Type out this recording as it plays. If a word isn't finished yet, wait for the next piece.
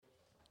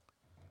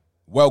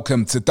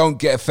Welcome to Don't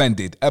Get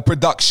Offended, a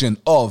production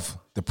of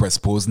the Press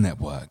Pause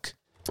Network.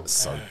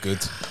 So good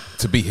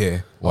to be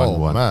here.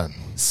 Man.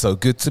 So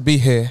good to be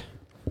here.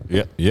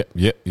 Yep.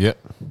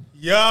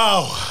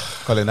 Yo!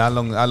 Colin, how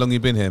long you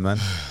been here, man?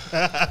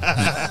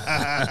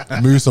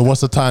 Musa,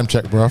 what's the time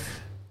check, bruv?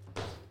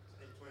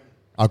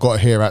 I got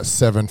here at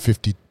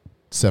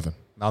 7:57.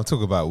 Now I'm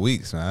talking about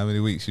weeks, man. How many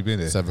weeks you been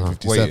here?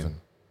 7:57.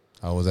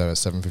 I was there at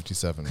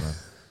 7:57, man.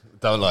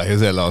 Don't lie, he was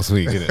there last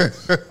week,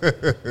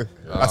 innit?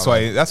 That's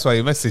why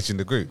you messaged in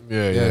the group.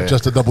 Yeah,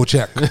 just to double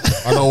check.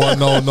 I don't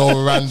want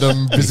no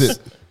random visit.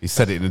 He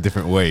said it in a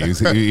different way.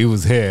 He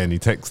was here and he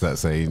texted that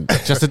saying,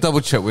 just to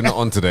double check, we're not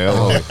on today.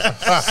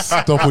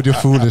 Stop with your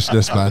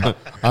foolishness, man.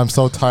 I'm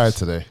so tired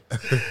today.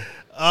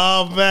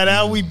 Oh, man,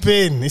 how we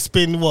been? It's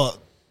been, what,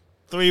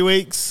 3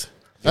 weeks?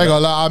 Hang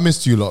on, I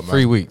missed you lot, man.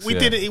 3 weeks. We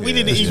didn't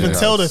even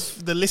tell the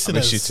listeners. I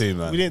miss you too,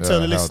 man. We didn't tell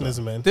the listeners,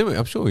 man. Did we?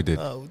 I'm sure we did.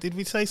 Oh, did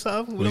we say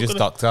something? We just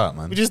ducked out,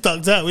 man. We just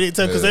ducked out. We didn't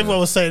tell because everyone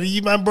was saying,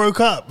 you man broke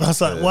up. I was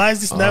like, why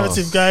is this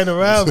narrative going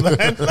around,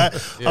 man? Like,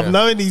 I've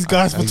known these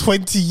guys for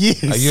 20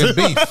 years. Are you in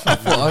beef? I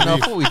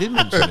thought we did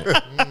mention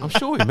it. I'm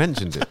sure we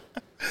mentioned it.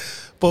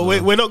 But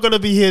we're not going to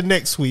be here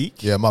next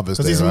week. Yeah, Mother's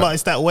Day, because right?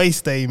 it's that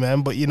waste day,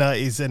 man. But, you know,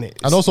 it is, isn't it?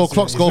 And also,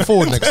 clocks go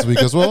forward next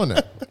week as well, isn't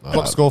it?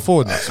 Clocks go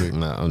forward next week.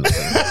 No, I'm not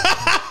saying that.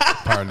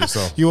 Apparently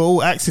so. You were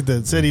all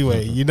accidents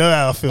anyway. You know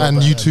how I feel. And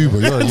about you that, too, man.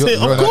 bro. You're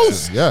Of an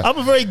course. accident, yeah. I'm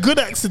a very good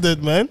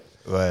accident, man.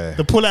 Where?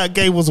 The pull-out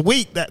game was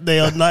weak that day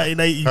on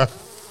 1981.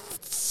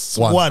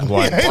 One.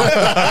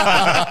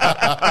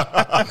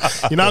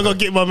 You know, I got to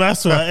get my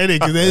maths right, innit?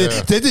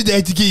 Because they didn't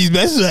have to get his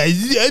maths right.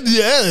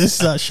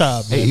 It's like,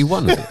 shut up, man.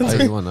 81, is it?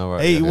 81, all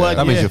right. 81,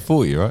 That means yeah. you're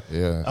 40, right?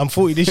 Yeah. I'm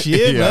 40 this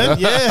year, man.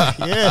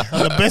 Yeah.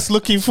 I'm the best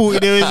looking 40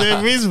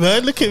 there is,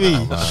 man. Look at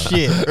me.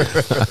 Shit.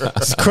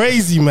 It's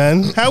crazy,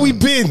 man. How we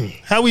been?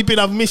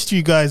 I've missed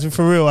you guys,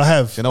 for real, I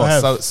have. You know I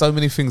what? have. So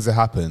many things have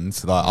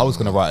happened. Like I was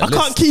gonna write a I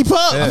list. can't keep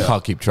up. Yeah. I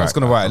can't keep track. I was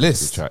gonna write a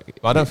list. But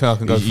I don't think I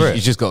can go through it.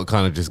 You just got to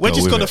kind of We're go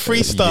just with gonna it.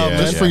 freestyle, man.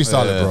 Just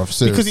freestyle it, bro.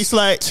 Serious. Because it's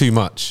like, Too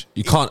much.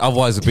 You can't,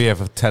 otherwise it'll be here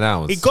for 10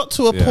 hours. it got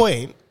to a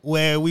point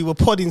where we were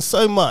podding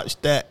so much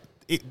that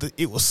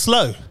it was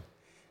slow.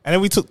 And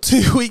then we took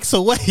 2 weeks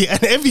away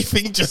and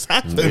everything just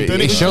happened. And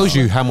It was- shows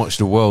you how much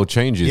the world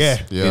changes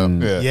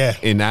Yeah.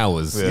 in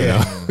hours. Yeah. You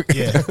know?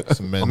 Yeah. It's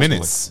mental.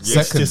 Minutes, It's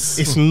seconds.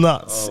 it's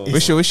nuts.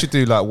 It's- We should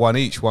do like one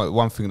each.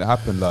 One thing that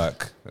happened,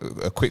 like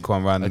a quick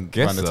one round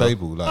guess the so.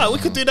 table. Like we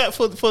could do that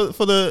for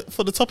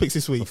the topics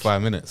this week.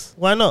 5 minutes.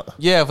 Why not?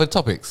 Yeah, for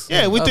topics.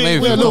 Yeah, we do.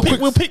 maybe.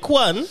 We'll pick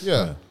one.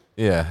 Yeah.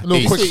 Yeah. A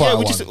little quick fire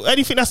we one. just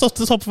anything that's off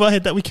the top of our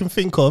head that we can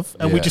think of,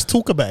 and we Yeah. just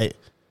talk about it.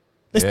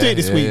 Let's do Yeah, it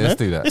this yeah, week, yeah, man. let's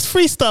do that. Let's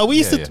freestyle. We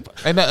used to,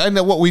 And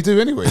that what we do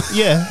anyway.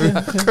 yeah.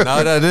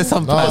 No, there's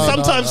some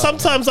plans.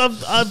 Sometimes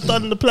I've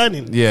done the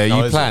planning. Yeah, No, you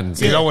it's- plan.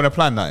 You don't want to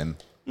plan that in.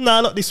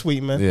 No, not this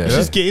week, man. Yeah. Let's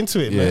just get into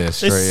it, man. Yeah, There's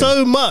straight in.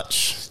 so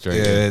much.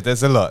 Straight Yeah,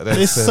 there's a lot.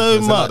 There's so a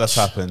lot much that's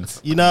happened.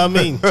 You know what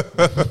I mean?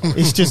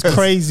 It's just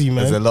crazy,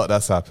 There's a man. lot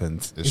that's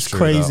happened. It's true,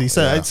 crazy.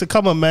 though. So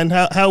come on, man.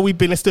 How we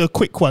been? Let's do a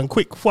quick one.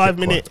 Quick 5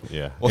 minute.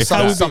 Yeah. Or If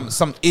some, that-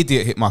 some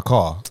idiot hit my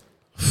car.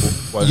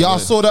 Yeah, I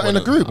saw that in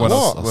the group. When I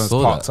What? was, when I was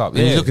saw parked that. up.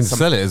 And you're looking to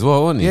sell it as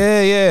well, weren't you?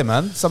 Yeah,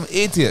 man. Some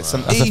idiot.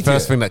 Some That's idiot. the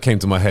first thing that came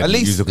to my head. At you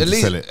least, looking to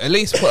sell it. at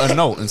least put a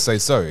note and say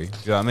sorry. Do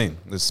you know what I mean?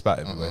 Just spat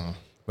everywhere.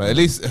 But at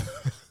least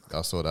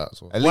I saw that as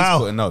well. At least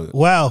put a note.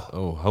 Wow.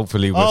 Oh,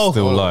 hopefully we're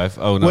still live.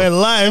 Oh, no. We're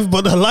live,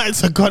 but the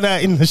lights have gone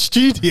out in the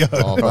studio.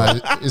 Oh,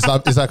 man. It's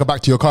like a back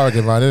to your car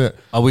again, man, isn't it?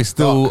 Are we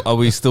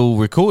still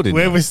recording?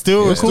 Where we're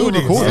still still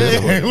recording. recording.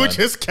 Yeah, we'll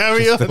just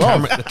carry on.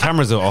 The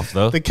cameras are off,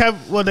 though. The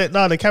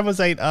cameras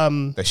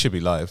ain't. They should be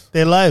live.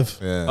 They're live.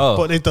 Yeah. Oh.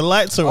 But the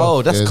lights are Oh,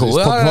 off. that's Yeah, cool.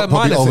 it's probably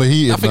Mine is-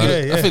 overheated, I think, man.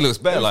 it, I think it looks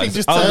better like Everything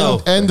this. just Oh,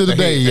 turned- no. End of the The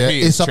day, heat- yeah, the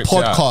heat it's a trips you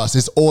out. podcast.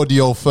 It's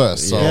audio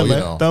first. So, Yeah, you man.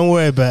 know. Don't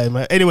worry about it,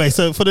 man. Anyway,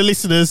 so for the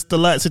listeners, the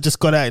lights have just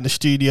gone out in the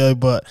studio,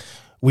 but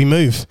we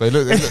move. But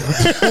look,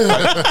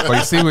 but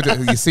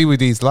you see with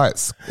these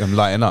lights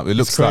lighting up, it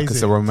looks like it's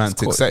crazy. a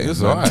romantic setting. It's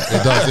man. all right.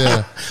 It does,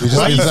 yeah. We just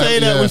Why you need say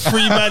that yeah. with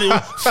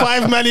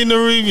 5 man in the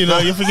room? You know,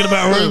 you're thinking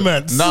about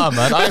romance. Nah,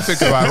 man, I ain't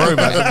thinking about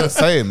romance. I'm just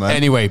saying, man.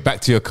 Anyway,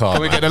 back to your car.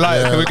 Can we get the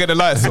light? Can we get the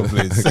lights on,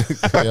 please?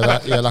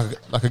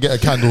 like I get a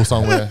candle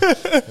somewhere.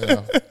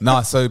 Yeah.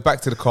 Nah. So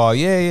back to the car.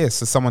 Yeah.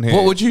 So someone here.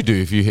 What would you do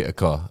if you hit a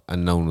car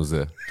and no one was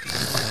there?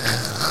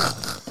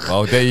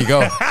 Oh, there you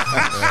go.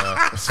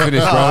 It's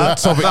finished, bro.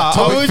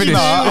 Topic finished.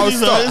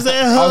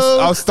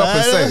 I'll stop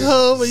and say.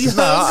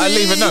 I'll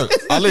leave a note.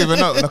 I'll leave a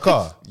note in the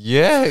car.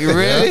 Yeah,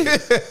 really?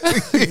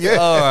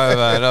 All right,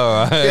 man.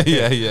 All right.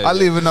 Yeah. I'll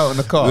leave a note in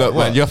the car. Look,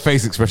 What? man, your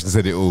face expression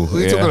said it all. What are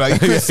you talking about? You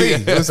couldn't see.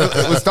 It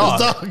was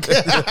dark.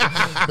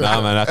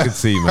 Nah, man, I can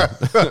see, man.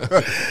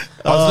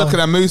 I was looking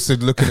at Musa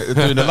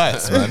doing the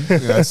lights, man.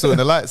 You know, sorting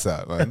the lights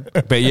out, man.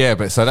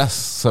 But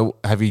so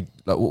have you,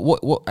 like,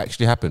 what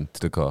actually happened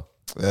to the car?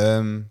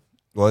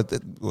 Well,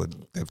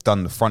 they've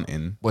done the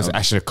fronting. Was it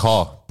actually a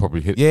car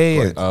probably hit?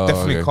 Yeah. Oh,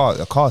 Definitely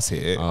okay. a car's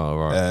hit it. Oh,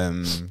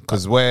 right.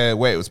 Because where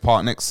it was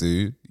parked next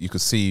to, you could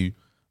see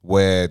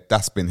where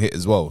that's been hit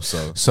as well.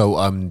 So So,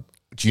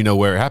 do you know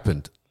where it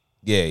happened?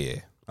 yeah.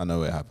 I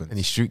know it happened.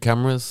 Any street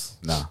cameras?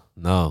 Nah.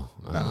 No.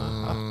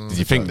 Did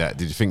you think that?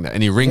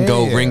 Any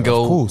Ringo? Yeah,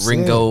 Ringo? of course,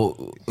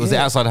 Ringo? Was it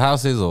outside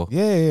houses or?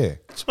 Yeah.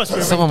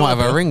 Someone might have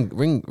a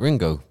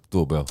Ringo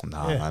doorbell.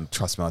 Nah, man.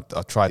 Trust me,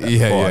 I tried that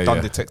Yeah, before. yeah, I've done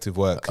yeah. detective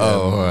work.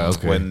 Oh, right,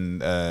 okay. When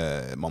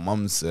my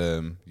mum's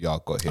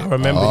yard got hit. I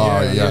remember.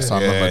 Oh, yeah. yes,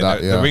 I remember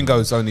that. The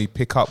Ringos only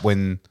pick up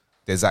when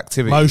there's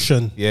activity.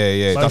 Motion. Yeah.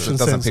 It Motion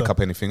doesn't sensor. pick up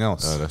anything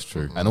else. Oh, that's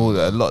true. And a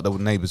lot of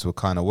the neighbours were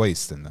kind of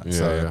wasting that.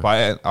 Yeah.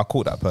 But I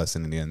caught that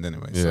person in the end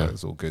anyway, so Yeah. it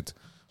was all good.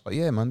 But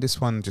yeah, man,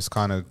 this one just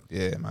kind of,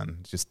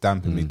 just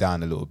dampened me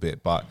down a little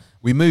bit. But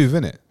we move,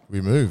 innit?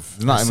 We move.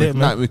 There's That's it, man.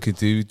 nothing we could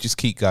do. Just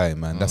keep going,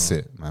 man. That's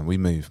it, man. We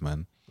move,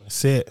 man.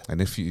 That's it. And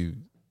if you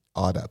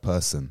are that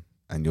person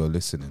and you're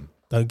listening,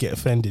 Don't get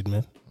offended,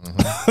 man.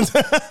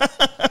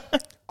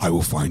 I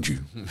will find you.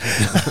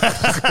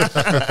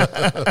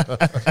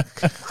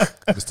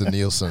 Mr.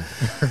 Nielsen.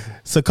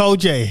 So, Cole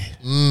J,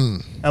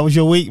 how was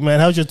your week, man?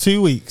 How's your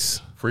 2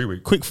 weeks? 3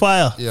 weeks. Quick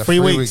fire. Yeah, 3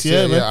 weeks.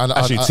 Yeah, man. And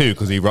Actually, 2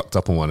 because he rocked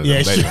up on one of them.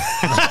 Yeah, later.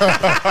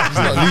 He's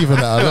not leaving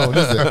that alone,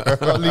 is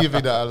it? Not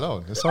leaving that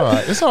alone. It's all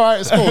right. It's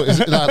cool. It's,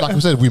 like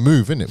we said, we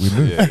move, innit? We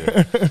move.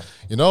 Yeah.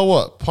 You know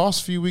what?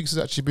 Past few weeks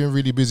has actually been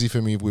really busy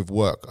for me with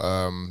work.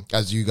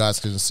 As you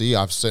guys can see,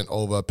 I've sent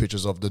over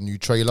pictures of the new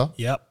trailer.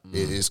 Yep.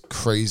 It is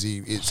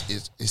crazy.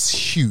 It's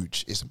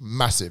huge. It's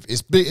massive.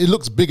 It's big. It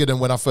looks bigger than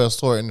when I first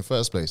saw it in the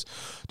first place.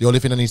 The only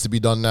thing that needs to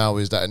be done now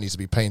is that it needs to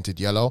be painted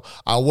yellow.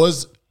 I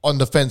was on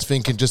the fence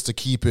thinking just to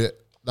keep it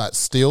like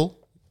still,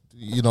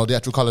 the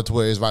actual color to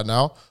where it is right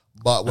now.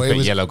 But where it Put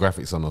was, yellow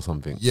graphics on or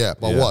something. yeah,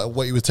 but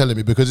what he was telling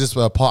me, because it's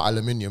part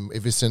aluminium,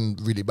 if it's in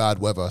really bad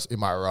weather, it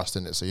might rust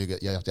in it. So you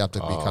have to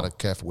be kind of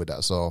careful with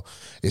that. So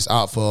it's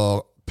out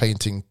for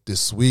painting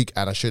this week,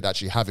 and I should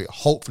actually have it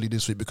hopefully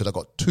this week because I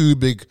got 2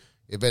 big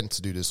events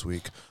to do this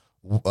week.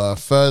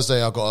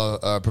 Thursday, I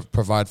got to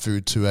provide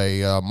food to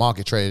a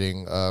market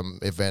trading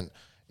event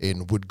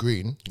in Wood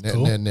Green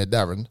near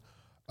Darren.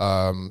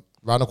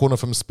 Round the corner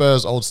from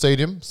Spurs' old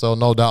stadium, so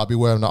no doubt I'll be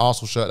wearing the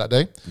Arsenal shirt that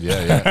day.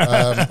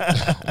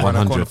 Yeah. One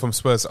 100. corner from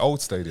Spurs' old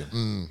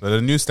stadium.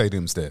 The new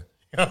stadium's there.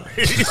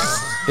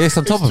 It's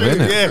on top of it,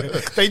 isn't it?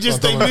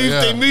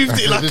 Yeah, they moved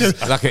it like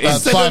a Like an Like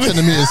inch. 5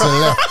 centimeters to the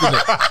left,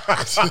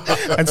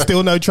 innit? and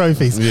still no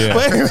trophies. Yeah.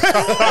 But anyway,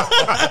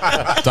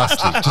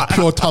 Dusty, just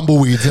pure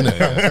tumbleweeds,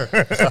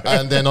 innit?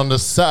 And then on the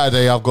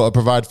Saturday, I've got to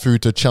provide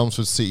food to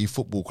Chelmsford City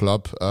Football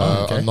Club,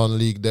 a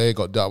non-league day.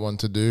 Got that one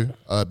to do.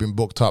 Been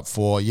booked up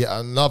for yet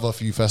another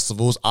few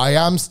festivals. I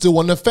am still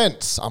on the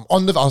fence. I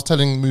was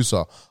telling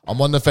Musa,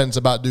 I'm on the fence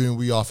about doing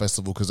We Are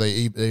Festival because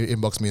they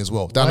inboxed me as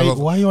well.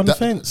 Why are you on the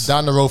fence?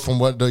 Down the road from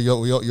where your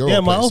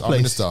my old old place. place.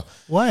 Minister.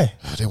 Why?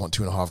 They want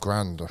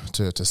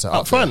 $2,500 to set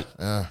Up front?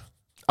 Yeah,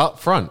 Up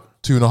front.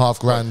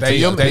 $2,500.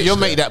 They- You'll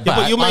make that back.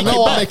 but you'll I make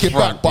know it I'll make it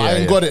back, but I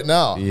ain't got it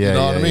now. Yeah, you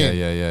know what I mean?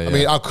 yeah. I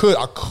mean, I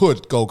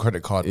could go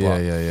credit card, but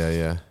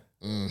Yeah.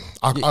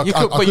 I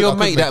But you'll could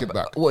make that. it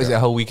back. What is it? A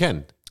whole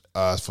weekend?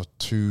 For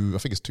 2, I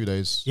think it's 2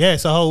 days. Yeah,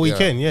 it's a whole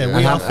weekend. Yeah, Yeah.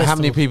 We How, Are how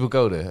many Festival. people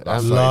go there?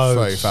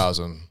 Loads.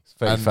 30,000.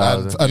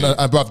 30,000.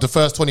 And bruv, the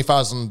first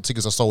 20,000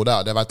 tickets are sold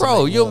out. They've had to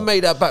Bro, make you'll more.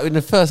 make that back in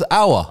the first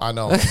hour. I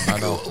know.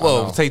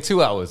 Well, say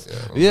 2 hours.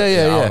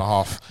 Yeah. hour and a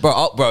half.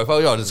 Bro, if I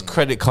were just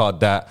credit card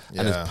that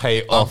and just pay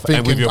it off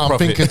and with your I'm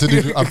profit.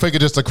 thinking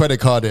just a credit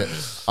card it.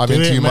 I'm Do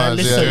in it, 2 man.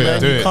 minds. Listen, man,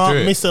 do you it, can't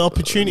do it. miss an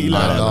opportunity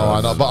like that.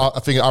 I know. But I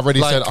think I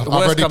already said I've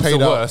worst already comes paid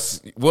to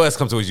out. worst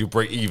comes to worst, you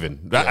break even.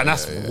 And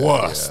that's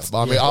worst.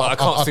 But I mean, I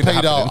can't see that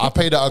paid out. happening. I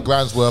paid out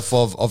 $1,000 worth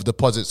of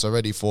deposits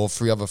already for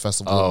 3 other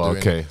festivals. Oh, I'm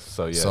doing. okay.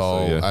 So,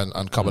 yeah.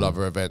 and a couple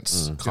other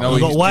events. you know You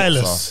what got you-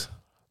 wireless.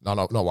 No,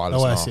 not wireless.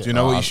 No wireless, no. yeah. Do you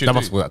know what you should That do?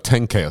 must be like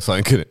 10K or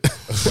something, couldn't it?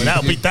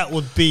 Well, that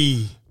would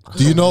be.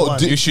 Do you know?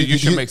 You You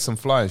should make some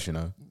flyers, you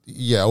know.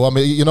 Yeah, well, I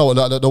mean, you know,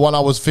 the one I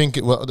was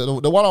thinking,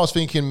 the one I was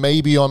thinking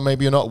maybe or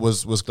maybe not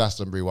was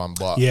Glastonbury one,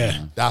 but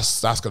Yeah.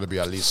 that's going to be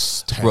at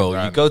least 10 Bro,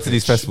 grand. you go to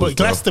these festivals. But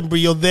Glastonbury,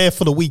 you're there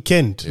for the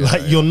weekend.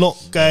 You're not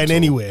going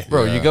anywhere.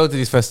 Bro, you go to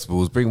these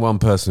festivals, bring one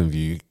person with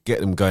you,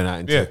 get them going out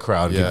into the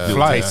crowd, give little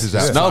Flyers. tasters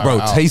Yeah. out. No, bro,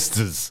 Out.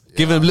 tasters.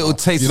 Give them little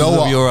tasters You know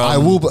what? of your. I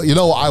will. You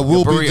know what? I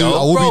will be burrito. doing.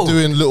 I will Bro, be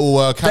doing little.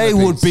 They canopies.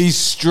 would be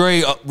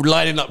straight up,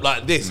 lining up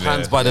like this,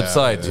 hands by their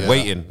sides,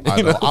 waiting.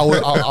 I know.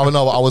 I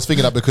know. I was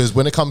thinking that because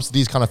when it comes to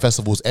these kind of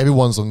festivals,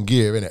 everyone's on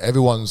gear, innit?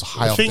 Everyone's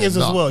high. The off thing their is,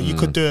 as nut. well, you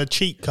could do a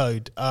cheat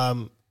code.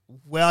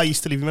 Where I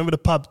used to live, remember the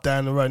pub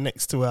down the road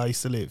next to where I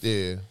used to live?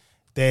 Yeah.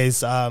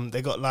 There's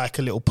they got like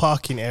a little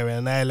parking area,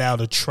 and they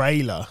allowed a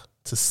trailer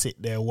to sit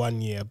there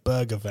 1 year,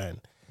 burger van.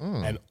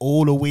 And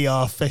all the We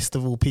Are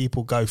Festival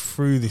people go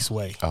through this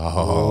way.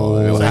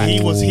 Oh, So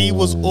he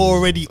was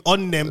already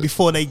on them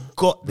before they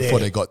got there. Before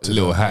they got to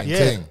Little the hack yeah.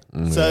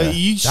 thing. So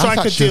you strike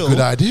a actually a deal. good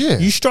idea.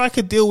 You strike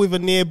a deal with a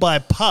nearby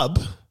pub.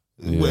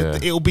 Yeah.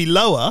 It'll be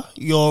lower.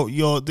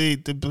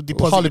 The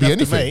deposit hardly you be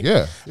have to anything,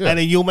 make, yeah. and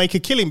then you'll make a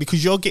killing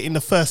because you're getting the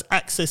first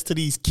access to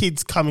these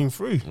kids coming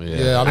through.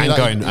 Yeah, I mean,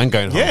 like- and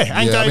going home. Yeah, and Yeah,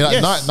 I going, mean,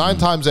 like yes. nine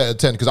times out of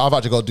 10, because I've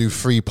actually got to do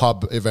 3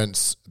 pub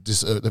events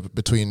this,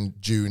 between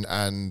June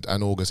and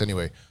August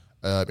anyway.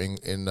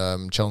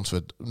 in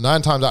Chelmsford,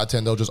 9 times out of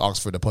 10 they'll just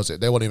ask for a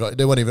deposit. They won't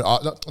even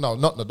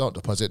not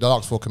deposit. They'll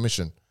ask for a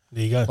commission.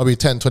 There you go. Maybe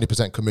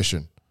 10-20%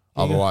 commission.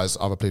 Otherwise,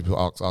 other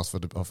people ask for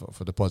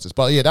deposits.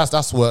 But yeah,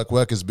 that's work.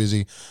 Work is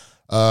busy.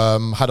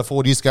 Had a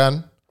 4D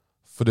scan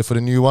for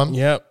the new one.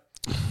 Yep.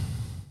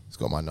 It's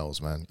got my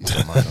nose, man. It's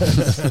got my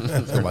nose.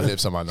 It's got my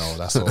lips on my nose.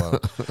 That's all.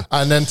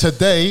 And then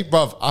today,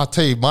 bruv, I'll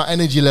tell you, my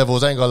energy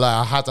levels, I ain't gonna lie,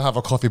 I had to have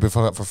a coffee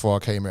before I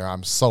came here.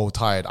 I'm so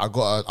tired. I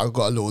got a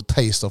little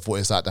taste of what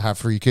it's like to have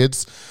 3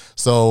 kids.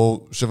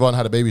 So Siobhan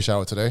had a baby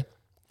shower today.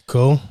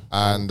 Cool.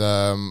 And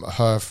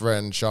her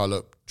friend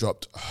Charlotte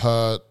dropped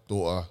her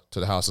daughter to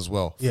the house as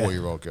well.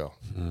 4-year-old girl.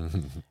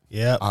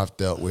 Yeah. I've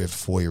dealt with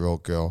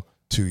 4-year-old girl,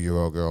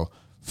 2-year-old girl,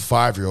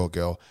 5-year-old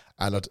girl,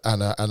 and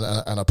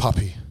a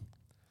puppy.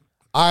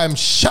 I am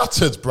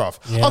shattered, bruv.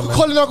 Yeah,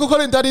 Uncle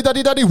Colin,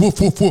 daddy, woof,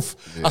 woof, woof.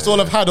 Yeah. That's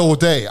all I've had all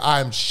day.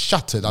 I am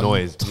shattered. I'm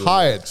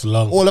tired. It's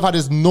long. All I've had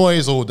is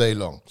noise all day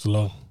long. It's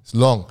long. It's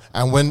long.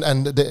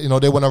 And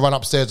they want to run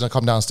upstairs and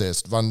come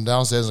downstairs. Run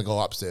downstairs and go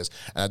upstairs.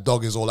 And the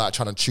dog is all out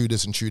trying to chew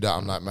this and chew that.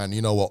 I'm like, man,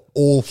 you know what?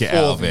 All Get 4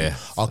 out of of you here.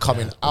 are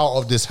coming out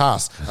of this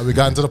house. And we're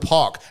going to the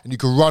park. And you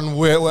can run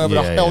wherever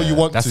the hell you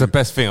want That's to. the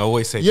best thing. I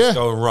always say, just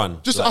go and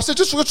run. I said,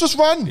 just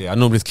run. Yeah, I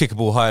normally just kick a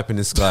ball high up in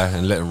the sky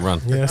and let them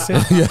run. Yeah, that's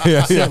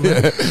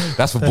it.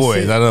 That's for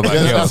boys. I don't know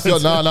about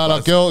girls.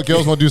 No.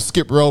 Girls want to do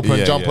skip rope and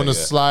Yeah, jump yeah, on the yeah.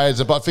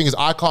 slides. But the thing is,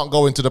 I can't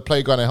go into the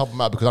playground and help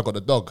them out because I've got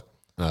the dog.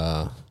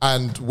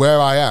 And where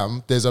I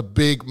am, there's a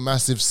big,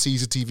 massive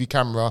CCTV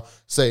camera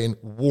saying,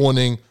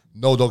 warning,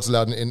 no dogs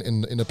allowed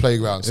in the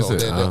playground. So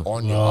they're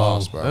on your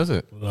ass, bro. Is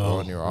it? They're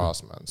on your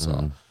ass, man.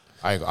 So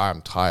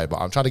I'm tired, but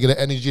I'm trying to get the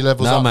energy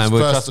levels Nah, up. man,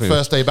 It's the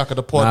first day back at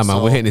the pod. Nah, man,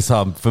 so we're hitting this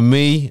hard. For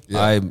me,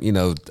 I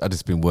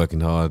just been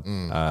working hard.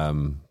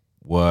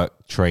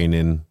 Work,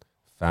 training,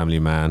 family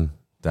man,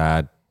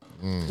 dad.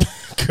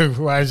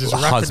 Ryan's just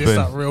wrapping this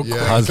up real quick.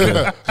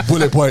 Husband.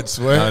 bullet points,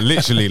 right?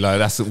 Literally, like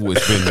that's what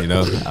it's been, you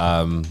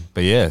know.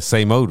 But yeah,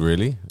 same old,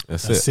 really.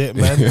 That's it,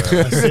 man. That's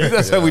it.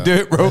 That's how we do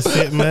it, bro. That's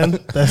it, man.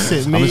 That's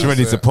it, me. I'm just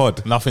ready to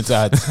pod. Nothing to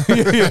add. Just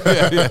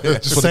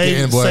want to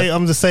get in, boy.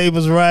 I'm the same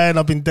as Ryan.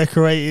 I've been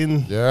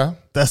decorating. Yeah.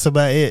 That's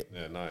about it.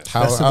 Yeah, nice.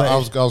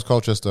 How's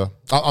Colchester?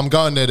 I'm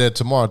going there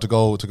tomorrow to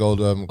go check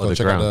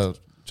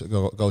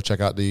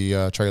out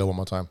the trailer one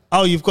more time.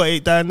 Oh, you've got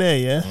it down there,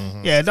 yeah?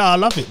 Yeah, no, I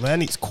love it,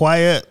 man. It's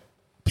quiet,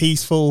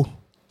 peaceful,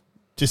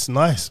 just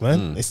nice,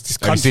 man. It's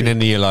just Have you country.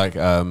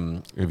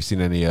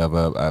 seen any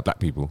black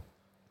people?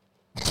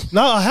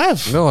 No, I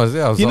have. No, I was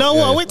You like, know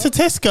what? yeah. I went to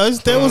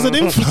Tesco's. There was an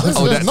influx.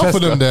 There's enough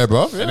of them there,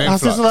 bro. I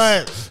was just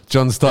like,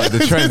 John started the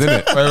trend,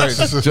 didn't it? Wait.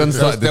 John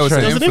started the There was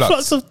trend. there was an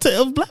influx of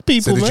black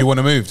people, So did man. you want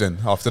to move then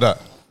after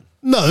that?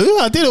 No,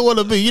 I didn't want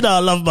to be. You know, I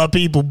love my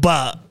people,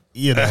 but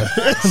you know,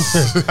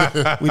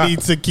 we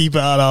need to keep it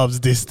at arm's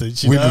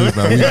distance. You We know? move,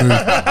 man. We move.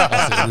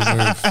 That's it,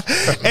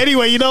 we move.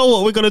 Anyway, you know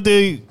what? We're gonna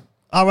do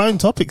our own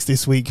topics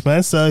this week,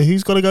 man. So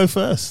who's gonna go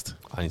first?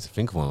 I need to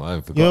think of one. I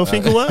forgot. You want to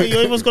think of one? You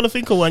everyone's got to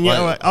think of one.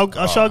 Yeah, all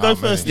right. Shall I go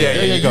first?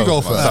 Yeah, you go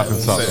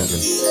first.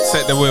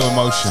 Set the wheel in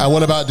motion. And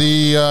what about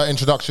the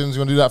introductions? You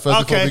want to do that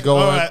first before Okay. we go?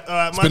 All right.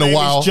 It's My been a name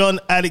while. is John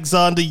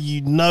Alexander.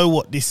 You know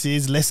what this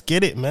is. Let's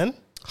get it, man.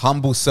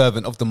 Humble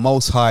servant of the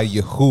Most High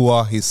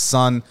Yahuwah, his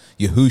son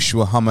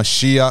Yahushua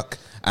HaMashiach,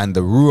 and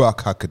the Ruach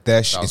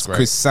HaKodesh. It's great.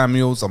 Chris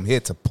Samuels. I'm here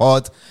to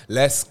pod.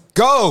 Let's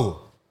go.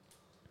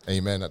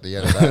 Amen at the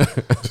end of that.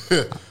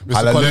 Mr.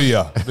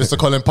 Hallelujah. Mr.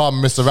 Colin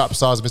Palmer, Mr.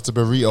 Rapstars, Mr.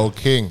 Burrito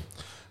King.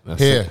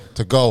 Here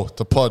to go,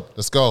 to pod.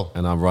 Let's go.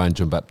 And I'm Ryan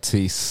John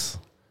Baptiste.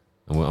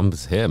 And I'm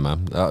just here,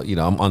 man.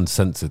 I'm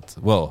uncensored.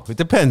 Well, it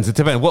depends.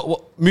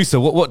 What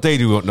Musa, what day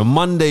do we want? The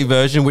Monday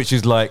version, which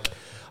is like,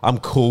 I'm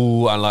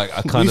cool and like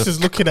I kind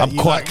Musa's looking at I'm you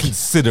quite like-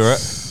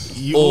 considerate.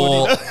 You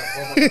Or, already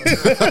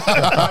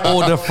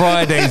or the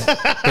Fridays,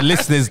 the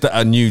listeners that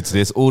are new to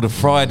this, or the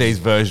Fridays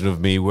version of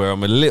me where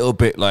I'm a little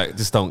bit like,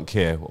 just don't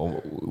care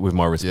with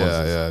my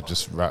responses.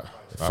 Just rap.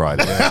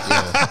 Friday.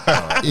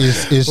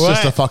 It's just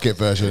Right. a fuck it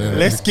version. Isn't it?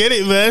 Let's get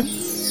it, man.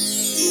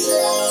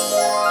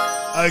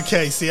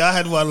 Okay, see, I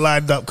had one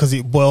lined up because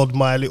it boiled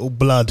my little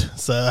blood,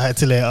 so I had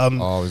to let.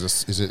 Oh,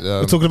 is it?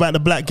 We're talking about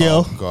the black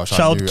girl,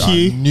 Child I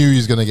Q. knew he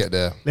was gonna get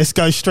there. Let's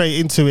go straight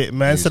into it,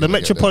 man. He's So the gonna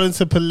get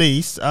Metropolitan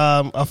Police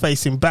are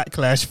facing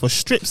backlash for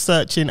strip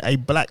searching a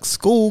black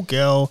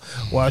schoolgirl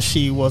while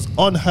she was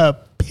on her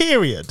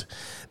period.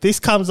 This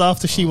comes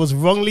after she was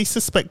wrongly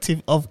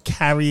suspected of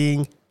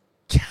carrying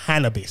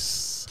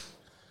cannabis.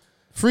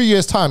 3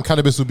 years time,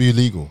 cannabis will be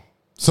illegal.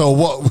 So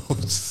what?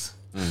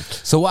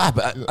 So what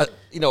happened? I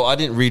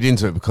didn't read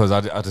into it because I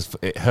just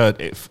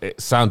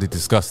it sounded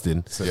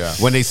disgusting. Yeah.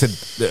 When they said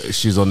that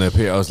she's on their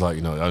period, I was like,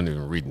 I don't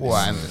even read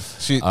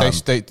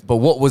this. But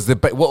what was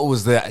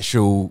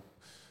the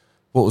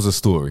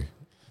story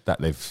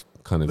that they've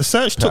kind of The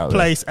search put out took there?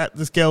 place at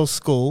this girl's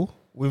school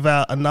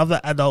without another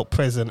adult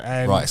present,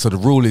 and Right. So the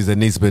rule is there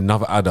needs to be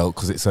another adult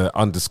because it's an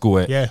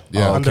underscore. yeah,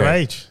 Oh, okay.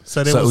 underage.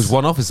 So there So it was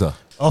one officer.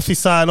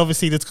 officer and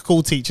obviously the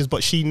school teachers,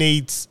 but she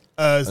needs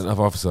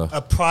Another officer.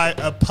 a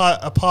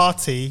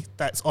party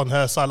that's on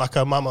her side, like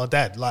her mum or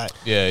dad. Like,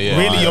 Yeah, yeah.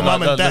 really, your Like,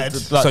 mum and dad.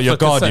 So your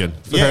guardian,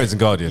 for Yeah. parents and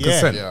guardian. Yeah.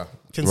 Consent. Yeah.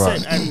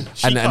 Consent. Right. And,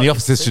 she And can't the get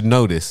officers should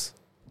know this.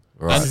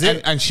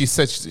 Right. And she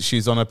said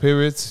she's on her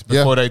periods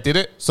Yeah. before they did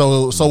it.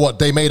 So what?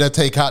 They made her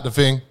take out the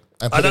thing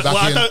and I put it don't,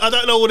 back well, in. I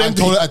don't know what them And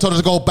did. I told her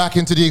to go back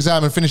into the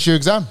exam and finish your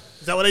exam.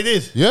 Is that what they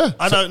did? Yeah.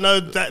 I don't know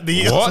that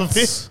the What? of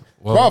this.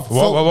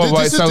 Bruv,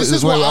 Wait, so- this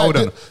is wait, what hold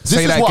on. This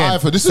Say is that what again.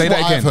 I've heard. This Say is that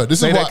what again. I've heard. This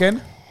Say is that what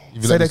again. If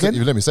you Say let me that again. If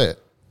you let me say it.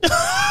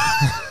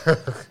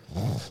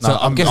 No,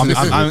 I'm guessing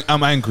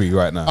I'm angry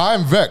right now.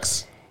 I'm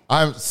vexed.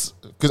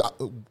 Because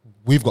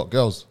we've got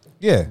girls.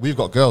 Yeah. We've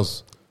got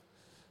girls.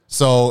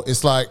 So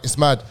it's like, it's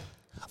mad.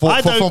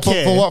 I don't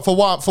care. For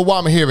what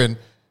I'm hearing,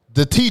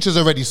 the teachers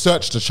already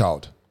searched the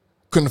child,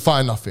 couldn't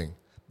find nothing,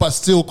 but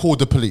still called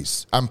the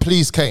police. And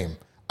police came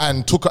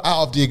and took her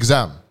out of the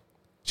exam.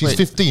 She's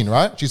 15,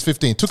 right? She's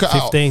 15. Took her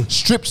 15. out.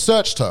 Strip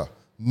searched her.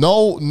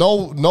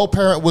 No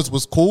parent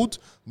was called.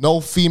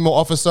 No female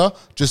officer.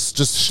 Just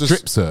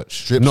Strip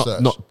search. Strip not,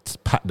 search. Not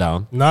pat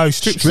down. No,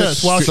 strip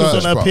search while she was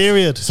on search, her bruv.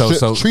 period.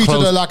 So treated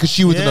close- her like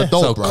she was an Yeah.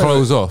 adult, So bro.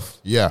 clothes off.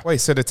 Yeah. Wait,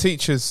 so the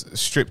teachers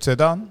stripped her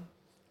down,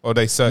 or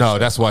they searched? No, her?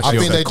 that's why I she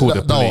think they called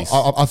the police.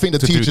 I think the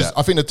to do teachers. that.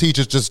 I think the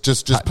teachers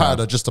just Pat patted down.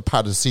 her just to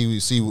pat her, see. And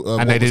what they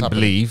was didn't happening.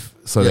 believe,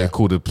 so they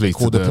called the police.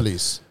 Called to the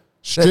police.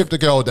 Stripped the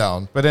girl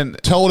down. But then-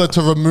 told her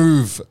to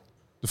remove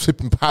the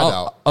flipping pad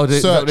out.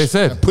 is that what they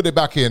said? And put it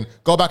back in.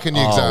 Go back in the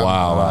Oh, exam.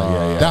 wow,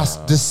 yeah. That's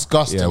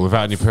disgusting. Yeah,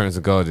 without any parents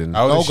and guardian.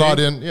 How old no is she?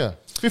 guardian. Yeah,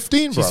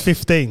 15, bro. She's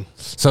 15.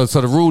 So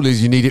the rule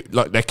is you need it,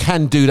 like they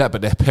can do that,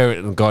 but their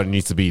parent and guardian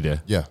needs to be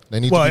there. Yeah, they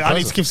need Well, to be I need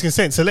to present. give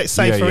consent. So let's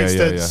say, Yeah, for yeah,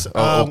 yeah, instance,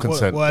 yeah. Or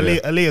consent, well, yeah.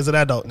 Aaliyah's an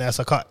adult now,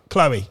 so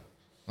Chloe,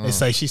 let's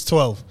say she's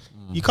 12.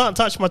 You can't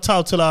touch my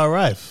child till I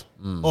arrive,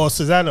 or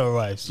Susanna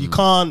arrives. You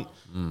can't.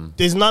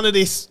 There's none of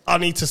this. I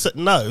need to sit.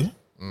 No,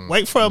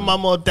 wait for a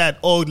mum or dad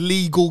or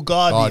legal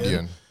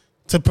guardian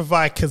to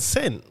provide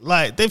consent.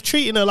 Like they've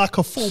treated her like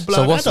a full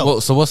blown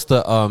adult. So what's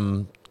the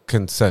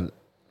consent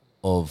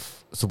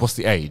of? So what's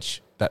the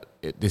age that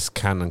this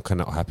can and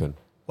cannot happen?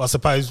 Well, I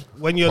suppose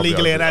when you're Probably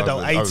legally an over-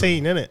 adult, over-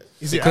 18, isn't it?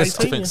 Is it Because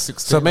 18? I think Yeah.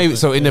 16.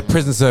 So in the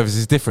prison service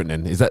is different.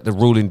 Then is that the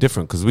ruling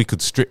different? Because we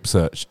could strip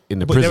search in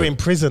the But prison. they're in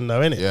prison, though,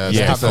 isn't it? Yeah, Yeah,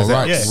 they have so no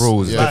that rights.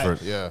 rules is yeah.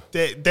 different. Yeah.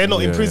 They're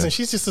not in Yeah, prison. yeah.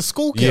 She's just a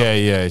school girl.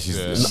 Yeah.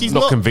 She's, She's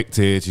not not-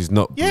 convicted. She's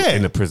not Yeah.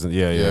 in the prison.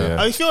 Yeah.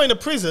 Oh, if you're in a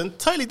prison,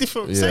 totally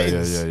different Yeah,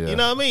 settings. yeah. You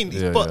know what I mean?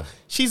 Yeah, but yeah.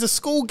 she's a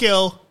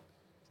schoolgirl.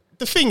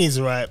 The thing is,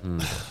 right?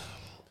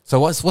 So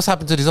what's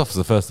happened to this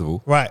officer first of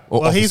all? Right.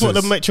 Or Well, here's what the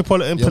officers?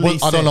 Metropolitan Yeah,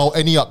 Police I don't said. know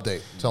any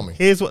update. Tell me.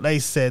 Here's what they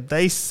said.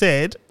 They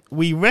said,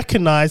 we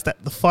recognise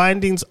that the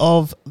findings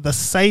of the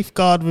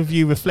safeguard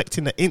review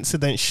reflecting the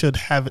incident should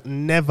have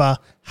never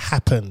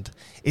happened.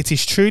 It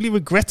is truly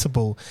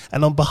regrettable,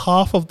 and on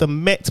behalf of the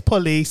Met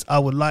Police, I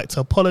would like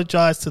to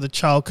apologise to the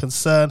child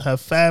concerned, her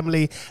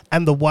family,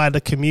 and the wider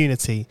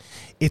community.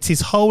 It is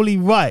wholly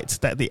right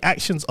that the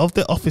actions of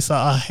the officer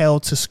are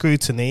held to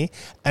scrutiny,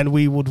 and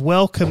we would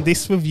welcome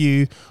this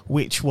review,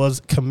 which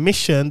was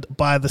commissioned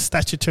by the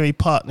statutory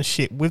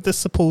partnership with the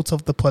support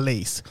of the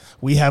police.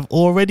 We have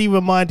already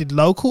reminded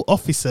local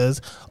officers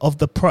of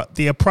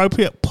the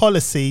appropriate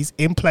policies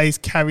in place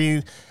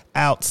carrying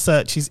out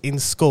searches in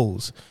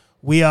schools.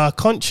 We are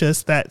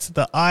conscious that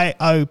the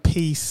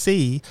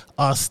IOPC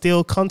are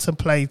still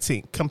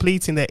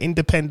completing their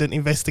independent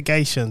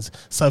investigations,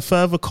 so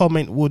further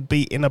comment would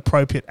be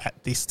inappropriate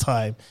at this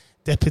time.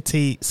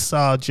 Deputy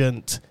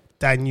Sergeant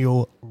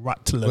Daniel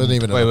Rutland. Wasn't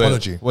even an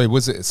apology. Wait,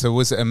 was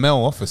it a male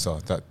officer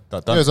that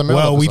done? Yeah, it was a male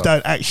Well, we officer.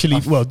 don't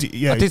actually. Well,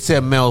 yeah, I did say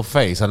a male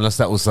face, unless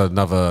that was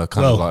another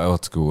kind of Well, like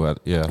article.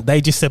 Yeah.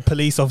 they just said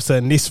police officer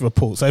in this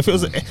report. So if it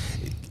was,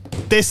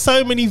 there's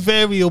so many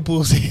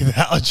variables here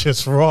that are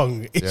just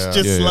wrong. It's Yeah,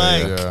 just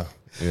like Yeah.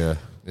 Yeah.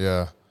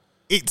 Yeah.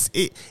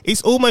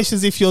 it's almost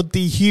as if you're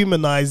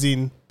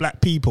dehumanizing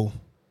black people.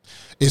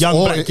 It's Young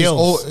black it's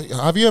girls.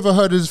 have you ever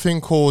heard of this thing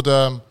called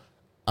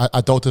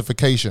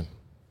adultification?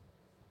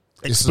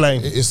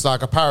 Explain. It's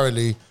like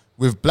apparently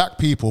with black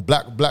people,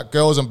 black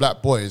girls and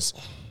black boys,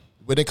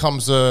 when it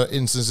comes to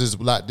instances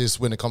like this,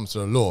 when it comes to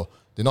the law,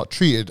 they're not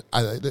treated.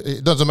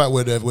 It doesn't matter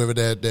whether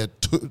they're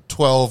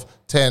 12,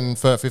 10,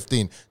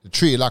 15. They're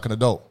treated like an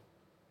adult.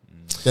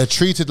 They're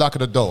treated like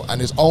an adult,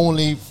 and it's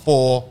only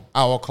for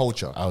our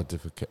culture.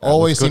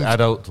 Always good seems-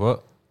 adult.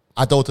 What?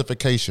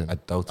 Adultification.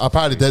 Adultification.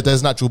 Apparently,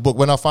 there's an actual book.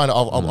 When I find it,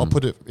 I'll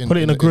put it in. Put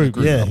it in a group,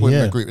 yeah, I'll put it in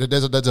yeah. a group.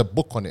 There's a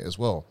book on it as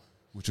well,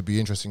 which would be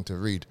interesting to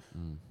read.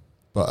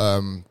 But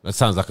That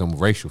sounds like a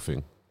racial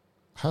thing.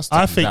 has to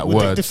I be. think that the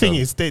word, thing so-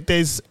 is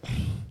there's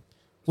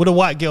would a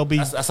white girl be?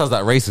 That sounds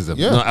like racism.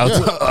 Yeah, Not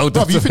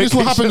Bruv, you think this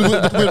will happen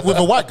with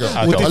a white girl?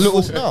 Would A this-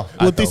 little no.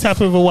 Would this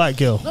happen with a white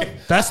girl?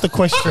 That's the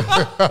question.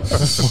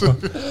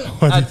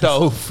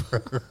 Adolf.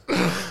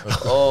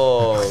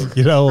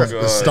 You know,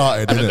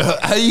 Started, didn't it?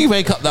 How you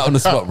make up that on the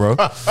spot, bro?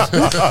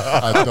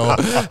 I don't.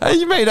 How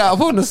you made that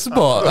up on the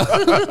spot?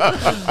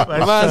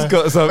 My man's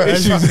got some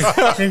issues.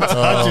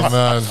 Oh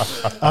man,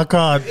 I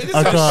can't.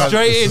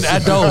 Straight in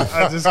Adolf.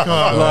 I just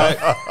can't.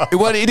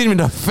 Like, he didn't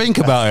even think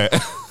about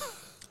it.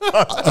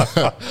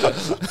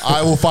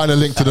 I will find a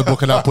link to the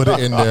book and I'll put it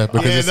in there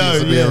because it seems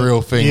to be a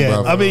real thing,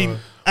 bro. I mean,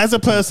 as a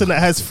person that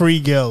has 3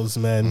 girls,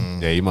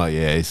 man, Yeah, you might.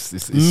 Yeah,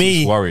 it's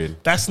me, worrying.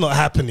 that's not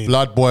happening.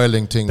 Blood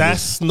boiling thing.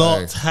 That's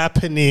not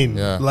happening.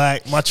 Yeah.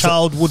 Like, my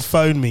child would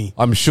phone me.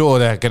 I'm sure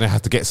they're going to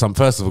have to get some.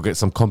 First of all, get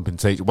some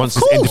compensation once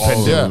this course.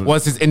 independent. Oh, yeah.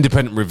 Once this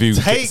independent review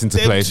Take gets into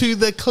them place. to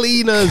the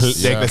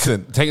cleaners.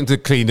 Listen, take them to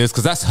cleaners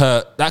because that's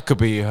her. That could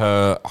be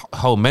her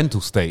whole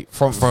mental state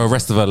for the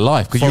rest of her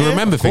life. Because you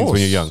remember things when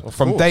you're young.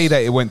 From day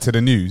that it went to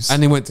the news.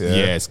 And they went to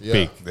it's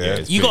big. Yeah. Yeah,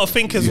 it's You big. got to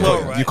think as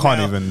well, right? You can't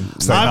now, even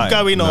say I'm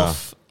nothing.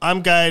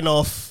 going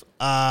off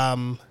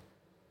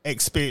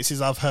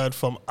experiences I've heard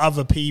from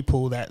other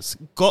people that's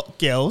got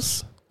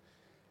girls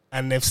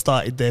and they've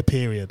started their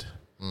period.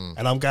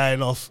 And I'm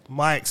going off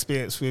my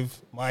experience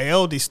with my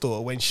eldest daughter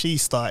when she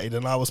started,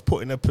 and I was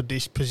put in a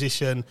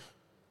position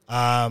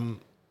that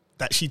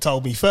she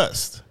told me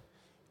first.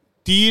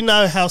 Do you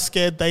know how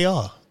scared they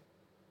are?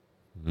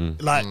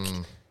 Like,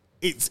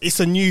 it's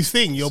a new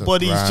thing. Your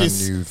body's brand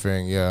just new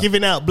thing,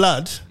 giving out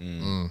blood,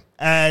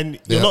 and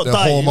you're not the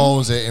dying.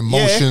 hormones, the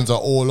emotions are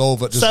all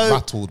over, just So-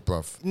 rattled,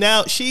 bruv.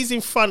 Now she's in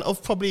front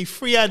of probably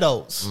 3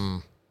 adults,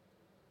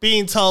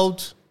 being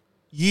told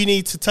you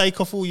need to take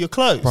off all your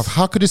clothes. Bruv,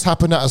 how could this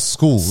happen at a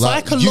school?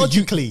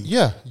 Psychologically.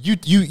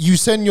 You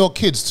send your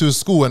kids to a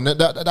school, and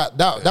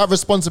that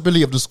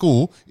responsibility of the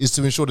school is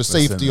to ensure the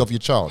safety of your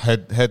child.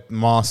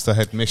 Headmaster,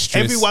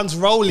 headmistress. Everyone's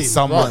rolling.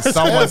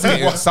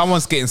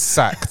 Someone's getting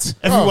sacked.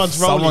 Everyone's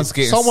rolling. Someone's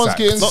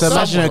getting So sacked,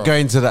 imagine her bro.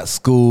 going to that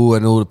school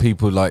and all the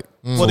people like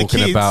Well, the talking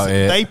kids, about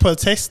it. they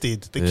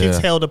protested. The kids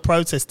Yeah. held a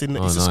protest in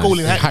it's a nice. school in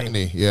In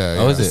Hackney. Hackney, yeah.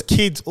 Oh, is it?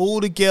 Kids, all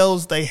the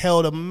girls, they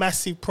held a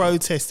massive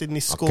protest in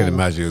this school. I can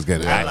imagine it was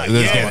getting And like,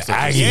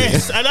 angry.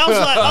 yes, and I was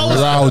like,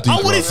 Rowdy, I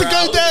wanted bro. to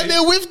go down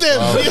there with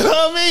them. You know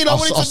what I mean? I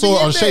wanted to saw be it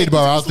in on there. Shade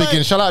Bar. I was It's like-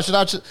 thinking, shall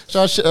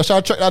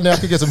I check down there? I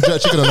could get some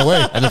jerk chicken on the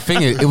way. And the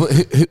thing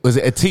is, was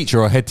it a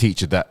teacher or a head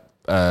teacher that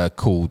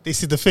called?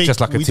 This is the thing. Just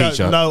like a we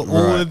teacher. don't know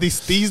all Right. of this.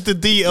 These are the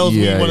details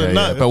we want to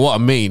know. But what I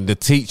mean, the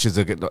teachers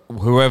are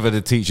whoever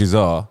the teachers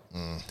are.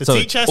 The so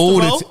teacher has to all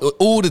roll.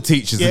 all the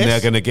teachers in Yes. there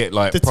are going to get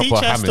like The proper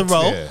teacher has to hammocks.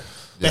 roll. Yeah.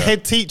 The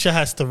head teacher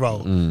has to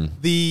roll.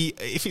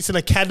 If it's an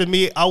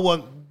academy, I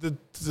want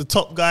the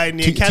top guy in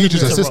the academy teacher's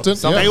to roll.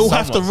 assistant, They yeah. all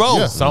have to roll.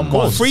 Yeah.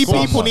 Someone. 3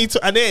 people need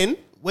to, and then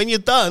when you're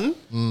done,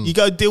 you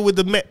go deal with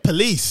the Met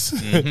Police.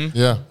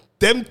 Yeah.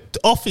 Them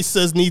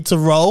officers need to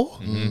roll.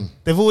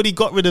 They've already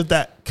got rid of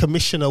that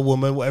commissioner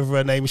woman, whatever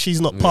her name is.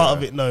 She's not part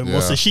of it no more, Yeah.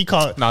 so she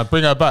can't Nah,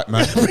 bring her back,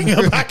 man. bring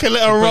her back and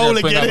let her roll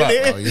bring again. her back.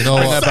 innit? Oh, you know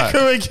what? Sack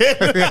her again.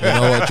 You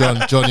know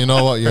what, John? You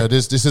know what? Yeah,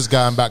 this is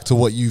going back to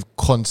what you've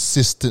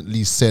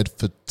consistently said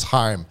for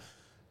time.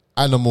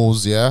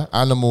 Animals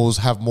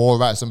have more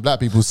rights than black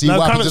people. See No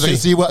what happened to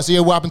currency. see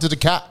what happened to the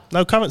cat.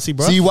 No currency,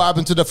 bro. See what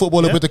happened to the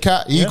footballer Yeah. with the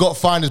cat. He Yeah. got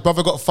fined. His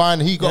brother got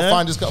fined. He got Yeah.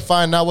 fined. This got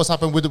fined. Now what's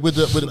happened with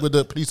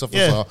the police officer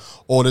Yeah.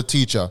 or the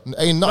teacher?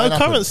 Ain't nothing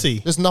happened.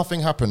 currency. There's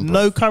nothing happened. Bro.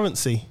 No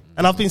currency.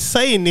 And I've been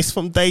saying this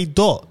from day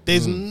dot.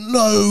 There's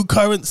no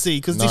currency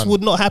because this None.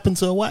 would not happen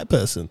to a white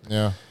person.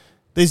 Yeah.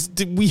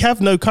 We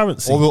have no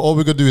currency. All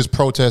we're gonna do is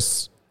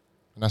protest,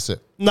 and that's it.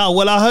 No,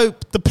 well, I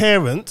hope the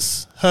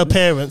parents, her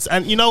parents,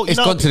 and It's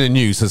gone to the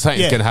news, so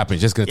something's Yeah. going to happen.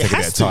 It's just going to It take a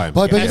has bit of to. time.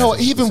 But Yeah. you know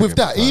what? Even It's with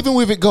taking that, a bit of even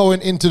with it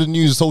going into the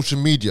news, social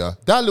media,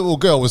 that little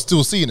girl was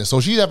still seeing it,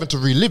 so she's having to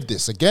relive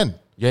this again.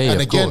 Yeah, and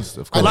of again, course, of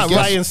and course. Like again.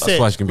 Ryan That's said,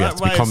 why it's gonna have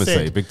to be Ryan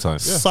compensated said, big time.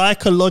 Yeah.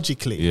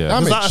 Psychologically, Yeah.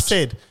 because like I Damaged.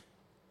 said,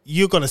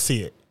 you're gonna see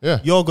it. Yeah.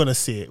 You're gonna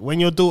see it when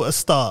your daughter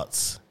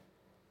starts.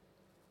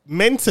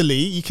 Mentally,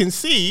 you can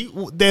see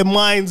their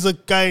minds are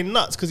going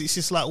nuts because it's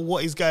just like,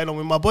 what is going on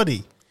with my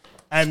body?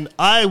 And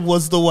I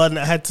was the one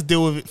that had to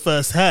deal with it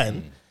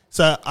firsthand,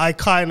 so I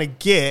kind of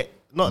get.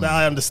 Not that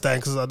I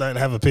understand because I don't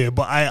have a period,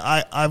 but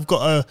I've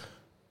got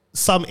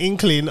some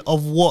inkling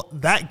of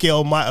what that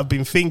girl might have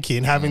been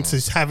thinking, having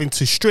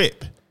to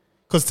strip.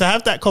 Because to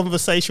have that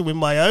conversation with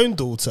my own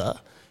daughter,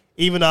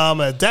 even though I'm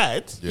her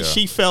dad,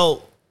 she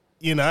felt,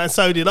 and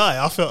so did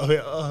I. I felt a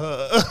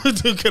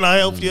bit, can I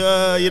help you?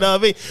 You know what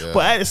I mean? Yeah.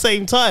 But at the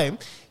same time,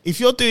 if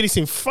you're doing this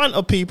in front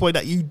of people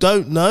that you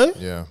don't know,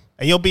 Yeah.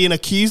 and you're being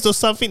accused of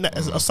something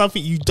of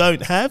something you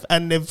don't have,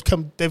 and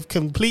they've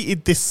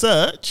completed this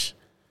search,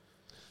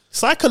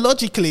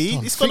 psychologically,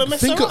 it's gonna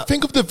mess her up.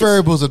 Think of the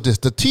variables of this.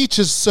 The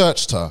teachers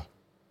searched her.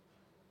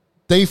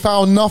 They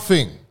found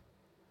nothing.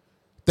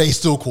 They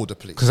still called the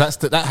police. Because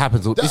that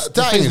happens. The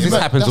thing is, this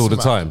happens all the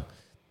time.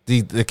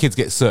 The kids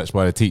get searched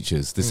by the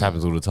teachers. This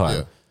happens all the time.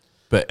 Yeah.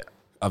 But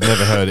I've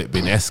never heard it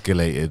being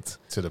escalated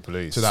To the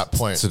police. To that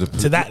point. to the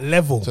to that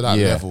level. To that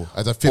yeah. level.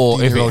 As a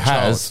Or if 15-year-old it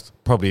has, child.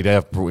 probably they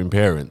have brought in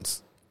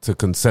parents to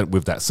consent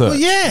with that search. Well,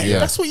 yeah, Yeah.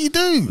 that's what you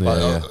do.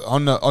 Yeah, yeah.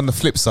 On the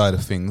flip side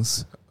of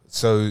things,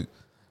 so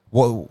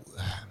what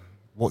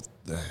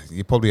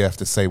you probably have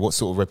to say, what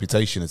sort of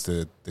reputation has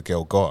the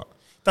girl got?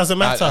 Doesn't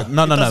matter.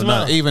 No. It doesn't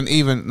matter.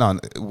 Even no,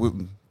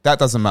 that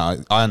doesn't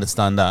matter. I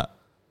understand that,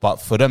 but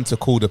for them to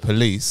call the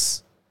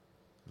police,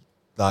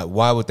 like,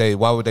 why would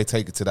they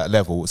take it to that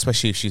level,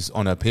 especially if she's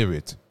on her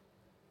period?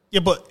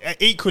 Yeah, but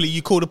equally,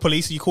 you call the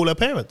police, you call her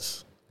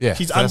parents. Yeah,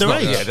 She's so that's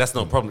not- underage. yeah, that's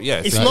not a problem.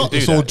 Yeah, It's so you not- can do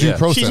It's all that, due yeah.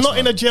 process. She's not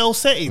in man. a jail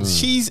setting.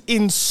 She's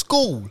in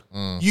school.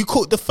 You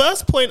call the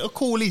first point of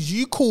call is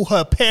you call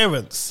her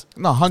parents.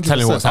 No, 100%. Tell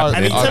me what's happening.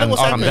 And you tell them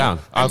what's Calm happening. down.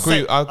 I and agree.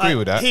 say, I agree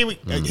with that.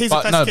 Here's a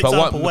But classic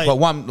example. Wait.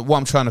 what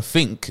I'm trying to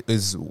think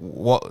is Here's a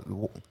why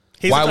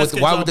classic would the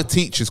example.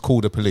 teachers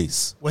call the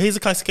police? Well, here's a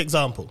classic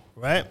example,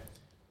 right?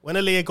 When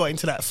Aaliyah got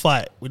into that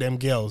fight with them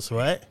girls,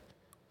 right?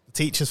 The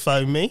teachers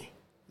phoned me,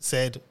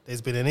 said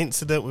there's been an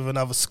incident with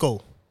another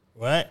school,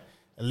 right?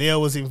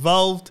 Aaliyah was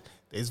involved.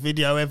 There's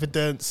video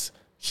evidence.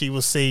 She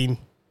was seen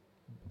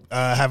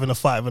having a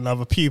fight with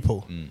another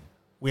pupil.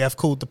 We have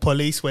called the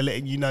police. We're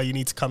letting you know you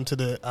need to come to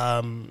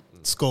the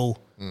school,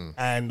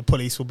 and the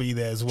police will be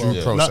there as well.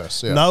 Due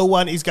process, yeah. No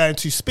one is going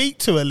to speak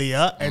to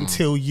Aaliyah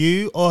until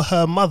you or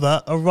her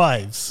mother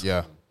arrives.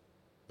 Yeah.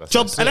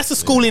 And that's a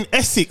school in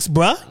Essex,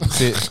 bruh.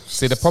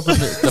 See, the problem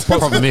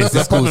Problem is,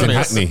 the school's in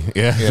Hackney.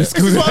 Yeah. That's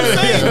what I'm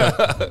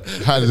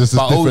saying. This is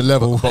a different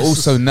level. But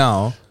also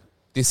now,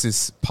 this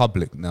is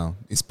public now.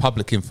 It's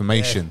public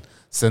information.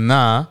 So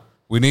now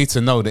we need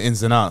to know the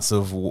ins and outs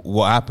of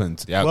what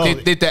happened. Yeah. Well,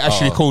 Did they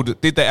actually call?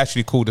 Did they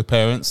actually call the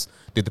parents?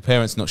 Did the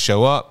parents not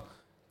show up?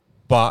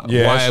 But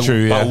Yeah, why? that's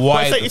true, yeah. But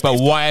why? But if- But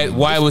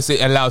why was it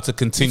allowed to If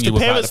continue the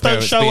without parents the don't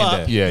parents show being up,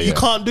 there? Yeah, you yeah.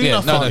 can't do Yeah,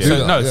 nothing. no. Do So,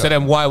 that, no. yeah. So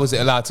then, why was it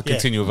allowed to Yeah.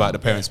 continue without the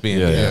parents being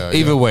Yeah, there? yeah.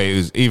 Either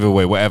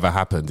way, whatever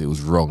happened, it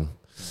was wrong.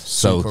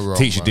 So Super wrong,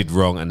 teacher man. did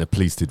wrong and the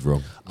police did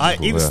wrong. I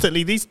Simple, yeah.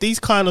 instantly these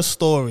kind of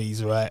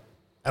stories, right?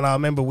 And I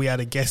remember we had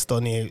a guest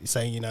on here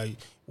saying, you know,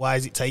 why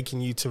is it taking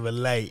you to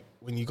relate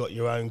when you got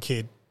your own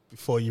kid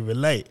before you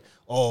relate?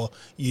 Or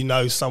you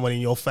know someone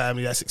in your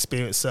family that's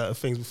experienced certain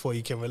things before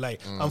you can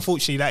relate.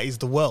 Unfortunately, that is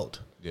the world.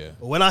 Yeah.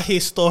 But when I hear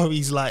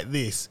stories like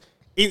this,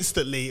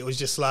 instantly it was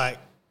just like,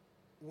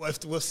 what's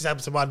this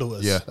happened to my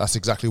daughters? Yeah, that's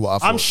exactly what I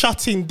thought. I'm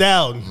shutting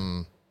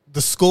down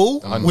the school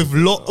with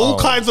all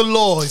kinds of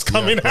laws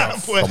coming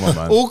out. Boy. Come on,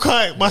 man. All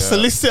kind. My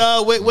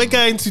solicitor, we're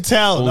going to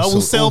town. I will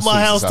sell all my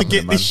house sorts to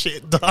is get this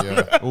happening, shit done.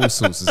 Yeah. All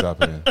sorts is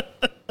happening.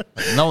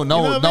 No,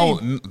 know what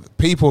I mean?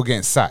 people are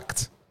getting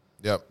sacked.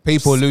 Yep.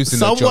 People are losing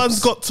their jobs. Someone's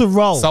got to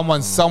roll.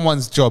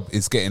 Someone's job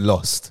is getting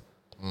lost.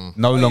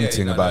 No long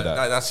thing about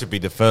that. That should be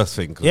the first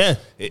thing. 'cause Yeah.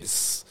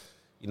 It's,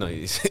 you know,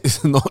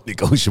 it's not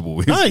negotiable.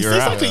 No, it's You're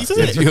out.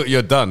 exactly, isn't it?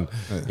 You're done.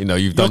 You know,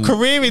 you've Your done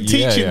career in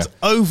teaching's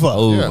over.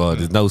 Over.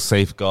 There's no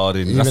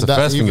safeguarding. That's the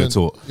first thing you're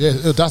taught. Yeah,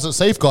 that's a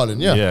safeguarding.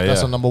 Yeah, Yeah, that's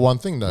yeah. the number one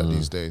thing that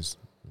these days.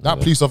 That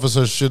police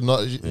officer should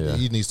not.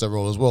 He needs to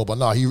roll as well. But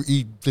no,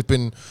 he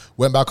flipping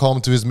went back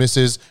home to his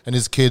missus and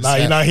his kids. Nah,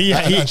 you know, he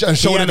and had a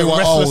everyone,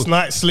 restless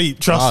night's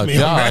sleep. Trust me.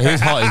 His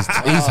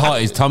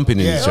heart is thumping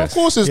in his Of chest.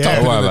 course, it's Yeah.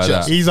 thumping Don't in worry the about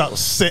chest. He's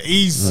upset.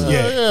 He's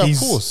Yeah, of he's,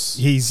 course.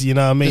 He's you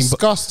know what I mean. But,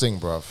 Disgusting,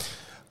 bruv.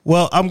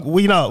 well,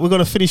 we're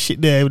gonna finish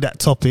it there with that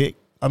topic.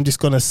 I'm just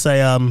gonna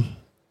say I'm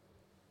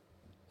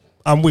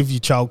with you,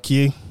 Child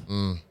Q.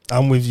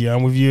 I'm with you.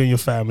 I'm with you and your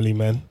family,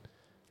 man.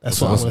 That's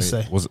what I'm gonna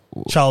say.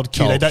 Child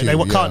Q. Child They Q,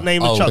 can't yeah.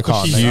 name the Oh, child they because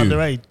can't she's name.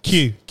 underage.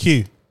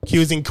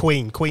 Q is in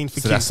Queen for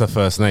So Q. that's her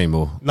first name,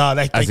 or No,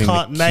 they as in the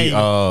can't key- name.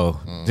 Oh,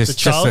 just a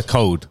child?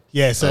 code.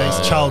 Yeah, so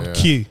it's Child yeah.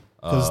 Q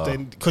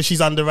because she's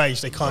underage.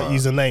 They can't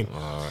use her name,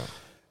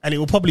 and it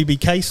will probably be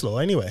case law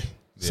anyway.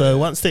 So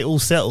once it all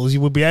settles,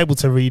 you will be able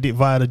to read it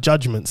via the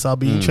judgment. So I'll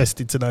be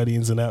interested to know the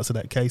ins and outs of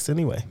that case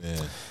anyway.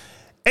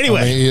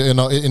 Anyway, I mean, you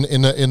know,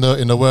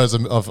 in the words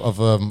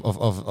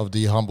of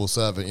the humble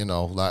servant, you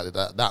know, like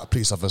that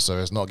police officer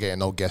is not getting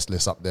no guest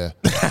list up there.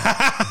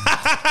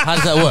 How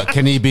does that work?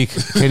 Can he be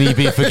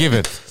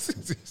forgiven?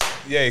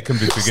 Yeah, it can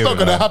be It's forgiven. not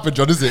gonna happen,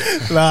 John, is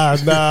it? nah,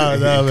 It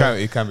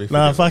man. can be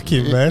Nah, forgiven. fuck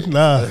him, man.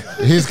 Nah.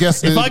 His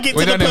guest. If I get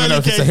We to the don't even know pearly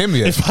if it's a gates, him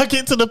yet. if I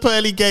get to the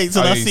pearly gates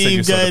and Oh, I you see said him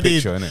you saw the going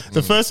picture, in, innit?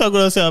 the first thing I'm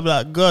gonna say, I'm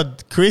like,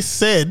 God, Chris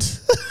said.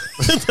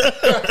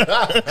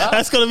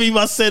 That's gonna be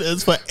my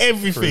sentence for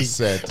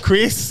everything.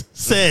 Chris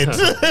said.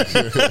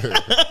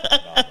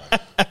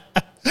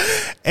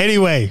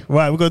 Anyway,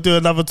 right, we're gonna do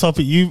another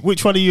topic.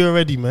 Which one are you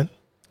already, man? Do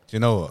you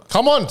know what?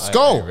 Come on, let's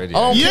go. ain't ready. I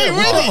don't You care, ain't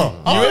ready? whatever.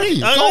 You I'm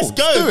ready? Oh, let's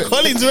go. do it.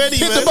 Colin's ready,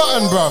 Hit man. the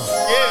button, bruv.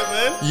 Yeah,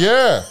 man.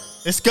 Yeah.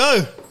 Let's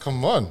go.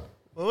 Come on.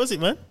 What was it,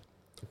 man?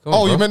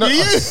 Oh, you meant No,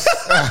 you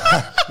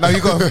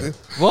got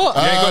What?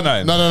 you ain't got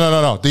nothing.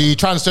 No. The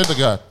transgender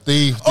guy,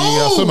 the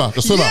swimmer,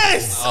 the swimmer.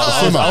 Yes. The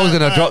swimmer. I was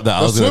gonna drop that. I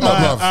The was gonna swimmer,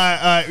 drop bruv.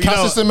 that. All right. You know,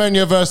 Cassius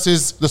Semenya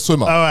versus the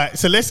swimmer. all right,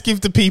 so let's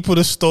give the people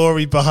the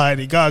story behind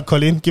it. Go on,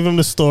 Colin. Give them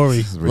the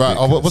story. Right.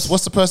 Oh,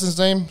 what's the person's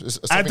name? It's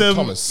something Adam.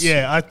 Thomas.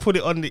 Yeah, I put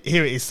it on.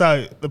 Here it is.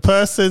 So the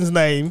person's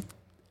name,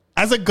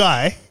 as a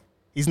guy,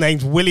 his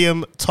name's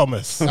William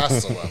Thomas.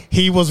 That's the one.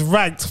 He was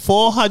ranked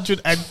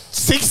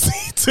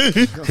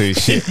 462 Holy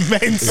shit. in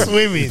men's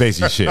swimming.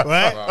 Basically shit.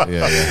 Right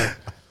Yeah.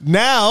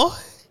 now,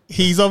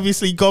 he's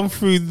obviously gone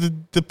through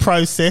the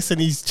process and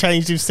he's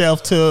changed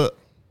himself to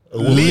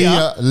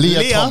Leah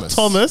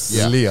Thomas.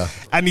 Yeah. Leah.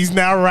 And he's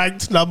now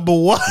ranked number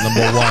one.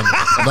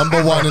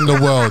 Number one in the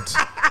world.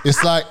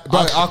 It's like, bro,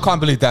 I can't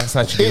believe that's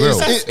actually It real.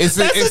 is- Is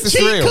that's a this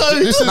cheat real? code.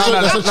 this is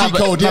that's a cheat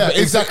code. Yeah,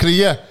 exactly.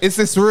 Yeah. Is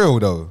this real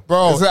though,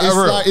 Bro, Is that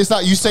real? it's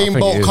like Usain think it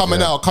Bolt is,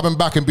 coming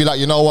back and be like,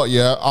 you know what?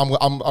 Yeah, I'm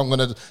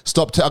gonna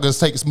stop. I'm gonna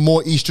take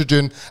more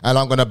estrogen, and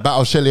I'm gonna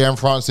battle Shelly Ann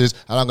Francis,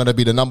 and I'm gonna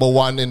be the number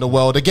one in the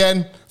world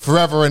again,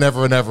 forever and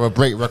ever and ever.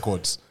 Break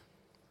records,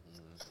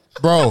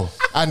 bro.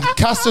 And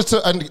Caster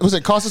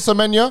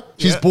Semenya?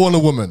 She's born a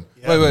woman.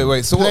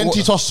 Wait. So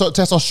Plenty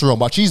testosterone,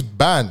 but she's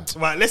banned.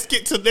 Right, let's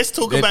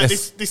talk about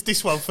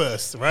this one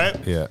first, right?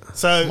 Yeah.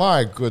 So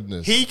My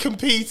goodness. he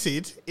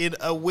competed in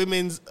a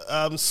women's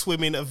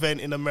swimming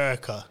event in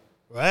America,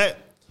 right?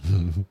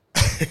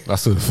 I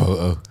saw the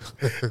photo.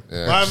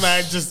 My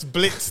man just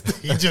blitzed.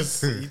 He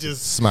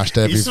just Smashed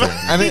everything.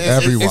 And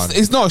Everyone.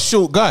 It's not a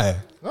short guy.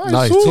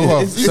 No, he's Cool, tall. bro.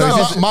 Is He's that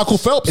like Michael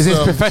Phelps. Is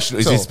this professional?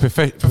 Is this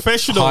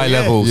professional, high yeah.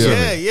 level?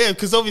 Yeah,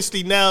 because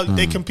obviously now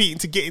they're competing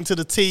to get into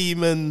the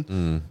team,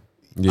 and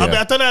Yeah. I mean,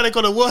 I don't know how they're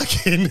gonna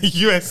work in the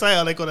USA.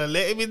 Are they gonna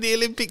let him in the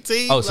Olympic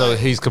team? Oh, so Like-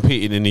 he's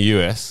competing in the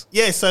US.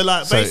 yeah. So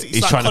like, So basically, he's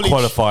it's like trying to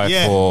college. qualify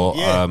for,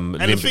 And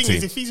the Olympic thing team.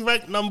 is, if he's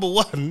ranked number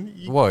one,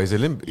 you What is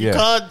Olympic? You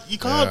Yeah.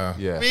 can't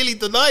Yeah. really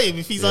deny him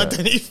if he's Yeah.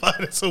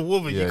 identified as a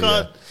woman. Yeah, you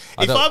can't. yeah.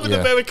 I If don't- I'm an yeah.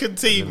 American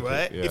team, Olympic,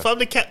 right? yeah. If I'm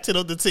the captain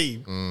of the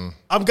team,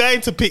 I'm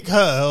going to pick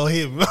her or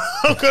him.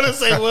 I'm gonna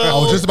say, well,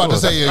 I was just about to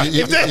say,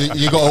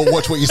 you got to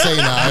watch what you say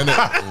now,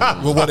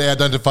 innit? Well, what they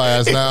identify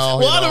as now.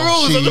 what are the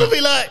rules? I'm gonna be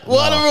like,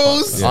 what are the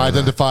rules?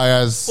 Identify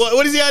as.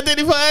 What does he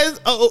identify as?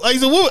 Oh,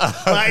 he's a woman.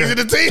 Right, he's in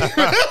the team.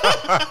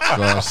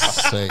 God's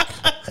sake.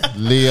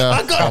 Leah.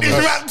 I got this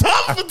Thomas, wrapped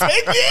up for 10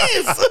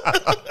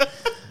 years.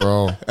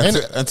 bro.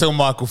 Until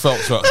Michael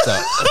Phelps rocks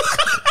up.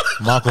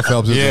 Michael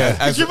Phelps is Yeah.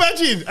 Could you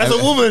imagine as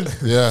a woman,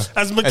 Yeah.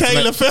 as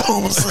Michaela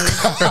Phelps?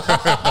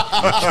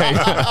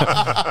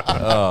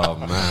 Oh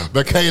man.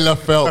 Michaela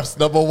Phelps,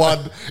 number one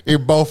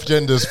in both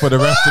genders for the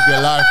rest of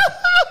your life.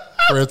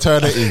 For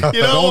eternity. You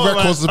know No what,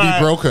 records man? will be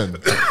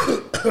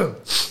broken.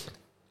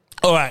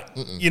 All right.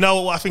 You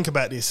know what I think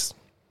about this?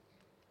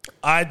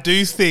 I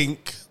do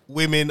think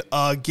women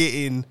are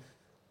getting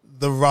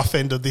the rough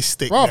end of this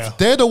stick Bruv, now.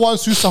 they're the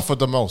ones who suffered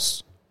the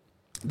most.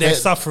 They're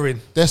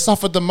suffering, They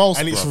suffered the most,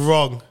 and it's bruv.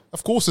 wrong.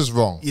 Of course it's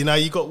wrong. You know,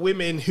 you got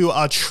women who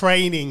are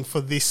training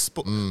for this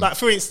sport. Like,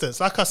 for instance,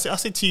 like I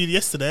said to you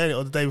yesterday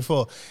or the day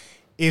before,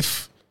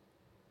 if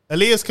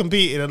Aaliyah's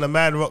competing and a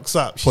man rocks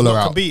up, she's Pull her not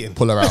out. competing.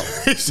 Pull her out.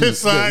 It's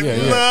just like, yeah.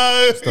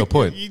 no. That's no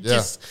point. You Yeah.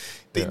 just,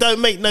 it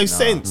don't make no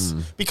sense.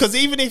 Because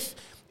even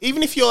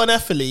if you're an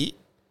athlete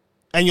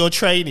and you're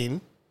training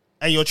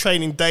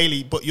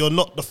daily, but you're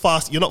not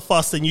faster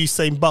than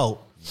Usain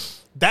Bolt,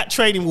 that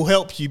training will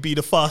help you be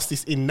the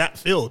fastest in that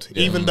field.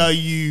 Even though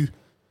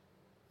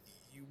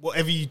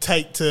whatever you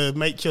take to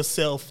make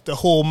yourself the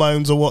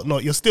hormones or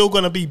whatnot, you're still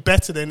going to be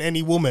better than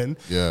any woman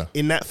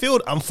in that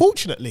field,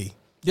 unfortunately.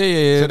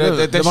 Yeah. So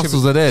the they should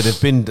muscles are there.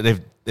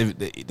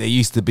 They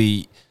used to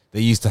be. They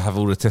used to have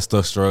all the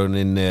testosterone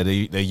in there.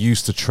 They're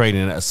used to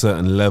training at a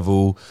certain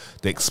level.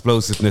 The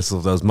explosiveness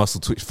of those muscle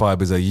twitch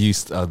fibers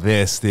are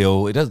there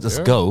still. It doesn't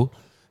just go.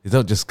 It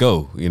don't just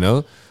go. You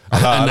know.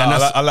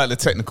 I like the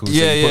technicals.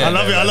 Yeah, yeah. I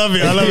love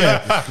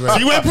it.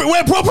 See,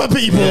 we're proper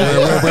people.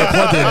 We're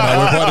podding, man.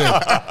 We're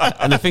podding.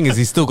 And the thing is,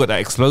 he's still got that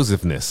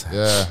explosiveness.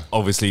 Yeah.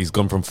 Obviously, he's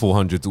gone from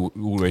 400 all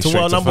the way To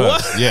straight what, to number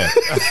first. one? Yeah.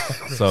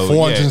 So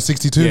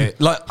 462. Yeah.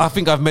 Like I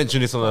think I've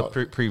mentioned this on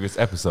a previous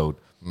episode.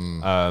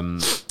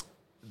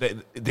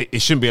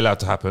 It shouldn't be allowed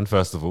to happen.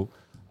 First of all,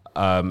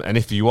 and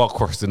if you are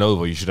crossing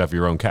over, you should have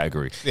your own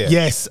category. Yeah.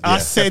 Yes, I Yeah,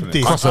 said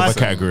definitely. this. Crossover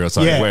category or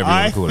something, whatever you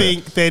I want to call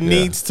think it. there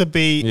needs to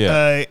be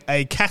Yeah.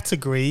 a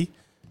category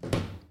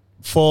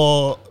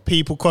for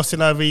people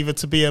crossing over either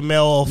to be a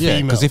male or Yeah,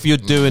 female. because if you're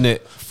doing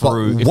it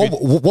through, if you-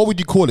 What would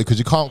you call it? Because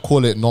you can't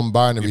call it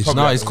non-binary. You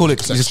probably no, have it's called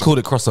it. You just call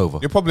it crossover.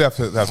 You probably have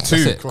to have two.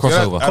 it,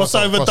 crossover.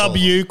 crossover crossover.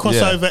 W,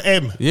 crossover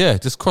M. Yeah,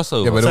 just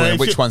crossover. Yeah, but So then if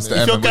which you- one's the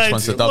if M you're and which going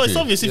one's the to- Well, it's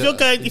W? obvious. If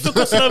you're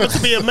crossing over to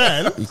be a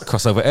man,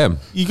 crossover M.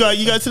 you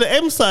go to the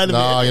M side of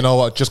Nah, it. you know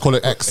what? Just call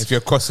it X. If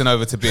you're crossing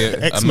over to be a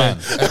X-Men.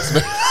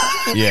 man.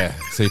 Yeah,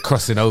 so you're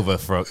crossing over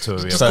to a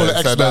Call it so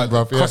X-Men, that-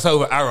 bruv. Yeah.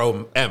 crossover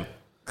arrow M.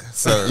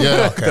 So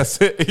Yeah.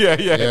 That's it. Yeah.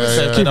 yeah.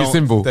 They Keep it don't-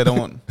 simple. They don't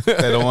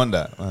want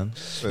that, man.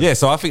 Yeah,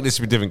 so I think there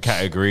should be different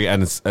category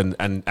and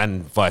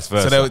vice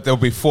versa. So there'll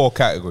be 4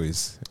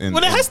 categories. Well,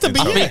 there has to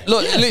be, in- yeah. I mean,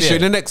 look, literally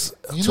in the next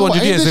You know 200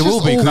 what, years ain't there this will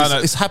just be all- because No,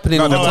 no. it's happening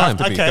No, all the they'll have time.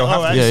 to be. Okay, They'll have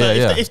all right. to be. So Yeah,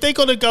 yeah. if they're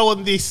going to go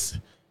on this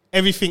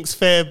everything's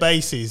fair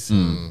basis,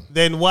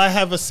 then why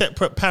have a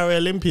separate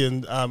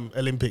Paralympian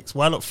Olympics?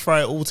 Why not throw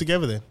it all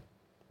together then?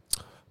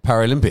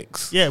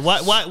 Paralympics. Yeah, why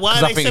Because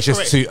are I they think it's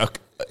separate? just too.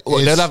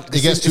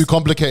 It gets too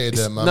complicated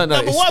then, man. No, No,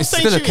 but it's, what I'm it's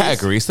saying still a to you is-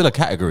 category. It's still a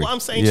category. What I'm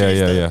saying yeah, to you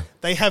yeah, is yeah. that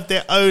they have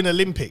their own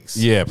Olympics.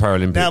 Yeah,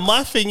 Paralympics. Now,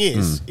 my thing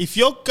is, if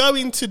you're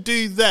going to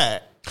do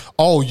that,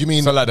 Oh, you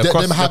mean So like the them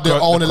cross- have the their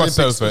cro- own the Olympics?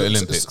 crossover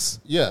Olympics.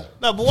 Yeah.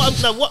 no, but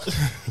what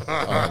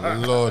Oh,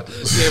 Lord.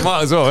 yeah,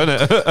 might as well,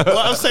 innit?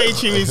 what I'm saying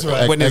to you is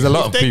right. When there's a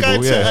lot if of they're people,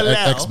 going to yeah.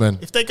 allow, X-Men.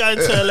 if they're going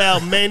to allow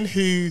men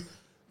who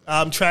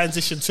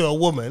transition to a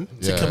woman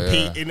to Yeah,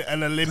 compete in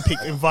an Olympic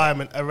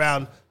environment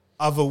around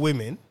other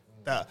women,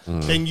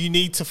 then you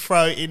need to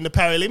throw it in the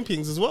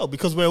Paralympians as well,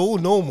 because we're all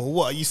normal.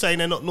 What are you saying?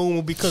 They're not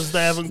normal because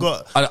they haven't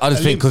got? I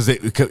just think because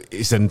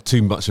it's in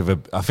too much of a.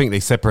 I think they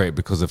separate it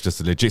because of just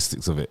the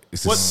logistics of it.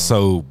 It's just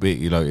so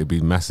big, it'd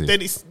be massive. Then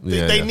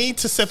they need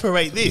to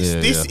separate this.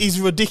 This is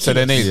ridiculous. So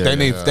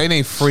they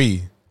need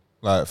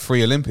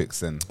three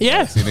Olympics then.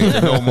 Yeah. So you need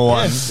the normal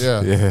ones.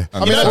 Yeah.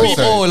 And You know, the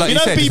people- four- Or like you you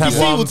know, said, just have BBC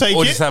will one, take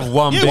or it. just have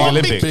one Yeah, big one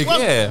Olympic. big-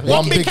 yeah,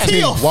 one big team,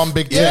 key-off. one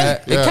big team. Yeah.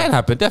 It can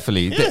happen,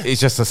 definitely. Yeah. It's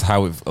just that's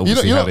how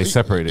how they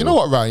separate it. You know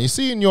what, Ryan? You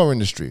see in your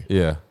industry.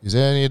 Yeah. Is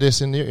there any of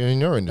this in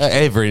your industry?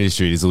 Every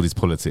industry, there's all these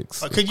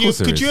politics. Could Of course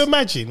there you is.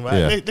 imagine, right?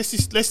 Yeah.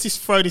 Let's just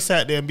throw this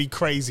out there and be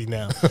crazy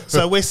now.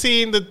 So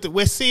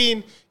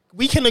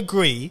we can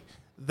agree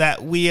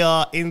that we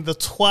are in the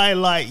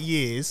twilight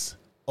years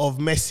of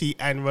Messi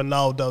and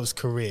Ronaldo's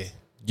career.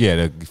 Yeah,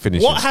 they're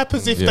finished. What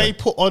happens if Yeah. they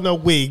put on a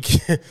wig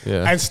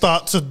Yeah. and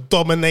start to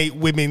dominate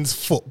women's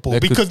football? They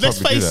could Because let's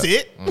probably do face that.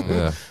 it,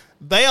 Yeah.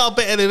 they are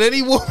better than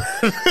any woman.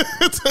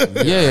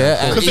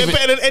 Yeah. And Because they're even-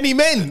 better than any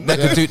men. They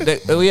could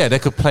they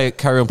could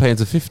carry on playing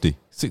to 50,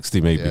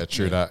 60 maybe. Yeah,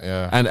 true that.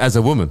 Yeah. And as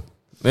a woman.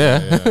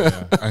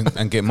 Yeah.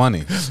 and get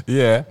money.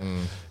 Yeah.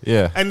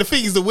 Yeah. And the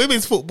thing is, the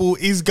women's football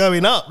is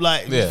going up.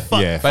 Like, Yeah.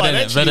 Yeah. But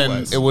financially then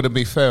wise. it wouldn't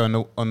be fair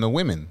on the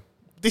women.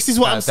 This is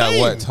what I'm That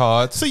saying. worked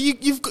hard. So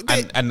you've got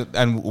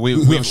And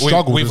We've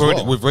struggled as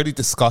well. we've already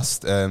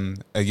discussed a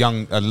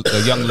young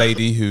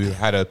lady who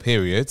had her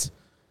period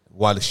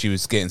while she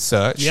was getting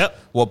searched. Yep.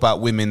 What about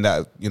women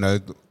that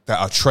that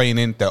are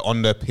training, they're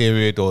on their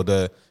period, or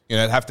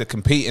have to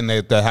compete and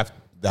they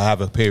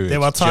have a period? there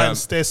are Do you know-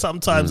 times. There's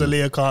sometimes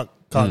Aaliyah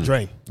can't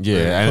drain.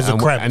 Yeah. Because of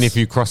cramps. And if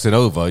you cross it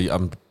over,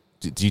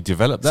 do you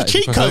develop that? It's a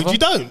cheat If you cross code. over? You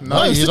don't.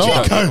 No, it's you a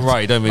don't. cheat code.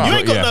 Right, you don't mean You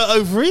ain't got yeah. no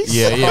ovaries.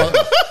 Yeah.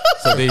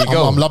 So there you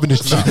go. I'm loving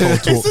this cheat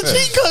code talk. It's a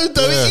cheat code,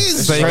 though. It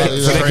is. So,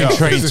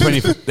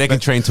 they can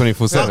train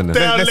 24/7.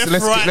 Down, Let's- left,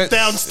 let's- right, let's-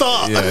 down,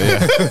 start.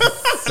 Yeah.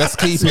 Let's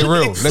keep it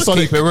real. Let's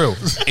keep it real.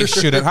 It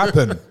shouldn't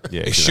happen.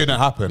 Yeah, it shouldn't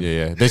happen.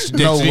 Yeah. They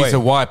No need way. to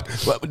wipe.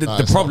 Well,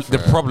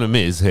 the problem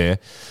is here.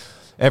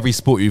 Every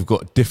sport you've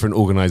got different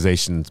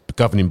organisations,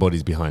 governing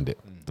bodies behind it.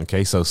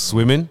 Okay, so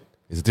swimming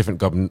is a different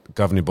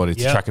governing body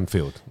to Yeah. track and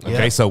field.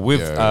 Okay, Yeah. so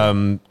with With the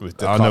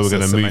I know we're Casa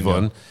going to move Semenya.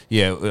 on.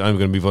 Yeah, I'm going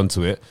to move on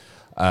to it.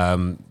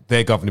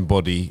 Their governing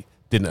body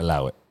didn't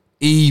allow it,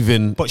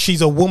 even But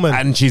she's a woman.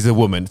 and she's a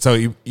woman. So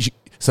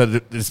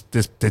there's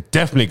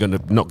definitely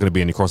not going to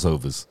be any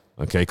crossovers.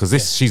 Okay, because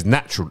she's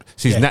natural.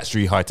 She's Yeah.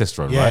 naturally high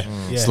testosterone, Yeah. right?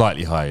 Yeah.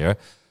 Slightly higher.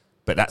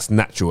 But that's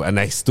natural, and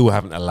they still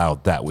haven't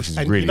allowed that, which is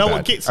And really you know bad.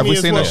 what gets Have me we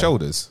as seen well? her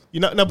shoulders? You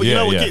know, no, but you Yeah,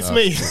 know what yeah. gets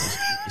me?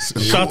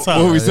 Shut up.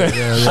 What were we saying?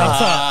 Shut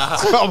up.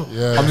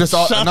 I'm just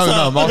Shut no,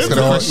 up. I'm asking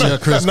a question. Yeah,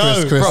 Chris.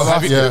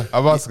 No.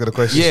 I'm asking a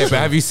question. Yeah, but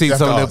have you seen You have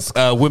some to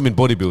of the women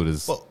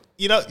bodybuilders? But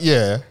you know,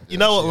 Yeah. you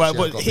know what, right? She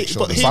But, got big but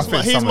shoulders. here's I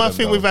think here's some my of them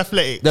thing with don't.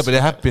 athletics. No, but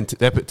they have been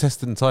they're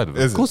tested inside of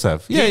it. Is Of course, they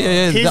have. Yeah,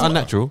 Here's They're my-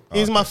 unnatural.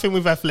 Here's my thing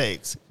with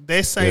athletics.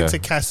 They're saying Yeah. to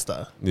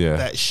Casta Yeah.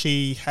 that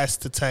she has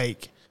to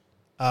take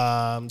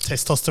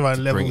testosterone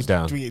levels,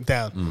 bring it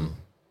down.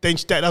 Then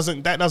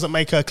that doesn't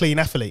make her a clean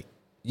athlete.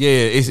 Yeah,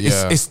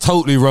 it's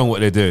totally wrong what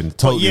they're doing.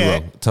 Totally yeah.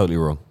 wrong. Totally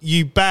wrong.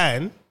 You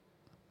ban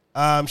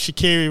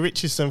Sha'Carri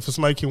Richardson for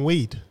smoking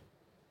weed.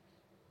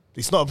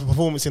 It's not a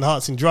performance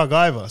enhancing drug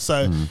either.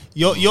 So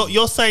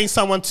you're saying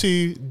someone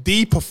to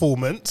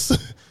de-performance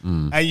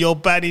and you're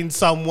banning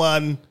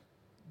someone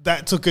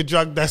that took a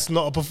drug that's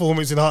not a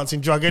performance enhancing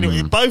drug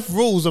anyway. Both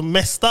rules are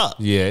messed up.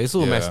 Yeah, it's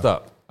all Yeah. messed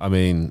up. I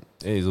mean,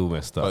 it is all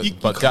messed up.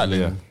 But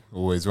Gatlin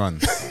always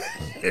runs.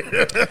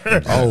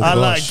 Oh, I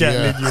like gosh,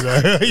 Gatlin, you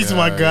know. He's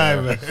my guy,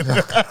 man.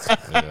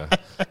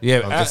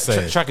 Yeah, just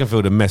saying. track and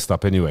field are messed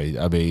up anyway.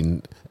 I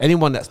mean,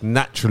 anyone that's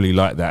naturally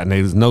like that, and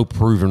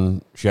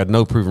she had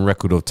no proven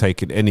record of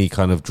taking any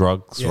kind of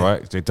drugs, Yeah.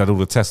 right? They did all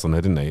the tests on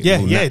her, didn't they? Yeah,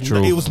 All yeah.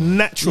 natural. It was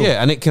natural.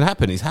 Yeah, and it can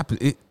happen. It's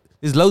happened.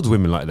 There's loads of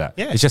women like that.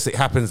 Yeah. It's just it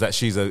happens that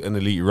she's an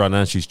elite runner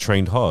and she's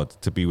trained hard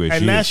to be where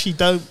And she now is. she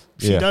don't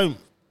Yeah.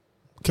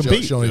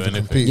 compete. She don't even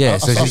compete. Yeah,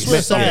 so I she's swear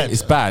it's bad.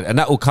 it's bad, and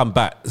that will come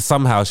back.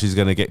 Somehow she's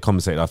going to get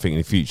compensated, I think, in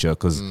the future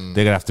because they're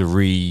going to have to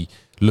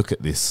re-look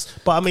at this.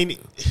 But I mean,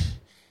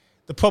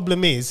 the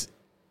problem is,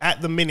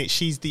 at the minute,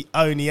 she's the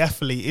only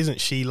athlete,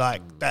 isn't she?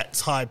 Like,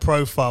 that's high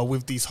profile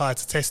with these high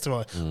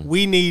testosterone.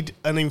 We need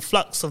an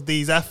influx of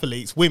these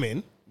athletes,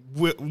 women,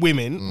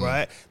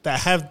 right, that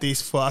have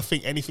this for, I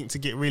think, anything to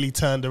get really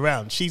turned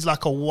around. She's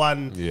like a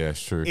one Yeah,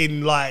 it's true.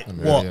 in like, A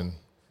what? million.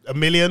 A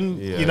million?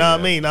 Yeah, you know what I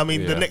yeah, mean? I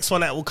mean, the yeah. next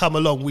one that will come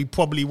along, we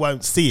probably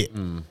won't see it.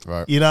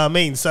 Right. You know what I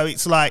mean? So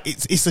it's like,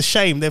 it's a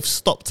shame they've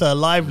stopped her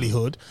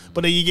livelihood,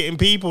 but then you're getting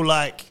people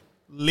like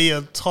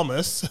Leah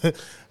Thomas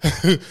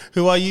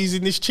who are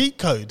using this cheat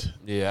code.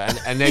 Yeah,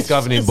 and they're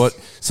governing, but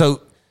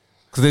so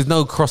because there's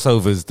no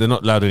crossovers, they're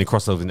not allowed any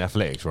crossovers in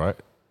athletics, right?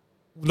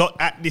 Not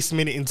at this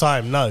minute in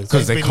time, no.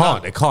 Because There's they been can't,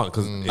 none. they can't,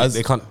 because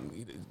they can't.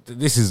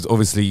 This is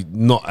obviously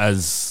not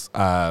as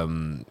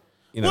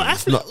you know. Well,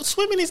 it's not,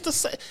 swimming is the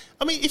same.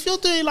 I mean, if you're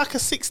doing like a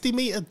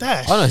 60-meter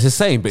dash, I know it's the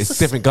same, but it's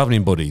different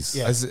governing bodies.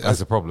 Yeah. That's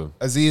the problem.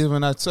 Has he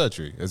even had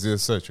surgery? Has he had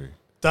surgery?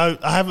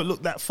 I haven't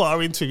looked that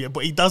far into it yet,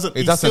 but he doesn't.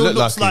 It He doesn't still look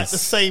looks like like the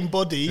he's- same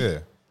body. Yeah.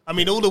 I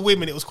mean, all the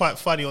women. It was quite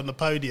funny on the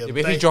podium.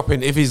 If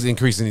They- he's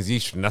increasing his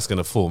estrogen, that's going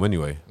to form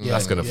anyway.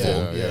 That's going to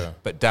form. yeah.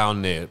 But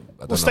down there, I don't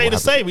will know stay what the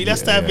same. happened. He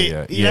has to have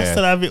it. He has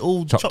to have it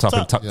all chopped up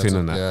and up. tucked in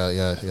and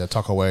that. Yeah,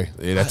 tuck away.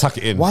 Yeah, they tuck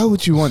it in. Why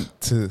would you want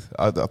to?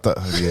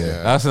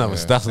 Yeah. That's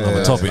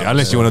another topic.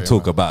 Unless you want to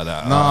talk about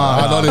that.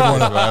 I don't even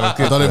want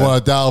to. I don't even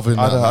want to delve in.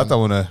 I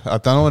don't want to. I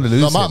don't want to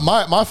lose. No, him.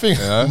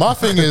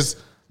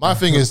 my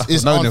thing is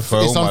it's, Known him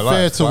for it's all my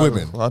unfair life. to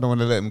women. I don't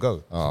want to let him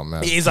go. Oh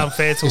man, It is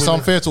unfair to it's women.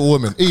 unfair to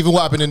women. Even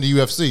what happened in the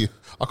UFC,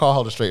 I can't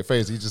hold a straight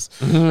face. He just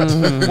What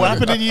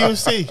happened in the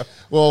UFC?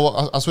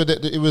 well, I swear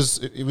that it was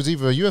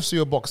either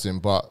UFC or boxing,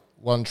 but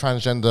one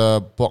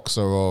transgender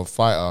boxer or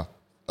fighter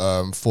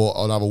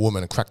fought another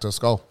woman and cracked her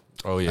skull.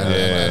 Oh yeah,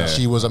 And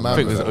she was a man. I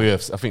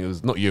think it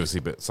was not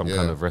UFC, but some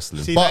kind of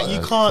wrestling. See, But- that, you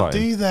can't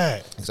fighting. do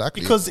that.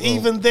 Exactly. Because Well-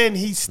 even then,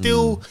 he's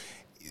still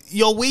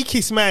your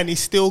weakest man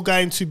is still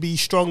going to be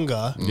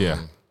stronger Yeah.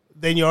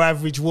 than your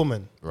average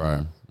woman.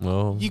 right.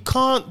 Well, You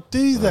can't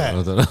do that.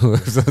 I don't know.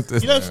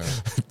 You know,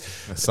 There's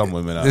some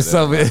women out There's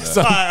there.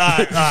 some, all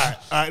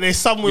right. There's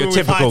some your women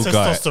with high typical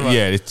guy. testosterone.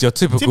 Yeah, it's your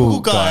typical Typical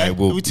guy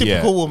will, with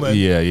typical woman.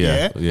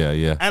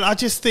 Yeah. And I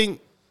just think,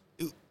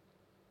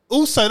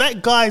 also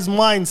that guy's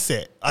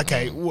mindset.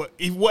 Okay,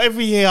 whatever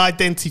he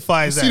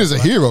identifies He's seen as a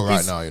hero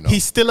right now, you know.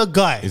 he's still a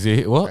guy. Is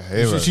he what?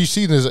 She's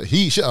seen as I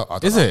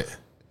don't Is know. it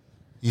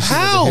He's seen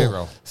How? as a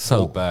hero.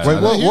 so bad? Wait,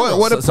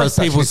 what are So press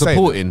people actually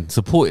saying?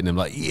 supporting him,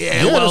 like,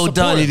 yeah, Yeah, well they're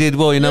done, he supporting. did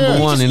well, you're number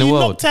one in the you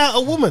world. knocked out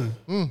a woman,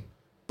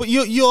 but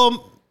you're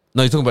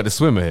No, you're talking about the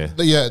swimmer here.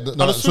 Yeah, no,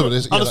 the swimmer.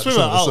 the Oh, the swimmer.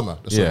 Oh. swimmer.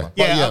 Yeah. But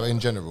Yeah, yeah, in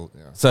general,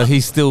 yeah. So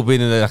he's still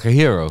been like a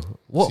hero.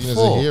 What Seen as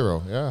for? a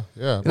hero, yeah.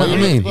 You know what I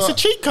mean? it's a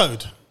cheat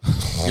code.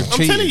 You've I'm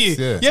telling you.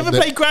 cheated, You ever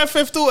play Grand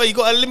Theft Auto? You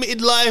got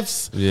unlimited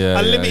lives, Yeah,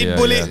 unlimited yeah,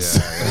 bullets.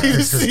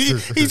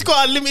 He's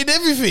got unlimited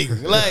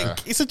everything.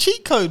 Like it's a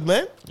cheat code,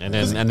 man. And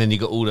then you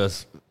got all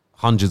those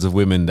hundreds of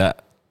women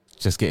that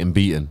just getting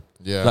beaten.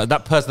 Yeah. Like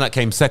that person that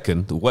came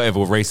second,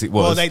 whatever race it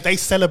was. Well, they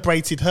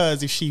celebrated her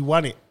as if she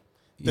won it.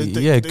 Good.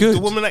 The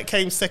woman that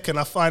came second,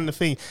 I find the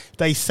thing,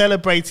 they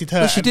celebrated her.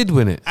 Well, she and did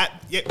win it.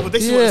 Well,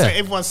 this is what Yeah.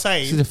 everyone's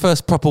saying. She's the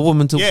first proper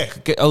woman to Yeah.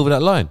 get over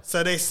that line.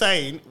 So they're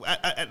saying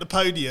at the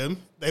podium,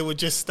 they were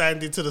just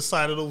standing to the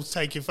side and all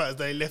taking photos.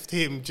 They left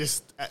him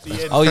just at the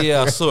end. Oh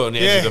yeah, I saw it on the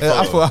edge of the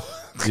I photo. thought,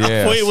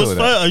 Yeah, Thought it was saw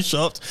that.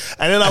 photoshopped,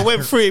 and then I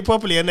went through it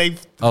properly, and they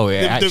Oh,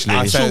 yeah, the actually.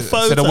 actual so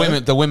photo.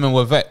 the women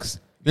were vexed.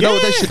 You know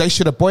what Yeah. they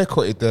should have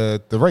boycotted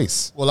the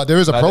race. Well, like there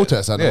is a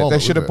protest at the yeah, moment.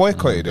 they should have with it.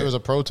 boycotted There it. is a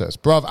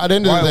protest, bruv. At the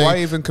end of Why- the day, why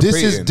even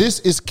this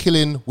is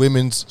killing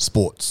women's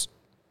sports.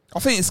 I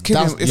think it's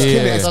killing. That's- It's yeah,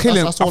 killing. that's- It's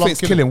killing. that's I all think I'm it's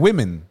killing. killing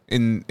women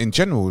in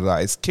general.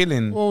 Like it's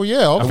killing. Well,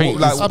 yeah, I think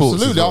like it's sports as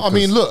absolutely. well, I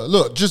mean,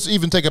 look. Just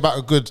even take it back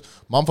a good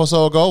month or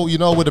so ago. You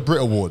know, with the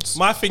Brit Awards.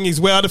 My thing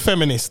is, where are the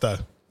feminists though?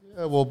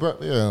 Yeah, well,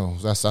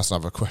 that's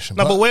another question.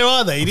 No, but where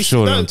are they? This- sure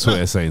no, they're on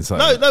Twitter saying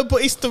something. No,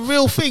 but it's the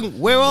real thing.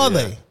 Where are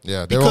they?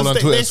 Yeah, they're all on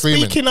Twitter they're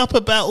screaming. speaking up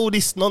about all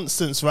this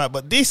nonsense, right?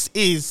 But this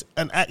is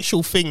an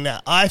actual thing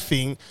that I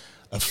think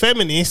a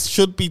feminist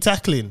should be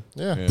tackling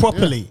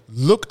properly.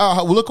 Look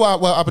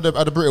what happened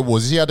at the Brit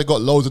Awards. He had they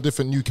got loads of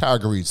different new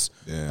categories,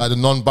 like the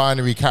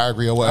non-binary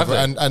category or whatever.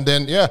 Have And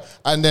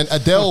then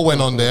Adele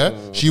went on there.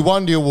 She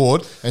won the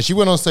award, and she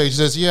went on stage. She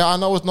says, "Yeah, I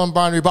know it's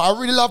non-binary, but I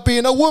really love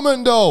being a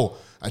woman, though."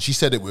 And she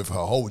said it with her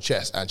whole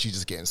chest, and she's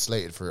just getting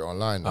slated for it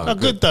online. Oh,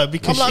 good though,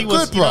 because I'm she like,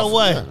 was, good, you know bruv.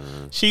 why? Yeah.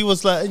 She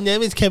was like, no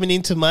one's coming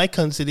into my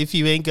concert if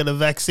you ain't got a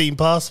vaccine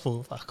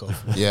passport. Fuck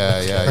off.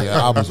 Yeah.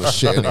 Albums were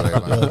shit anyway,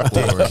 man.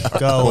 Boring.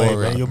 Go away, Boring.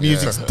 man. Your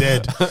music's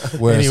dead.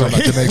 Wearing some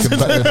like Anyway.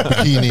 Jamaican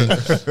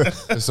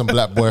bikini with some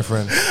black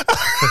boyfriend.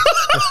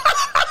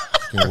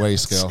 Fucking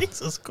waist scale.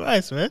 Jesus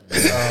Christ, man.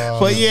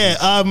 But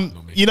yeah,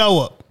 you know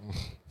what?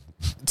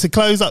 To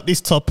close up this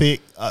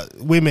topic,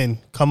 women,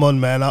 come on,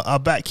 man. I'll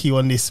back you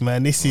on this,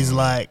 man. This is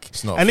like,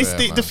 It's not and fair,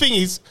 the man. thing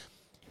is,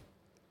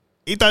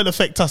 it don't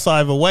affect us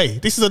either way.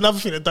 This is another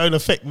thing that don't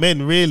affect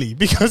men really,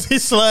 because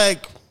it's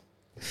like,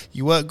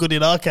 you weren't good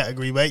in our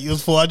category, mate. You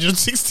was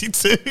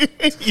 462.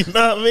 You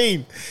know what I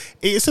mean?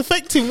 It's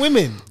affecting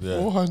women.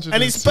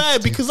 And it's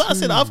bad because, like I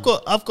said, I've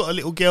got a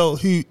little girl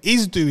who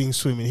is doing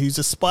swimming, who's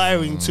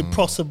aspiring to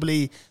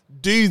possibly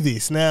do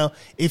this. Now,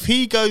 if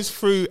he goes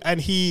through and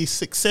he is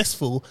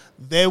successful,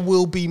 there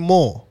will be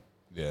more.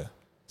 Yeah.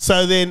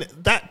 So then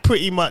that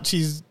pretty much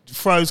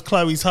throws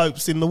Chloe's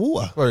hopes in the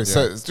water. Well,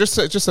 so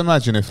just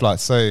imagine if, like,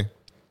 say,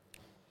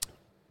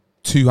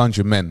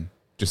 200 men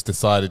just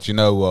decided, you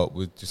know what,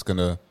 we're just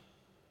gonna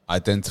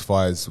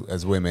identify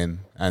as women,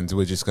 and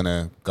we're just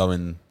gonna go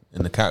in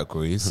the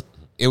categories.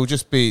 It will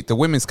just be the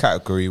women's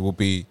category will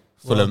be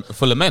full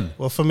of men.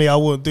 Well, for me, I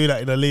wouldn't do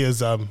that in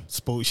Aaliyah's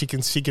sport. She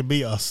can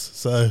beat us,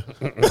 so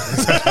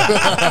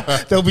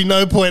there'll be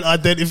no point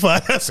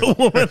identifying as a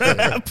woman at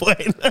that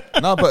point.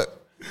 No,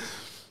 but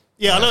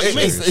Yeah, I know what you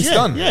mean. It's Yeah,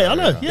 done. Yeah, I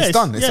know. Yeah, It's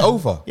done. It's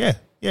over. Yeah.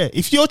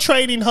 If you're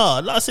training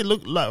hard, like I said,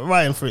 look like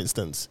Ryan, for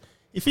instance.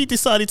 If he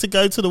decided to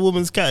go to the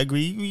women's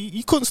category,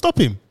 you couldn't stop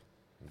him.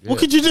 What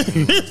could you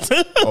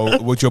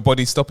do? would your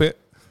body stop it?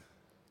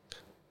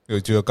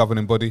 Do a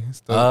governing body?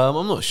 Still?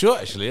 I'm not sure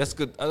actually. That's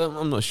good.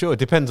 I'm not sure. It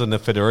depends on the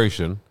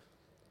federation.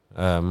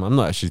 I'm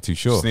not actually too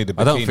sure. Just need a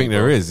I don't bikini, think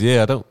there bro. is.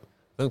 Yeah, I don't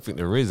think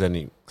there is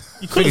any.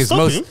 You couldn't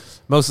stop him.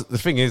 The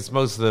thing is,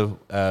 most of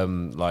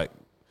the like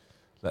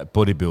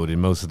bodybuilding,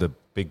 most of the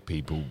big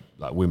people,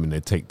 like women, they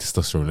take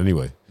testosterone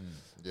anyway.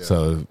 Yeah.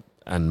 So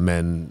and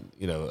men,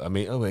 you know, I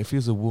mean, if he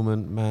was a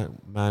woman,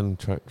 man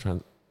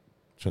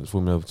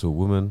transforming over to a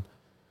woman.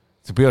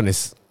 To be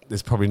honest,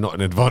 there's probably not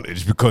an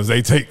advantage because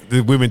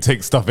the women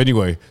take stuff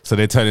anyway, so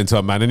they turn into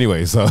a man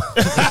anyway. So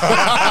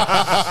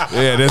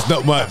yeah, there's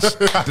not much.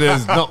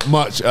 There's not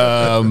much.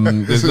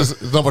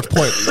 There's not much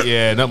point.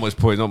 Yeah, not much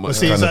point. Not much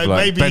See, kind so of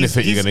like maybe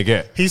benefit you're gonna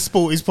get. His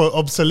sport is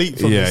obsolete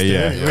from Yeah, this.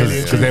 yeah,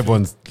 Really, because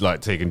everyone's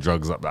like taking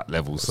drugs up that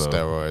level. So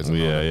Steroids. And all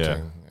yeah, that yeah.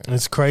 thing.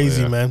 it's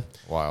crazy, Yeah. man.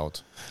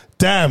 Wild.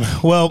 Damn.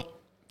 Well,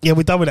 yeah,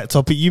 we're done with that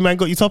topic. You man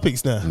got your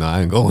topics now. No,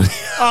 I ain't going.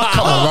 Come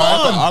on,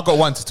 right? I got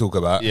one to talk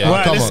about. Yeah.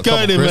 Right, Come let's on, go come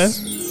on, then, man.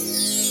 Chris.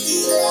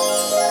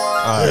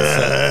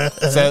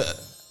 So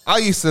I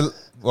used to,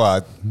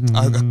 well,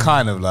 I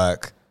kind of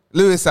like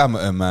Lewis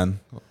Hamilton, man.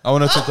 I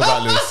want to talk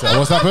about Lewis Hamilton.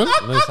 What's happened?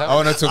 I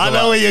want to talk I about.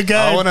 know where you're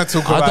going. I want to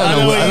talk I about. don't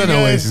know. where I don't know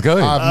you're where this is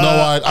going. I have no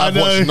idea. I I've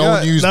know. watched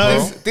no news, no,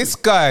 bro. This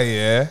guy,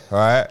 yeah,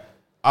 right.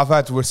 I've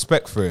had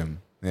respect for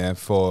him, yeah,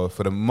 for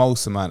the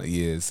most amount of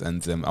years,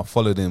 and I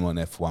followed him on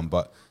F1.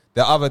 But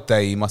the other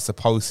day, he must have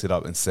posted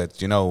up and said,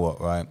 "You know what,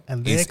 right?"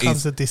 And there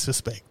comes the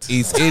disrespect.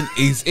 He's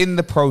in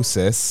the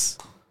process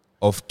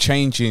of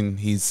changing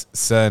his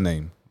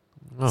surname.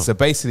 Oh. So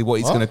basically, what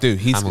he's going to do,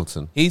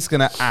 Hamilton. he's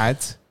going to add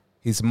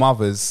his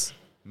mother's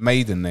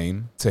maiden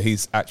name to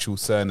his actual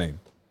surname.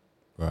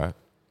 Right.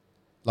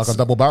 Like a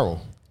double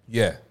barrel.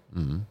 Yeah,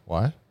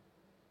 Why?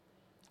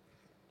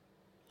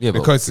 Yeah,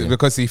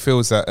 because he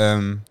feels that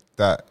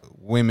that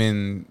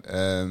women,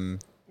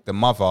 the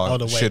mother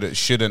the way.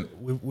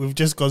 shouldn't. We've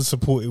just gone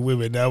supporting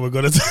women. Now we're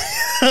gonna.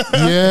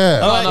 Yeah.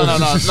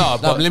 No,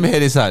 but let me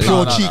hear this out.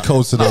 Pure cheat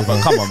codes today,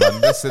 man. Come on,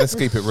 man. Let's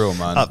keep it real,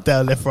 man. Up,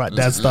 down, left, right,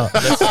 down, start.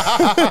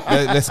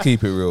 Let's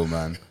keep it real,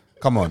 man.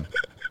 Come on.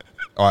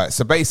 All right.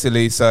 So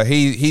basically,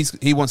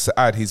 he wants to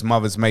add his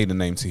mother's maiden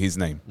name to his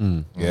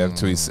name. Yeah,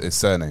 to his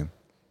surname.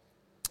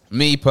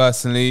 Me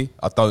personally,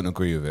 I don't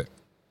agree with it.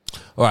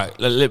 All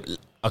right.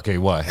 Okay,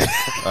 why?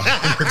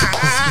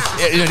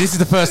 You know, this is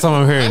the first time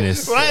I'm hearing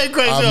this. Right,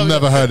 crazy. I've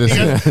never heard this.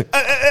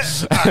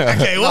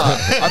 Okay, what?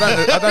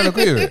 I don't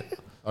agree with it.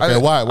 Okay,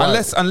 why?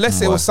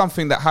 Unless it was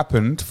something that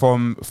happened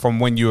from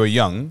when you were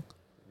young.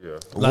 Yeah.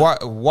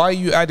 Why are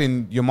you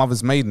adding your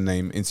mother's maiden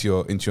name into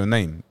your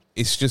name?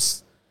 It's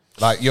just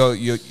like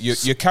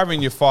you're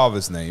carrying your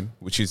father's name,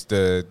 which is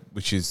the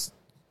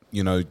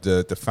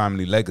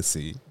family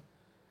legacy.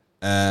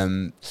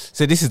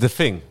 So this is the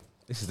thing.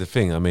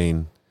 I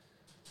mean,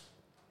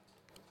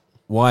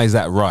 why is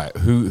that right?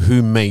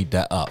 Who made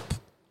that up?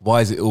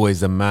 Why is it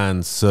always the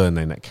man's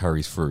surname that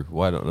carries through?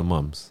 Why not the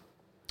mum's?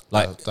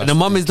 Like, That's and the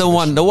mum the is the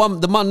one.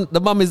 The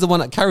mum is the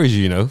one that carries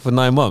you, for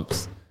 9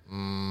 months.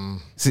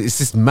 It's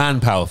this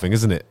manpower thing,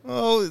 isn't it?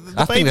 Oh,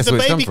 I think that's the where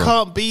it's come baby from.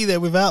 can't be there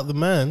without the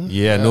man.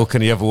 Yeah, nor can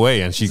the other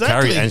way, and she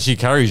Exactly.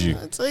 carries you.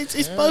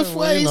 It's both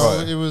ways.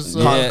 It was.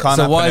 Can't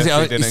so why happen is if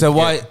it? they didn't So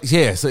why? get-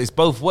 Yeah, so it's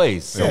both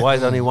ways. So why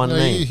is only one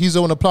name? He's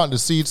the one to plant the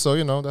seed, so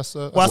that's.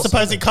 Well, I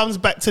suppose it comes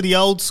back to the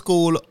old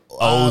school.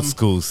 Old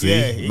school, see,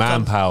 it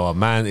manpower,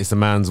 man. It's a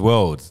man's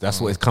world. That's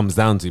what it comes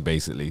down to,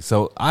 basically.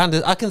 So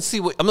I can see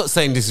what I'm not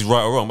saying. This is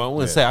right or wrong, but I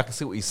want to say I can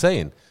see what he's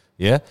saying.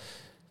 Yeah,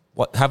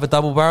 have a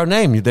double barrel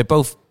name. They're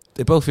both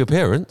your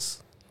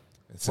parents.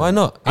 Why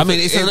not? I mean,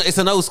 it's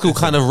an old school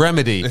kind of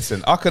remedy.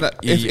 Listen, I could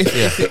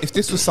if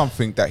this was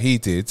something that he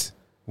did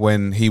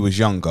when he was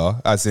younger,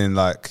 as in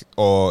like,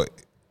 or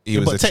he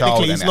was but a child,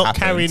 technically, and he's it not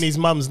happened. carrying his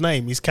mum's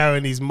name. He's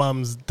carrying his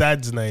mum's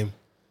dad's name.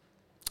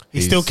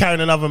 He's He's- still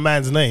carrying another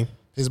man's name.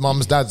 his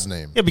mum's dad's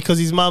name. Yeah, because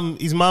his mum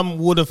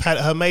would have had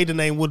her maiden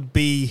name would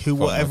be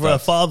whatever her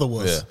father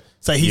was. Yeah.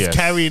 So he's Yes.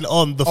 carrying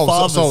on the Oh,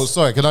 father's. so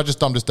sorry. Can I just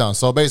dumb this down?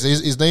 So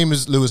basically, his name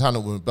is Lewis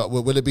Hamilton, but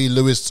will it be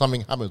Lewis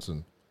something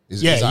Hamilton?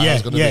 Is that how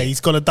it's gonna be?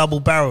 He's gonna double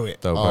barrel it.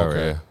 Double Oh, barrel,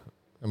 okay. yeah.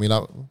 I mean,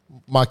 like,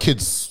 my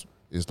kids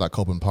is like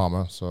Cobb and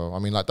Palmer, so I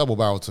mean, like double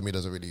barrel to me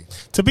doesn't really.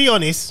 To be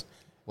honest,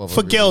 Well, for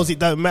really- girls it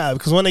don't matter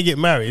because when they get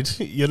married,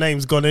 your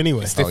name's gone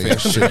anyway. Oh yeah,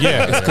 shit.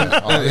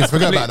 Yeah,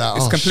 Forget about that.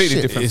 It's Oh, completely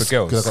shit. different It's for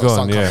girls. Because I've It's got a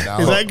son gone, coming yeah.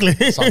 down.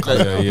 Exactly. Son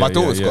coming down. My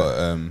daughter's yeah.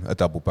 got a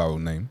double barrel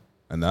name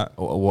and that.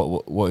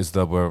 What is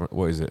double?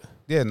 What is it?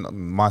 Yeah,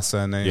 my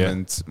surname Yeah.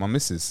 and my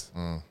missus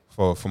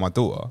for my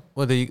daughter.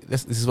 Well,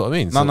 this is what I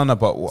mean. No.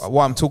 But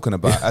what I'm talking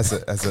about as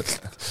a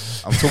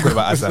I'm talking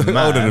about as a man.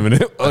 Hold on a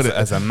minute.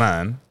 As a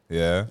man,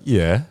 yeah.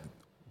 Yeah.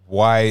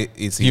 Why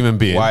is he Human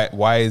being.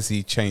 Why is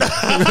he changed?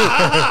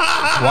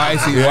 Why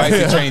is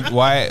he changed?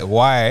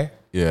 Why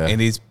Yeah.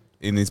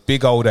 in his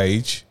big old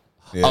age?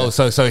 Yeah. Oh,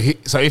 so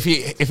if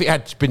it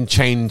had been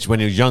changed when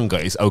he was younger,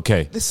 it's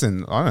okay.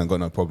 Listen, I ain't got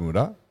no problem with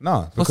that.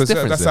 No, What's because the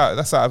difference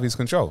that's out of his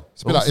control.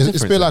 It's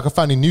a bit like a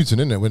Fanny Newton,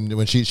 isn't it?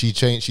 When she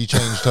changed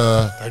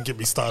her. Don't get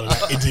me started,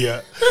 that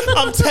idiot.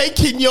 I'm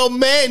taking your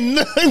men.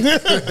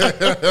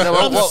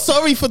 I'm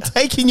sorry for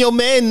taking your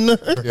men.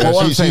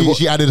 Yeah,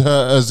 she added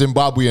her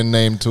Zimbabwean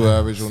name to her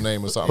original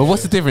name or something. But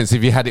what's the difference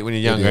if you had it when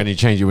you're younger and you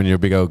change it when you're a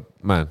big old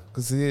man?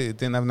 Because he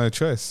didn't have no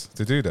choice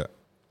to do that.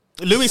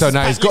 Lewis So is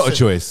now he's got a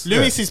choice.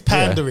 Lewis is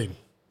pandering.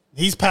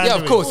 He's pandering.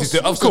 Yeah, of course, he's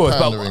of course.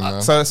 pandering,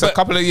 But, man. So a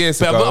couple of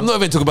years ago, but I'm not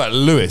even talking about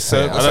Lewis.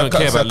 So, I don't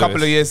care about a couple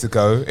Lewis. of years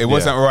ago, it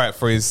wasn't right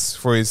for his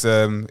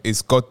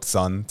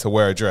godson to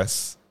wear a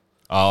dress.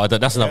 Oh,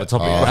 that's another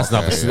topic. Oh, That's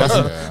another. okay, That's,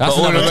 yeah. that's But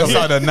all another of a topic.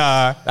 sudden,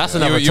 nah. That's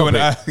another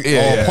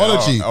topic.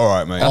 Apology. All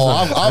right, mate. Oh,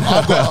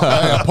 I've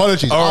got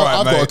apologies. All right,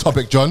 I've got a mate.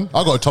 topic, John.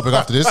 I've got a topic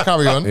after this.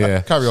 Carry on. Yeah.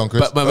 Carry on,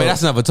 Chris. But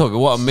that's another topic.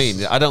 What I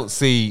mean, I don't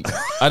see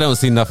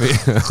nothing. Yeah,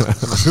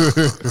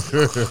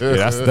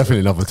 that's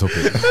definitely another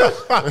topic.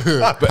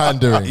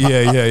 Pandering.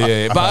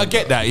 Yeah. But I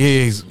get that.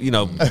 He's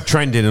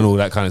trending and all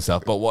that kind of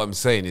stuff. But what I'm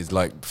saying is,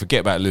 like, forget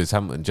about Lewis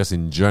Hamilton. Just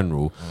in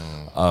general,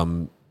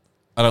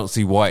 I don't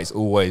see why it's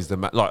always the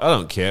like. I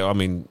don't care. I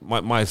mean,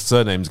 my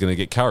surname's going to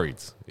get carried.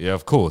 Yeah,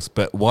 of course.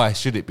 But why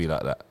should it be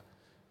like that?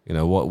 You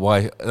know what?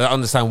 Why? I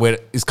understand where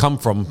it's come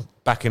from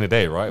back in the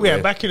day, right? Yeah,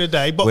 Where- back in the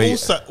day. But where-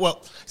 also,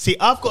 well, see,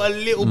 I've got a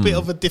little bit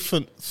of a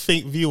different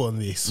view on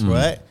this,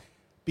 right?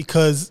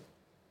 Because,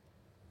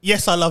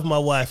 yes, I love my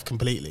wife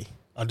completely.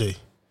 I do.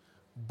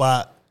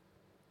 But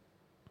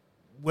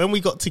when we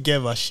got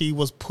together, she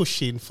was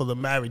pushing for the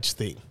marriage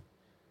thing.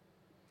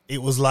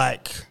 It was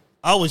like,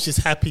 I was just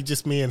happy,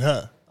 just me and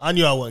her. I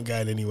knew I wasn't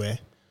going anywhere.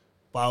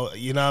 But,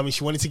 you know what I mean?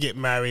 She wanted to get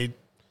married.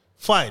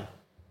 Fine.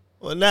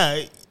 Well, now,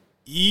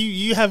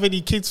 you have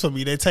any kids for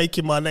me, they're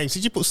taking my name.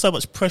 Since you put so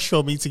much pressure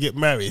on me to get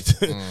married,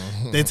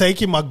 they're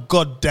taking my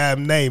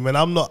goddamn name, and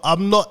I'm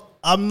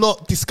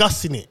not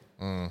discussing it.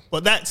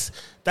 But that's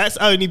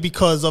only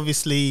because,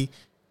 obviously,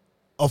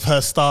 of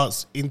her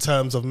stance in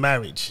terms of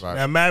marriage. Right.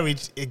 Now,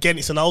 marriage, again,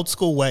 it's an old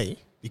school way,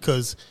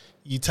 because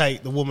the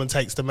woman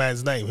takes the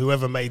man's name,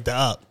 whoever made that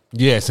up.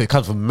 Yeah, so it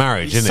comes from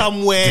marriage, It's isn't it?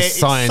 somewhere- This it's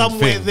signed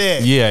somewhere thing.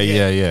 there. Yeah.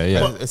 Yeah.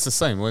 But it's the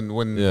same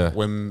when Yeah.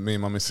 when me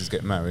and my missus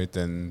get married,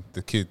 then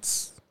the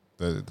kids,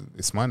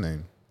 it's my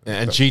name.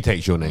 And she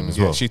takes your name as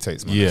Yeah, well. she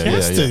takes my Yeah, name. She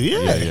has to,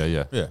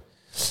 yeah. Yeah.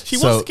 She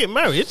So- wants to get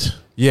married.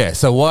 Yeah.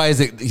 So why is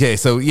it? Yeah.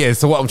 So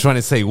what I'm trying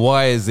to say,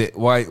 why is it?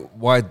 Why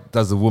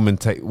does a woman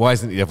take? Why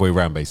isn't it the other way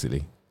around?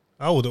 Basically.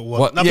 I wouldn't want.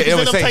 What? No, Yeah, because I then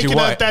was I'm saying to you, taking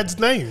why? her dad's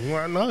name.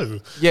 Well, no.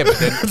 Yeah, but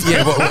then,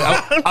 but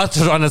I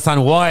try to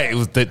understand why it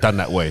was done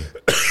that way.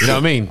 You know what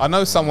I mean? I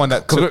know someone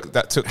that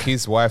took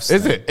his wife's.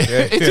 Is name.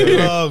 it?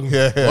 Yeah. Long.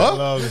 What?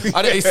 Long.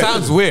 It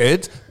sounds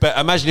weird, but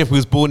imagine if we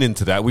was born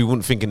into that, we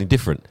wouldn't think any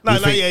different. No, We'd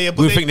no, think, yeah, but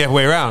we'd they- think the other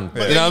way around. You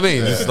know what I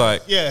mean? It's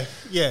like, Yeah.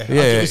 I get what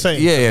yeah. you're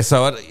saying. Yeah.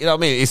 So, you know what I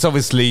mean? It's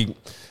obviously,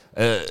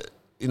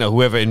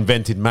 whoever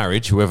invented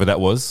marriage, whoever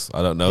that was,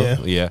 I don't know. Yeah.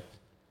 Yeah.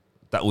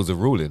 That was a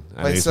ruling.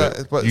 And But it's so-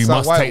 that but you so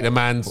must why- take the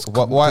man's.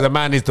 why- the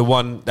man is the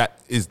one that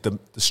is the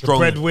strong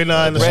breadwinner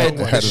and the strong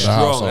one. Head of the strong.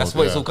 household, That's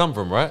where it's yeah. all come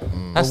from, right?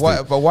 But Has why,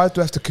 to. but why do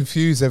we have to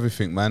confuse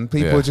everything, man?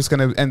 People Yeah. are just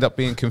going to end up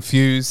being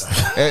confused.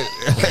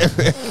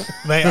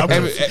 Mate,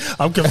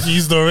 I'm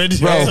confused already.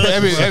 Bro,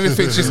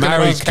 everything's just going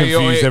Marriage to be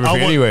confused chaotic.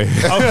 everything anyway.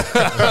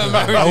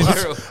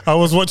 I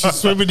was watching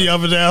swimming the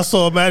other day. I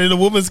saw a man in a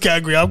woman's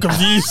category. I'm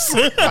confused.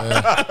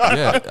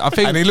 Yeah, I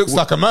think. And he looks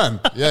like a man.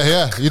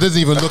 Yeah. He doesn't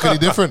even look any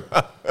different.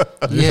 yeah,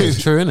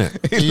 it's true, isn't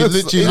it? He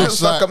literally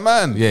looks like a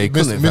man. Yeah, he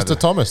couldn't have had Mr. it.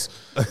 Thomas.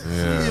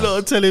 You lot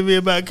are telling me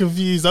about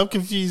confused. I'm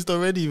confused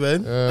already,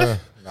 man.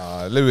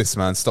 Nah, Lewis,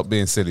 man, stop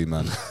being silly,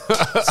 man.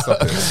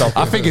 Stop it. Stop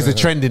I it. think it's a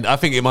trending. I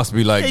think it must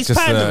be like He's just.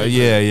 pandering.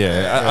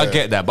 I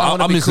get that, I but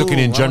wanna I'm be just looking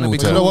cool. in I wanna general be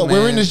You know terms. what?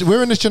 man.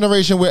 We're in this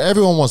generation where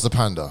everyone wants to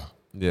pander.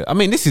 Yeah, I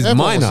mean, this is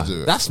Everyone wants minor. to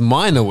do it. That's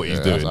minor what he's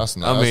Yeah, doing. that's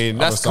I mean,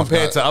 other that's stuff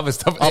compared that- to other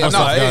stuff. other Yeah,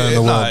 stuff going in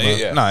the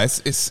world, man.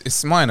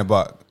 It's minor,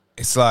 but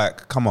it's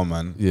like, come on,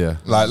 man. Yeah.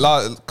 Like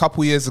a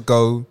couple years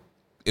ago,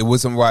 it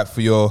wasn't right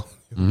for your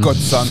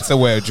godson to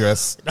wear a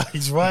dress.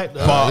 He's right.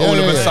 Though. But Yeah, all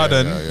of a yeah,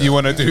 sudden, yeah. you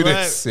want to do He's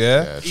this, right.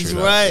 yeah? He's True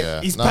that, right.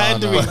 yeah. He's No,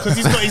 pandering no. because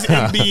he's got his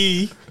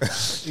MBE.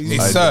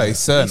 He's sir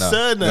He's now.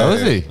 sir now. Oh,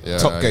 is he? Yeah,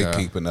 Top yeah.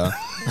 gatekeeper now.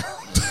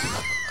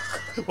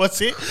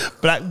 What's it?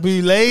 Black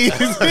Boulay.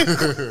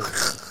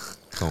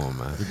 Come on,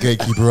 man. The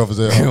gatekeeper over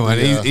there. Come on,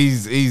 Yeah.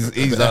 he's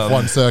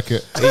F1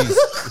 circuit.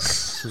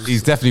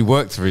 he's definitely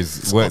worked for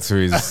his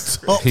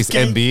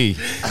gate. MBE.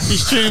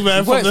 He's true,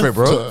 man. Worked for it,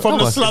 bro. From Come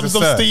the on. slums He's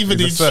of a sir. Stevenage.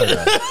 He's a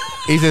sir.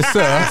 He's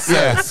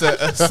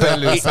a sir.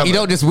 Yeah. You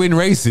don't just win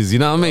races. You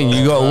know what I mean?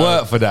 You got to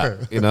work for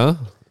that. You know.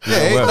 You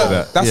gotta work for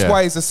that. That's Yeah.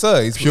 why he's a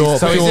sir. He's Pure-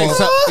 so pure-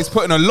 he's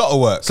putting a lot of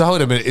work. So hold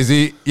on a minute. Is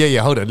he?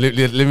 Yeah. Hold on. Let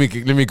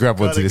me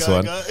grab onto this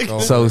go, one. go.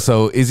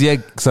 So is he?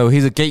 So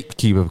he's a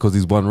gatekeeper because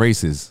he's won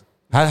races.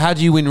 How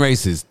do you win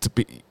races? To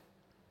be,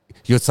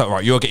 you're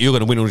right. You're going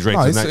to win all these No,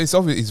 races. it's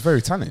obvious. He's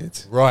very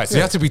talented. Right. So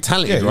you have to be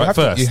talented, you right? have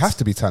first, to, you have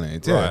to be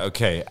talented. Yeah. Right.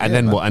 Okay. And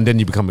then what? And then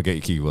you become a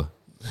gatekeeper.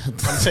 I'm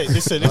saying,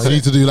 listen. I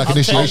need to do like I'm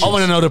telling initiation. I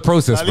want to know the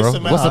process, Now, bro.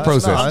 listen, man, What's the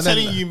process? I'm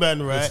telling you,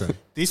 man, right?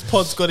 This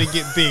pod's gonna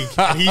get big,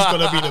 and he's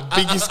gonna be the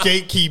biggest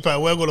gatekeeper.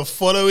 We're gonna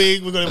follow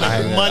him. We're gonna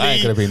make money.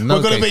 ain't gonna be no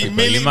We're gonna make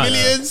gatekeeper. You mad?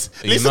 millions.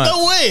 You Listen, mad?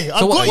 no way.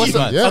 I what- got what's you.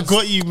 the- Yes. I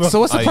got you, man. So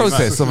what's the Are you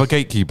process of a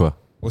gatekeeper?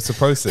 What's the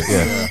process?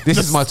 Yeah. This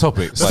is my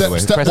topic, by the way.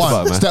 Step Press the one.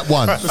 button, man. Step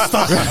one.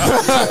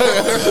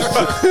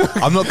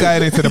 I'm not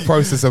going into the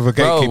process of a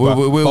gatekeeper.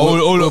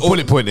 we'll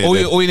bullet point it All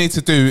then. you need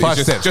to do 5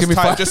 is steps. just Give me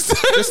type, five.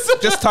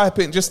 just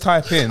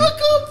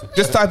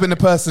type in the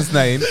person's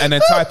name and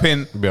then type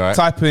in Be all right.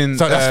 type in.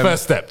 So that's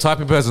first step. Type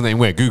in person's name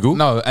where? Google?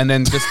 No, and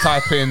then just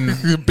type in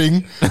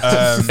Bing.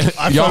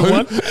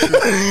 Yahoo?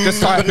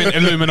 just type in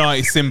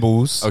Illuminati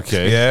symbols.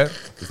 Okay. Yeah.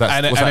 that-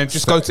 And what's then that?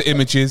 just go to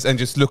images and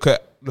just look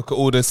at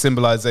all the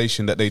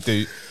symbolization that they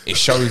do. It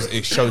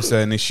shows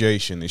their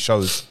initiation. It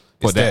shows.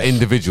 What, they're there.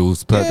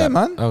 individuals per Yeah, that?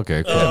 man.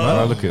 Okay, cool.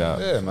 I'll look it out.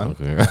 Yeah, man.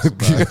 Okay.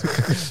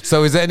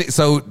 So is there any,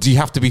 so do you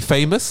have to be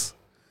famous?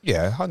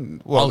 Yeah.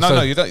 Well, so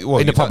no, you don't. Well,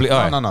 in the you don't- public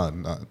eye? No.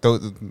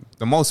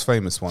 The most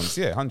famous ones,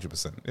 yeah,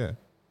 100%. Yeah.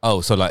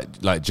 Oh, so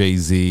like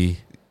Jay-Z,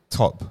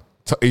 Top.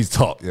 he's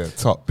top. Yeah,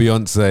 top.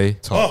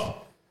 Beyonce,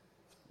 Top.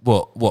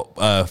 what,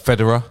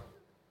 Federer?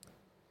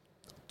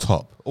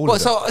 Top. All Well,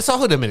 of them. so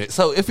hold a minute.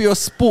 So if you're a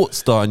sports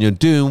star and you're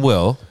doing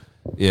well,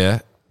 yeah,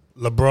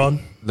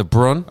 LeBron.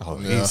 LeBron, Oh,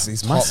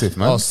 he's massive,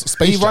 man. Oh,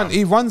 Space Jam.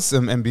 He runs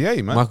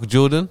NBA, man. Michael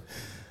Jordan.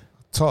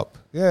 Top.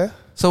 Yeah.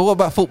 So what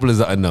about footballers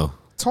that I know?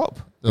 Top.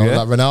 Like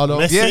Ronaldo.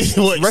 Messi. Yes.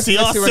 What, Messi,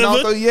 CR7?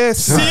 Ronaldo,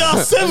 yes.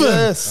 CR7.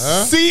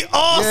 Yes. CR7.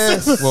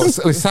 Yes.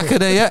 Well, is Saka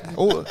there yet?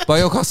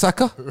 Bayaka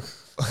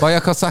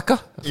Saka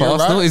for Yeah,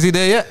 Arsenal. right. Is he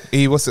there yet?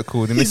 He what's it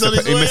called? He He's missed on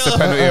his the way up.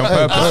 penalty on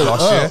purpose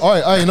last year.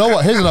 All right, you know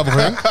what? Here's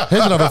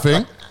another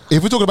thing.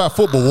 If we're talking about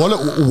football,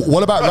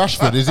 what about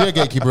Rashford? Is he a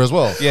gatekeeper as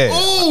well? Yeah.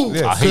 Ooh.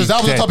 Yeah. Because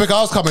that was the topic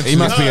I was coming to. He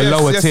must be a yes,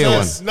 lower yes, tier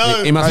yes. one.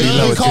 No. He must be He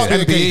lower can't tier.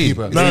 be a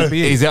gatekeeper. No.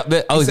 Is he up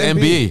there? Oh, he's It's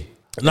NBA.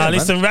 Nah,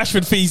 listen,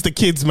 Rashford feeds the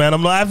kids, man.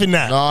 I'm not having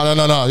that.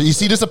 No. You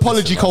see this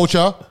apology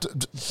culture?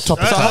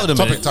 Topic hold a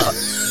time. minute. Topic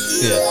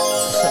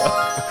time.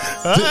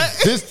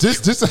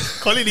 This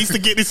Colin needs to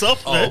get this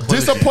off, man.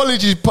 this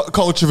apology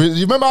culture.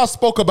 You remember I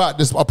spoke about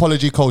this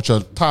apology culture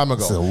time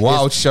ago? It's a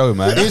wild show,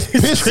 man. It's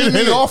pissing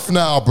me off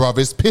now, bruv.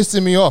 It's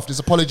pissing me off. This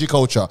apology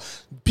culture.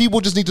 People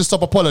just need to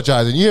stop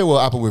apologizing. You hear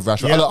what happened with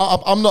Rashford. Yeah.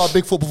 I'm not a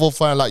big football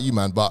fan like you,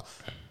 man, but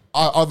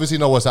I obviously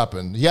know what's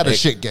happened. He had a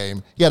shit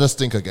game. He had a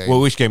stinker game.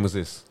 Well, which game was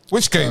this?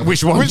 Which game?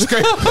 Which one? Which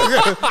game?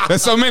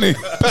 There's so many.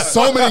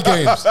 So many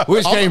games.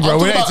 Which game, bro?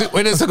 I'm We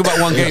talking didn't talk about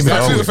one game.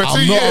 That's here, it for are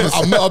we? 2 years.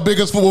 I'm not a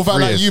biggest football fan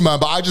 3 like years. you, man,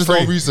 but I just know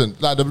 3.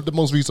 recent, like the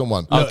most recent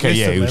one. Okay, Listen,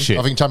 yeah, he was man. shit.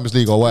 I think Champions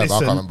League or whatever.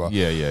 Listen. I can't remember.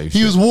 Yeah,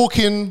 He was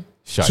walking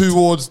Shite.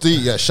 towards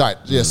the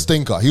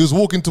stinker. He was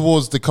walking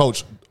towards the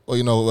coach,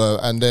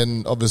 and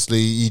then obviously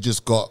he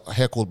just got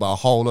heckled by a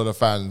whole lot of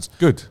fans,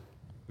 Good.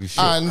 We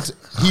should. and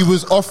he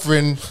was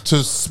offering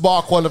to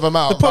spark one of them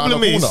out. The problem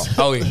round the is- corner.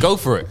 Oh, yeah, go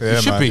for it. Yeah,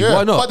 You should man. be. Yeah,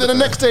 Why not? But then the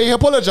next day he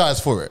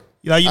apologized for it.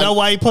 You know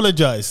why he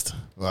apologized?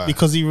 Why?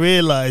 Because he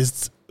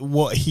realised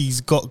what he's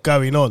got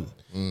going on.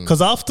 Mm.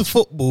 Because after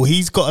football,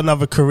 he's got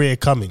another career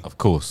coming. Of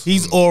course.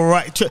 He's all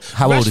right.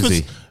 How old is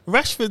he?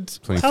 Rashford's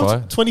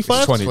 25?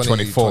 25?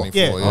 24.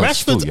 Yeah, Oh, Rashford's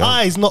still young.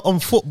 eye is not on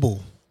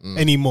football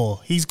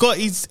anymore. He's got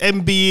his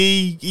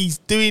MBE. He's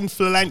doing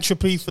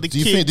philanthropy for the Do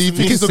you kids. think and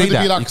he's he's- still going to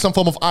see be that. like some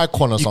form of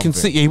icon or You something?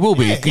 can see, yeah, he will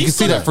be. Yeah, you can he's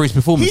see gonna- that for his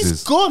performances.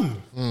 He's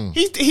gone.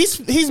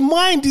 His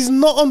mind is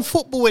not on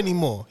football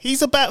anymore.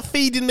 He's about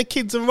feeding the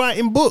kids and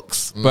writing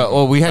books.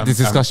 But we had this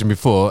discussion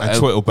before. and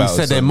Twitter we battles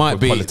said there might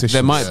with be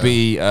politicians.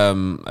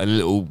 a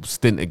little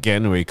stint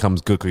again where he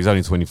comes good because he's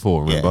only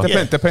 24. Remember?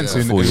 Yeah. Depends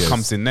who 4 years.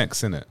 comes in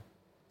next, innit?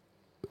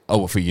 Oh,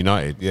 what, for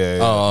United? Yeah,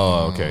 yeah.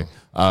 Oh, okay.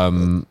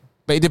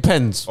 But it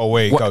depends. Or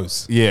where he what-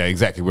 goes. Yeah,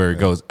 exactly where it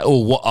goes.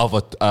 Or what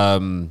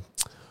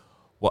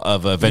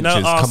other ventures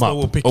come Arsenal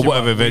will up, pick or him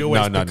whatever. up. We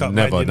always No, pick up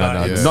never, Man no,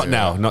 United. not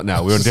now, not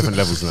now. We're on different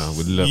levels now.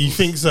 We're levels. You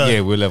think so?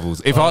 Yeah, we're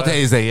levels. If Arteta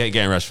is there, he ain't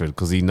getting Rashford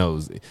because he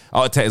knows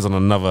Arteta is on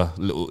another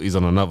little. He's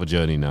on another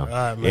journey now.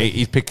 Right, man.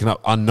 He's picking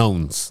up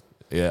unknowns.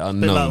 Yeah, A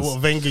bit like unknowns.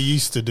 what Wenger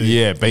used to do.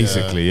 Yeah,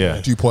 basically, yeah.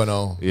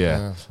 2.0.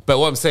 Yeah. But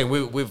what I'm saying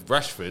with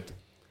Rashford,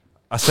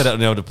 I said it on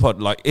the other pod,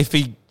 like if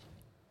he's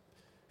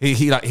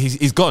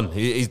gone.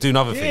 He's doing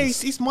other Yeah, things.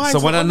 his mind's so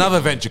when not on another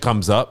it. venture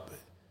comes up,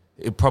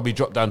 it'll probably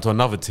drop down to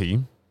another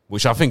team,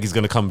 which I think is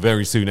going to come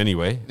very soon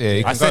anyway. Yeah,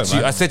 he can I said go, to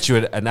you, man. I said to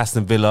you, an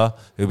Aston Villa,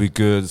 it'll be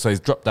good. So he's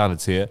dropped down a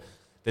tier.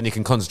 Then he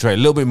can concentrate a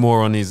little bit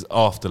more on his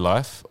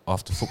afterlife,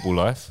 after football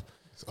life.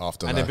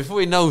 After And that. then before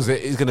he knows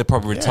it, he's going to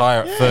probably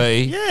retire at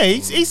 30. Yeah,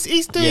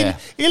 he's doing. Yeah.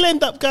 He'll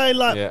end up going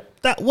like Yeah.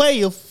 that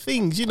way of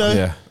things, you know.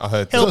 Yeah. I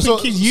heard. Helping So-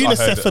 kids, I heard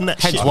UNICEF it. and that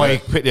Hence shit. why he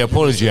put the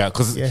apology out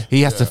because Yeah.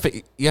 he has to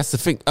think. He has to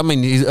think. I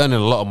mean, he's earning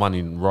a lot of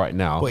money right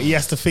now. But he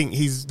has to think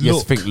he's He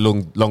has to think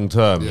long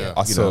term. Yeah.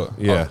 I you saw. know,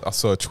 yeah. I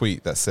saw a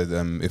tweet that said,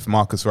 "If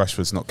Marcus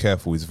Rashford's not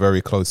careful, he's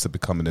very close to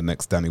becoming the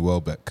next Danny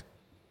Welbeck."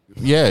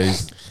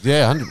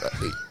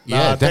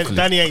 Nah, definitely.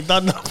 Danny ain't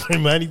done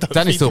nothing, man.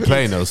 Danny's still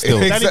playing though. Still,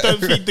 Danny don't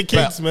feed the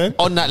kids, man.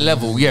 on that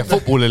level,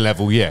 footballing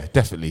level,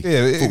 definitely.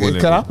 Yeah, it Footballing can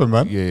level. happen,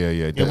 man. Yeah.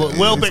 Yeah, definitely. but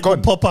Welbeck will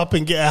pop up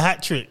and get a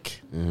hat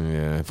trick.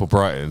 Yeah, for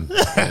Brighton.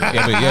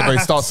 but he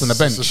starts on the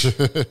bench.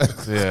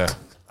 Yeah,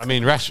 I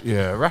mean, Rash.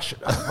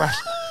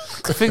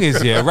 The thing is,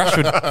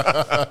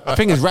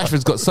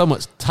 Rashford's got so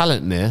much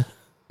talent there.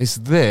 It's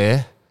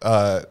there,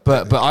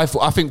 but I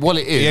think what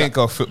it is. He ain't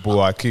got football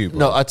IQ. Bro.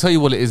 No, I tell you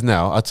what it is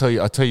now. I tell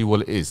you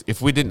what it is.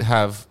 If we didn't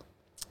have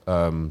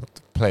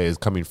players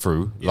coming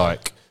through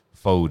like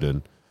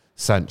Foden,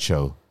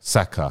 Sancho,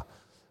 Saka,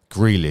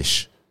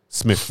 Grealish,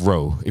 Smith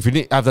Rowe, if we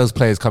didn't have those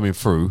players coming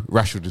through,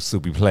 Rashford would still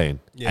be playing,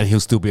 and he'll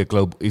still be a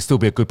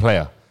good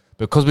player.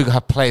 Because we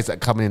have players that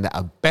come in that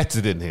are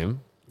better than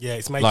him. Yeah,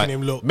 it's making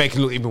him look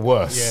even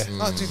worse. Yeah.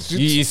 No,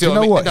 You see you what know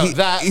I mean? what? No, He's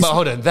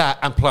that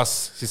and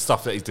plus his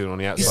stuff that he's doing on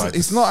the outside.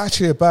 It's not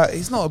actually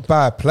he's not a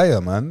bad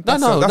player, man. No,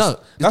 he's not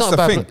a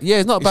bad thing. yeah,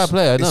 he's not a bad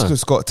player. He's No,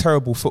 just got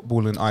terrible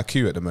footballing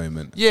IQ at the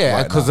moment. yeah,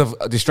 right because now.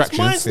 of distractions.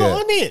 Mine's not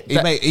on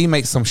it. He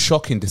makes some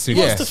shocking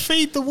decisions. Yeah. Wants to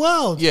feed the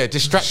world. Yeah,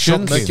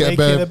 distractions. Make it a Make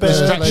better it a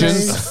better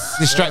place.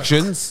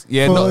 Distractions.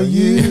 Yeah, For not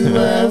you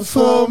and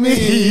for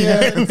me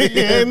and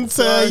the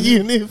entire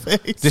universe.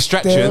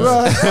 distractions.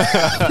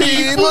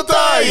 People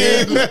dying. Oh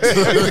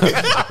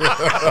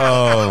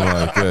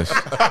my gosh.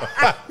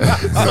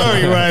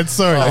 Sorry, Ryan.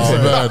 Sorry. Oh,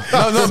 man.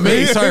 No, not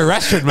me. Sorry,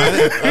 Rashford, man.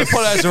 I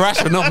apologize to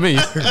Rashford, not me.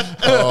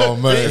 Oh,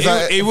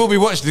 man. He will be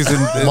watching this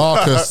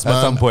Marcus, at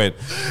man. some point.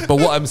 But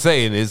what I'm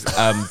saying is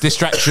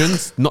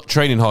distractions, not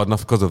training hard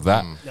enough because of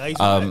that. Yeah, he's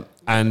right.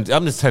 And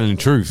I'm just telling the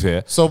truth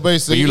here. So But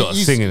basically, you lot are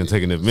he's- singing and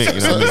taking a mic.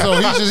 You know what I So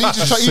mean? he's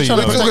just So he's you trying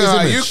to know.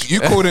 protect his image. You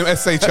called him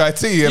SHIT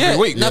every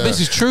week. No, this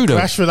is true though.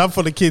 Rashford, I'm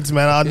for the kids,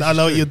 man. I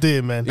know what you're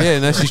doing, man. Yeah,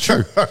 that's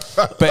true.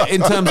 But in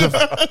terms of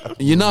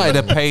United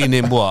are paying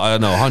him what, I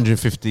don't know,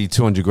 150,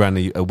 200 grand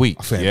a week.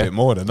 I think a bit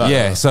more than that.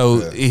 Yeah,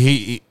 so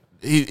he's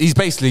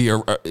basically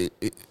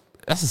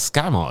that's a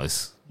scam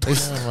artist.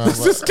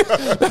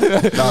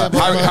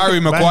 Harry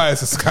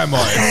Maguire's a scam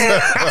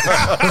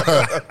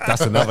artist.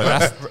 That's another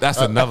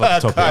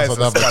topic. Guy's a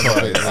scam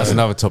artist. That's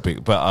another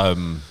topic. But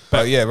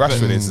yeah,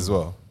 Rashford is as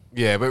well.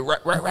 yeah, but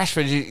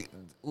Rashford,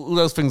 all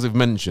those things we've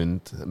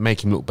mentioned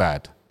make him look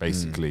bad,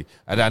 basically,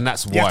 and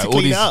that's You have why to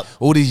clean it up.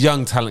 all these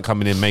young talent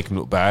coming in make him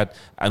look bad,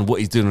 and what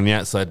he's doing on the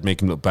outside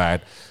make him look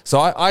bad. So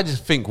I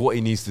just think what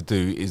he needs to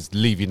do is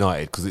leave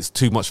United because it's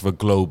too much of a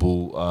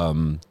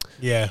global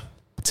Yeah.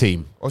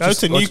 team. Go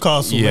to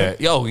Newcastle, Yeah, man.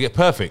 oh yeah,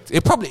 perfect.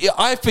 It probably.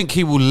 I think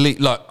he will leave.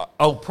 Like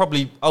I'll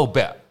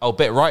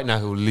bet right now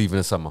he'll leave in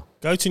the summer.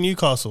 Go to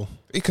Newcastle.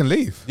 He can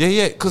leave.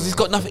 Yeah, because he's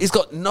got nothing. He's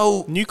got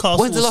no. Newcastle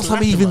When's the will last time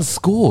slap he him even up.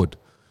 scored?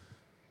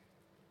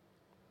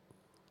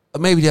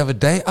 Maybe the other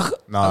day. I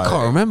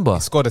can't remember. He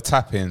scored a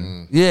tap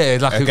in Yeah,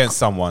 like against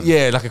someone.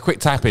 Yeah, like a quick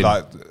tap in.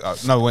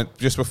 Like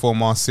just before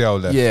Martial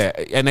left. Yeah,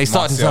 and they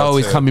started to say, Martial "Oh,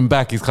 he's too. coming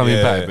back. He's coming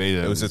Yeah, back." But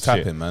it was a shit. tap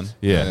in, man.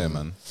 Yeah.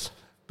 man.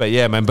 But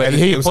yeah, man. But And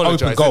he it was open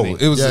apologized, goal. didn't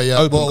he? It was Yeah.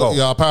 open Well, goal.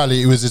 yeah,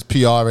 apparently it was his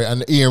PR,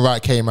 and Ian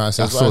Wright came out and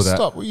said, I saw that.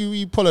 "Stop! What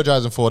you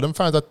apologising for? Them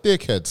fans are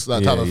dickheads."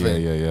 That type of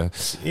thing. Yeah.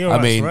 Ian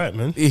Wright's right,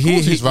 man. Of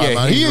course he's right,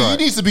 man. He right.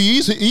 needs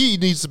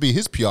to be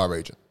his PR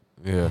agent.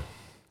 Yeah,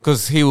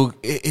 because he'll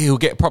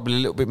get probably a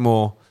little bit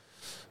more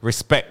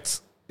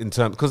respect in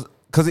terms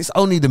because it's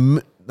only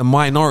the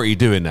minority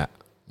doing that,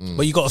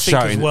 But you got to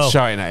think as well.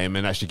 shouting at him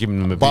and actually giving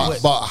him a But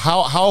beat. but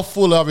how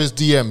full are his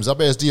DMs? I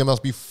bet his DM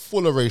must be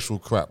full of racial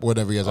crap.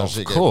 Whatever he has,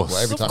 Of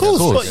course, every time. Of course,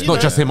 he has but a you not know-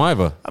 just him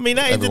either. I mean,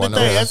 at the end of the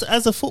Everyone day, knows.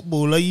 as a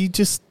footballer, you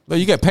just No,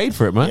 you get paid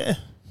for it, man.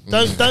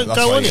 don't That's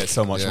go why on he gets it.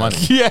 so much Yeah. money.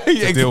 Yeah,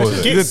 deal with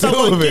it. Get Deal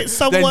someone- with get it.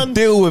 someone- Then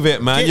deal with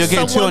it, man. Get You're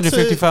getting someone to-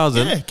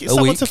 250,000 Yeah, get a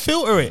someone week. to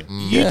filter it.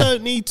 You Yeah.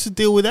 don't need to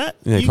deal with that.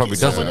 Yeah, he you probably get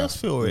someone doesn't. else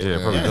filter it. Yeah,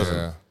 probably doesn't.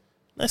 Yeah.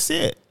 That's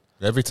it.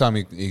 Every time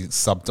he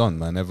subbed on,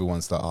 man,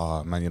 everyone's like,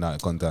 "Oh, Man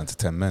United gone down to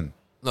 10 men."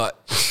 Like,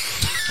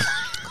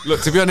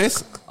 look, to be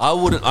honest, I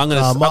wouldn't. I'm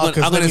Nah,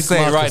 Marcus, gonna let me-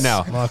 say it right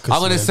now. Marcus, I'm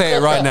gonna man. say it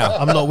right now.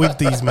 I'm not with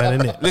these men,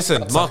 innit?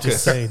 Listen, Marcus.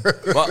 just saying.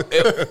 Well,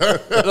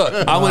 look,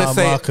 I'm gonna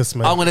say. Marcus,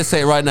 man. I'm gonna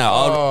say it right now.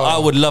 I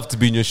would love to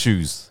be in your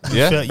shoes.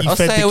 Yeah, You I'll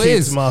fed say the how it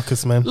kids, is.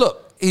 Marcus, man. Look,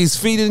 he's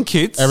feeding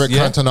kids. Eric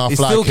yeah? Cantona He's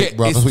fly still kick,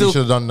 bro. he's That's what he still- should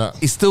have done that.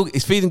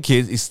 He's feeding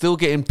kids. He's still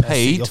getting it,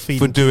 paid you're feeding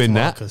for kids, doing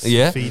that. Marcus.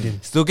 Yeah, You're feeding.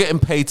 still getting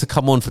paid to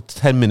come on for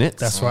 10 minutes.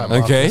 That's right, Okay,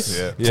 Marcus.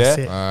 Yeah. yeah, That's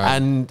it.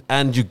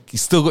 and you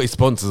still got your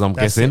sponsors. I'm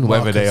That's guessing, it,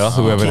 whoever they are, Marcus.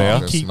 whoever they are.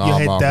 You keep your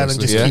head down and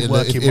just Yeah. keep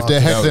working, If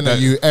they're Marcus. heading at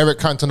you, Eric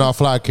Cantona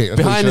fly kick. That's what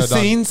he Behind the should have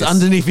done. scenes,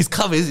 underneath his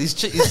covers, he's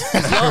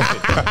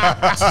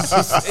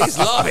laughing. He's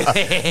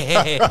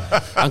laughing.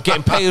 I'm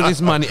getting paid all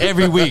this money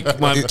every week,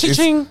 man.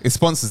 Cha-ching. His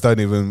sponsors don't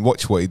even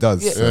watch what he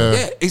does.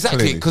 Yeah,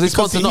 exactly. Because his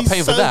Because sponsor's not he's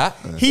paying for so- that.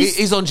 he's-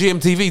 He's on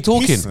GMTV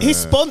talking. His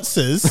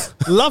sponsors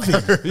love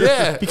him.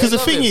 Yeah, Because they the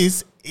love thing him.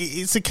 is,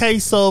 it's a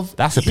case of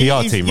That's a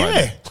PR team right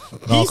there.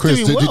 No, He's Chris,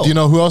 doing well. do you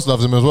know who else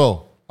loves him as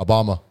well?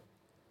 Obama.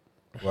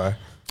 Why?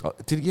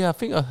 I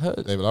think I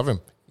heard. They love him.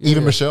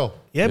 Even Michelle.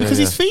 Yeah, because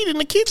he's feeding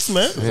the kids,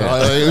 man.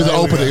 It was an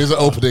opening. It was an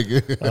opening.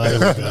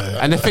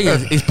 And the thing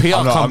is, his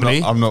PR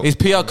company, I'm not. his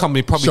PR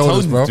company probably Shoulders,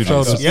 told him bro. to do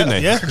Shoulders. this, didn't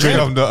they? Yeah.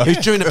 It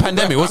was during the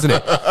pandemic, wasn't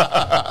it?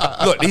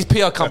 Look, these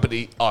PR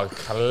company are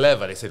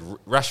clever. They said,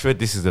 Rashford,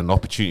 this is an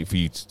opportunity for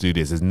you to do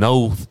this. There's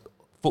no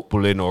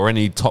footballing or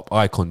any top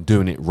icon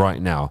doing it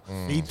right now.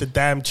 Feed the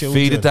damn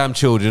children. Feed the damn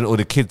children or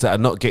the kids that are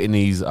not getting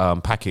these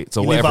packets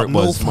or You live whatever up it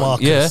was.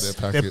 North, Yeah. Marcus.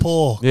 They're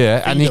poor.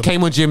 Yeah, and Feed he them.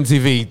 came on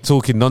GMTV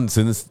talking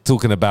nonsense,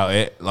 talking about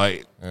it,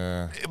 like,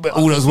 but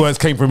all those words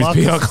came from his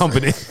Marcus. PR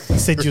company. He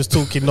said you was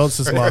talking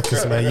nonsense,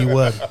 Marcus, man. You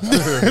weren't.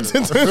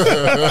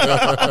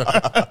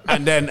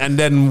 And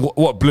then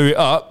what blew it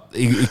up?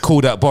 He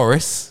called out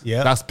Boris.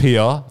 Yeah. That's PR.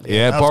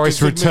 Yeah, that was Boris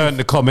good returned move.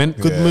 the comment.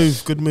 Good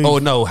move. Good move. Oh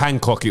no,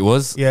 Hancock it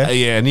was. Yeah.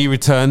 Yeah, and he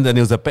returned, and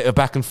it was a bit of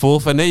back and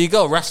forth, and there you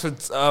go.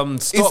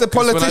 Rashford's He's a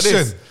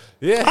politician.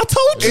 Yeah, I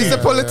told you. He's a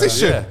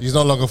politician. Yeah. He's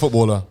no longer a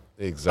footballer.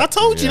 exactly. I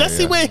told you.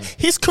 That's where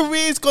his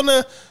career's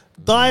gonna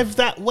dive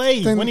that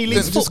way Then- when he then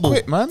leaves just football.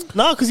 quit, man.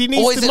 No, because he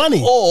needs Or is the it-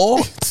 money. or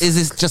is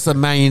this just a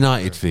Man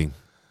United thing?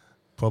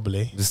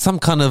 Probably. There's some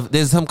kind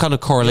of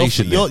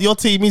correlation there. Your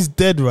team is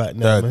dead right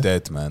now. They're man.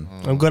 dead, man.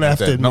 I'm gonna have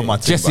to Dead. Not admit. my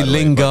team, Jesse by the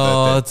way,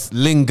 but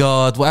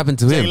Lingard, what happened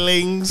to him?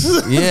 Tailings.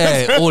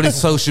 Yeah, all his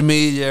social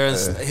media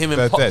and him and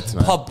they're dead,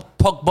 man.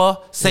 Pogba,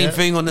 same Yeah,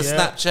 thing on the yeah,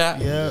 Snapchat.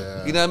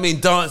 yeah. You know what I mean?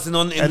 Dancing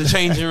in the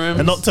changing room.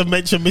 And not to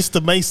mention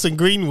Mr. Mason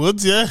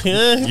Greenwoods, yeah.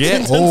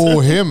 Yeah. Oh,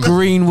 him.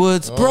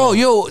 Greenwoods, bro.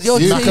 Your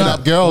He's knocking team.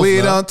 up girls. we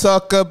man. don't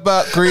talk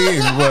about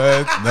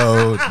Greenwood.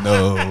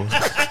 No.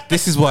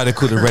 This is why they're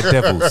called the Red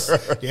Devils.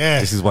 Yeah.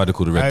 This is why they're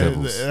called the Red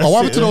Devils. Oh, what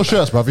happened to those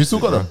shirts, bruv? You still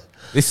got them?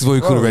 This is what we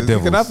call the Red You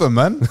can Devils. have them,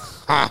 man.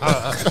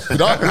 We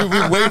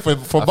wait for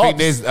I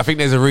think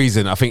there's a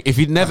reason. I think if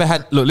you'd never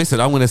had look, listen,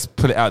 I'm going to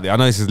put it out there. I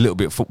know this is a little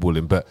bit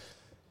footballing, but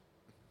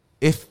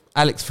if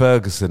Alex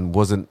Ferguson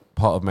wasn't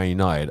part of Man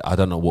United, I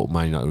don't know what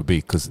Man United would be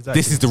because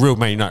this is the real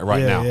Man United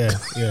right now. Yeah.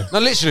 No,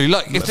 literally,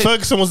 like if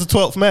Ferguson was the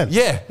 12th man.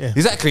 yeah,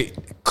 exactly.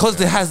 Because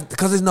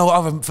there's no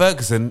other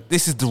Ferguson.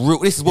 This is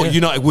what Yeah.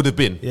 United would have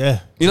been. Yeah.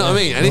 You know what I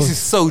mean? And this is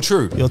so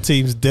true. Your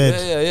team's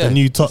dead. Yeah. The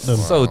new Tottenham.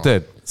 So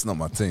dead. It's not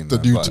my team. the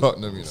man, new but-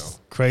 Tottenham, you know.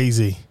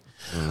 Crazy.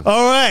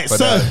 All right, But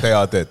so they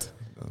are dead.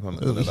 I'm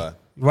not gonna lie.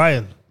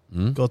 Ryan,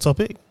 got a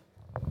topic?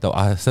 No,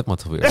 I said my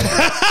topic. Anyone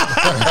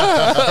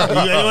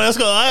else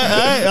got?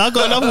 I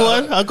got another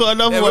one. I got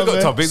another Yeah, one. we've got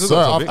man. topics. Sir,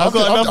 I've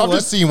got another I've one.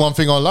 just seen one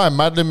thing online.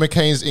 Madeleine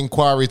McCain's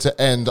inquiry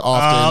to end after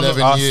I'm 11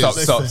 not-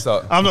 years.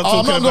 Stop. I'm not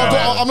Oh, talking about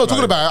it. I'm not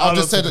talking about it. I'm I've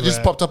just not said it talking just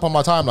about popped up on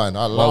my timeline.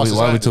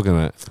 Why are we talking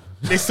about it?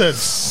 Listen,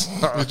 Just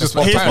here's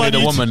my, apparently the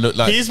new, woman looked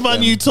like. here's my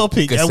new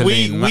topic, and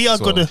Ghislaine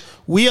Maxwell.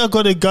 we are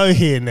gonna go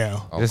here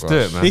now. Let's do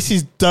it, man. This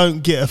is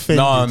don't get offended.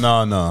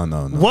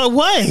 No. What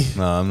way?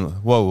 No, I'm not.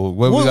 Whoa,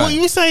 where we What going?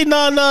 you say?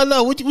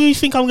 No. What do you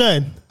think I'm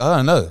going? I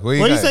don't know. Where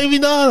you What you going? say? Me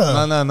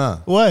no.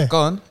 No. Why? Go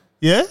on.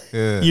 Yeah?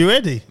 Yeah. You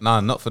ready?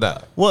 Nah, not for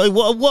that. What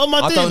am I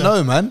I doing? don't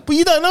know, man. But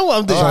you don't know what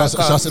I'm doing.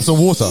 Shall I sip some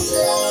water?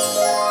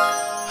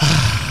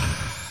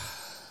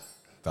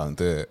 Don't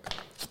do it.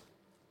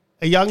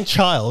 A young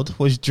child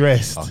was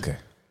dressed Okay.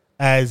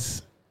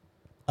 as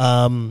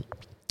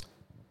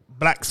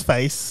black's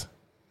face,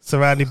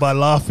 surrounded by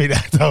laughing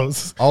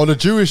adults. Oh, the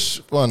Jewish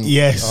one.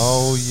 Yes.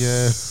 Oh,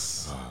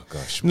 yes. Oh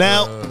gosh.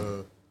 Now,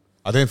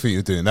 I didn't think you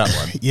were doing that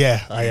one.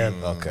 yeah, I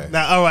am. Okay.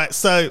 Now, all right.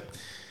 So,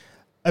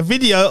 a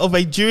video of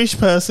a Jewish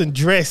person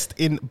dressed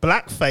in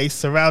blackface,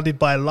 surrounded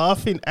by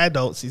laughing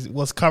adults,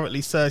 was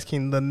currently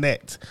searching the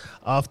net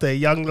after a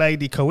young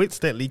lady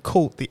coincidentally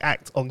caught the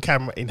act on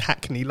camera in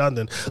Hackney,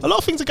 London. A lot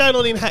of things are going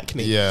on in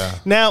Hackney. Yeah.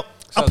 Now,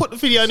 I put the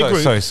video in the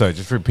group. Sorry,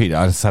 just repeat it.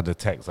 I just had the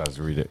text. I was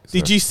read it.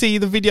 Did you see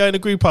the video in the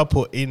group I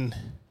put in?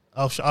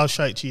 I'll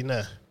show it to you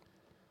now.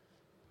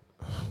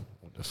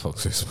 What the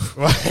fuck's this?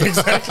 Right,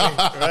 exactly.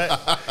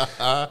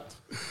 Right.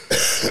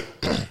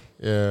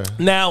 Yeah.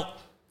 Now,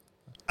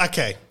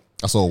 okay.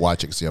 I saw White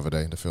Chicks the other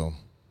day in the film.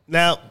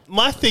 Now,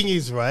 my thing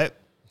is, right,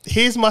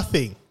 here's my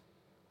thing.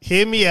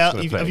 Hear me out.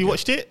 play Have it you again.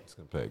 watched it? Just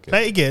gonna play it again.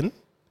 Play it again.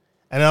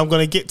 And I'm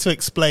going to get to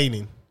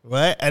explaining,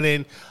 right? And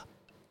then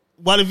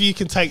one of you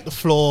can take the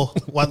floor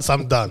once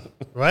I'm done,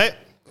 right?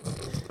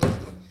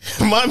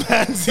 My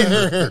man's in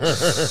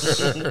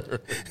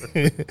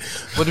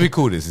What do we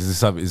call this? Is this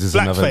something? Is this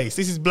another? blackface.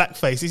 This is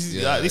blackface. This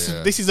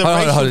is this is a Hold on,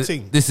 racial hold on.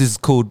 thing. This is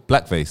called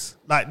blackface.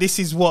 Like this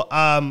is what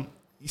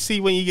you see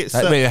when you get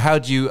Wait, how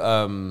do you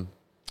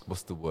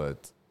what's the word?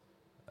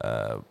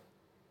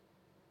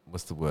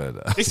 What's the word?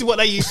 This is what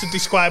they used to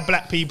describe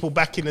black people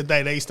back in the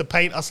day. They used to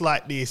paint us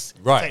like this.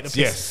 Right. Take the piss,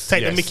 Yes.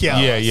 Take the yes. mickey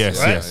out. Yeah. of us, Yes.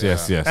 right?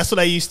 Yes. Yes. That's what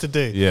they used to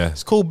do. Yeah.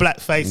 It's called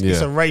blackface. It's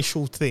Yeah. a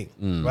racial thing,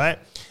 right?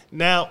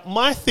 Now,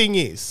 my thing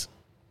is,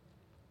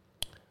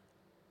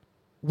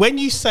 when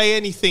you say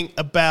anything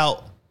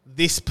about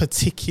this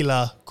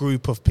particular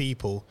group of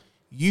people,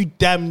 you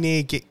damn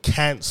near get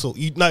cancelled.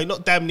 No,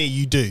 not damn near.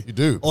 You do. You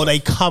do. Or they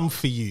come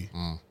for you.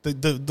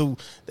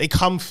 They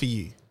come for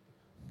you.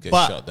 Get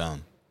But- shut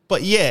down.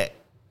 But yeah,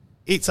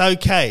 it's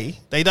okay.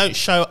 They don't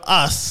show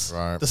us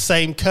Right. the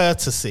same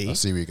courtesy. I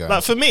see where you're going.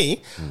 Like for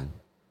me,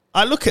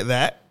 I look at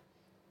that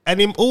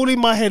And all in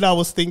my head, I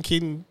was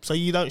thinking, so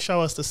you don't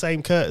show us the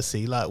same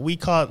courtesy. Like, we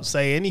can't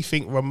say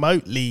anything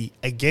remotely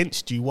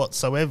against you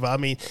whatsoever. I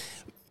mean,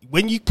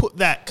 when you put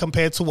that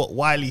compared to what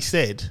Wiley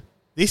said,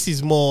 this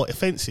is more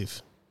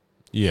offensive,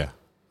 Yeah.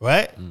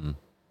 right?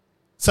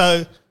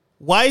 So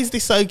why is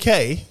this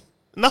okay?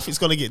 Nothing's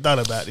going to get done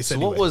about this So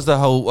anyway. what was the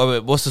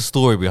whole? What's the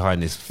story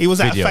behind this? He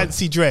was at a video?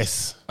 fancy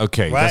dress.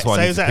 Okay, Right? that's what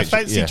So I he need was to at a picture.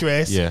 fancy Yeah,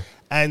 dress. Yeah.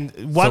 And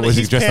So one was of he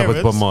his dressed parents,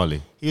 up as Bob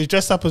Marley? He was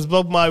dressed up as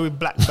Bob Marley with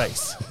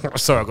blackface.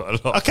 Sorry, I got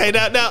a lot. Okay,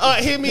 now, all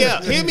right, hear me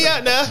out. Hear me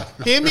out now.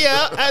 Hear me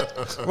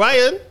out.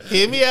 Ryan,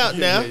 hear me out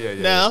now.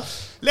 Now,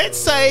 let's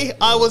say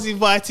I was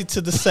invited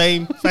to the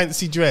same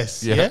fancy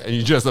dress. Yeah. Yeah. And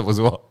you dressed up as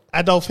what?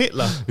 Adolf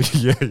Hitler.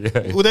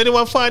 yeah. Would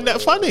anyone find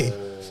that funny?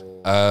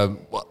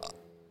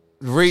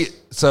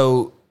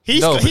 So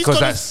He's no, got- he's because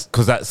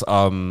got that's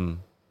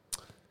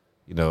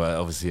you know,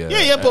 obviously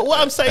Yeah. But what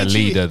I'm saying a to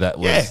you, leader that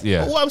was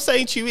But what I'm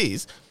saying to you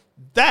is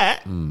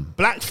that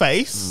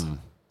blackface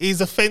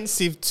is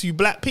offensive to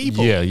black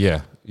people.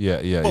 yeah.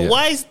 But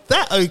why is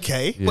that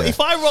okay? But Yeah. if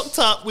I rocked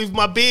up with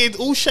my beard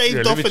all shaved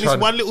Yeah, let off me and try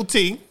this one little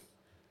thing,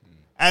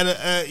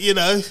 and you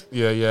know,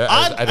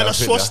 Yeah. and a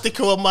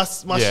swastika on my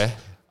Yeah.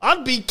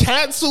 I'd be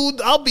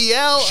cancelled. I'll be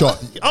out.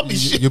 Shot. I'll be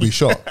shot. You'll be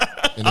shot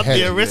in the I'll head.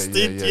 be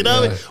arrested. Yeah, you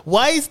know, yeah.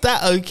 why is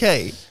that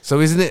okay? So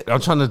isn't it? I'm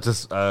trying to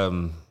just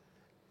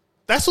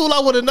That's all I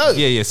want to know.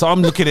 yeah. So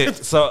I'm looking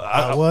at so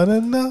I want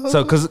to know.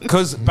 So,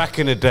 because back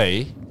in the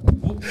day,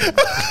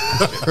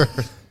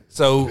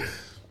 so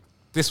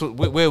this was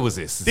where was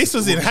this? This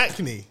was in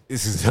Hackney.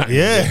 This is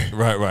Yeah.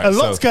 right. A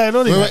lot's going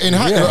on in We were Hackney. in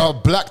Hackney, Yeah. a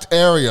blacked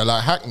area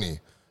like Hackney.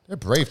 They're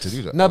brave to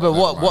do that. No,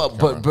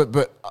 but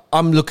but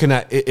I'm looking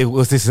at it.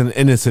 Was this an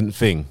innocent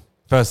thing?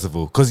 First of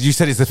all, because you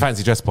said it's a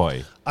fancy dress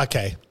party.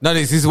 Okay. No,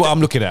 this is what I'm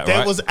looking at. There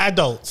right? was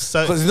adults.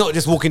 So Because it's not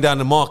just walking down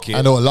the market.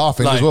 And they were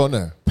laughing as well,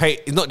 no?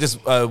 It's not just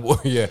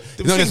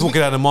It's not just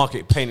walking down the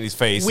market, painting his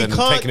face and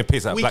taking a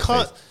piss out of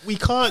blackface. We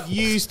can't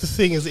use the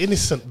thing as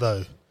innocent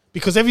though,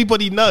 because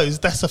everybody knows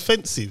that's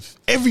offensive.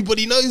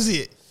 Everybody knows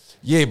it.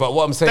 Yeah, but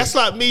what I'm saying, That's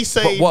like me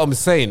saying. But what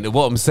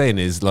I'm saying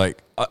is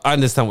like I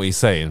understand what you're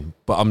saying,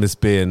 but I'm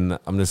just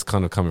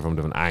kind of coming from a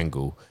different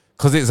angle.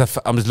 Because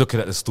I'm just looking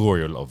at the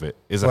story a lot of it.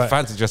 It's a Right.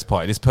 fancy dress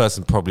party. This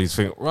person probably is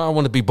thinking, well, I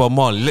want to be Bob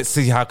Marley. Let's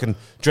see how I can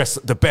dress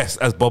the best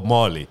as Bob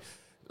Marley.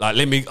 Like,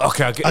 let me.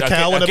 Okay,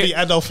 I want to be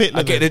Adolf Hitler.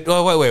 I get then. it.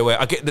 Oh, wait.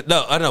 I get the,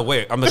 no. I don't know.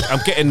 Wait. I'm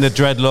getting the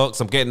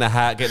dreadlocks. I'm getting the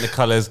hat. Getting the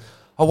colors.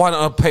 Oh, why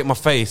don't I paint my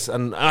face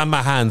and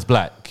my hands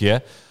black? Yeah.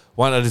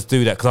 Why don't I just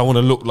do that? Because I want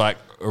to look like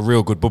a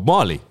real good Bob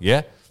Marley.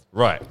 Yeah.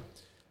 Right.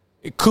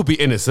 It could be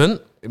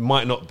innocent. It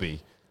might not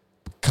be.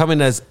 Coming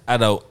as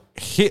Adolf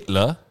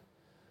Hitler.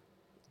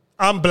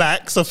 I'm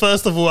black, so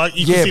first of all,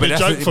 you can see the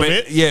joke from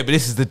it. Yeah, but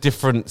this is the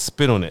different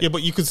spin on it. Yeah,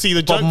 but you can see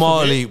the joke Bob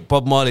Marley. from it.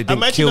 Bob Marley didn't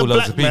Imagine kill a loads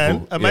black of people.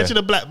 man. Imagine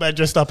a black man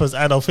dressed up as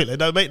Adolf Hitler. It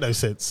don't make no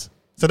sense.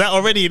 So that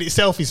already in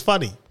itself is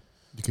funny.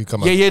 You could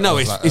come No,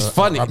 as it's like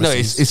funny. No,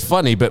 Ramesses. it's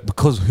funny, but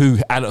because who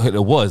Adolf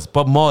Hitler was,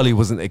 Bob Marley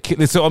wasn't a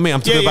killer. So I mean,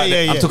 I'm talking about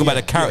yeah, I'm talking about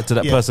yeah, the character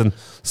that yeah. person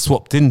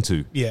swapped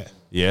into. Yeah.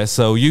 Yeah.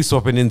 So you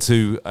swapping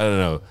into I don't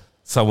know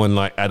someone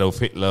like Adolf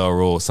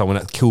Hitler or someone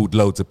that killed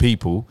loads of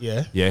people.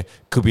 Yeah. Yeah,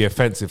 could be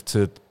offensive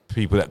to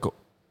people that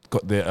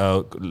got their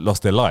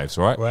lost their lives,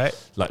 right?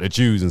 Right. Like the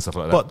Jews and stuff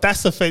like that. But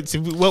that's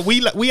offensive. Well,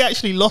 we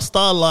actually lost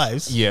our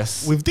lives.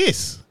 Yes. With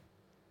this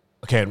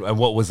Okay, and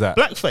what was that?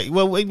 blackface.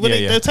 Well, when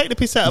Yeah. they'll take the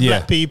piss out of Yeah.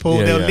 black people,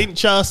 Yeah, they'll yeah.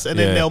 lynch us, and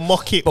then Yeah. they'll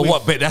mock it. But with-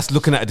 what? But that's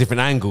looking at a different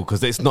angle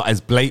because it's not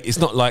as blatant. It's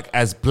not like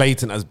as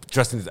blatant as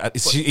dressing.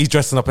 He's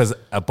dressing up as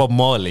a Bob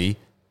Marley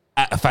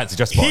at a fancy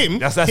dress party. Him?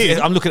 That's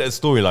Him? I'm looking at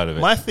the storyline of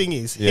it. My thing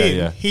is, Yeah, him,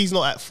 yeah. he's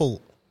not at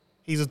fault.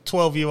 He's a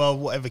 12-year-old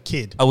whatever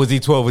kid. Oh, was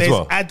he 12 as There's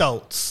well?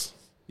 adults.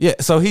 Yeah,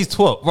 so he's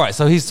 12. Right,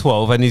 so he's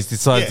 12 and he's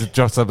decided Yeah. to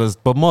dress up as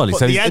Bob Marley. But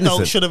So the he's adult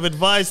innocent. should have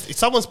advised. If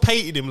someone's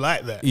painted him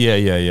like that. Yeah.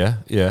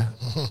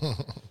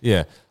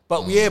 Yeah.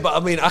 But I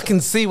mean, I can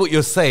see what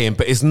you're saying,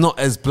 but it's not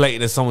as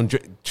blatant as someone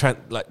trying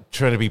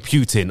to be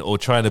Putin or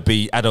trying to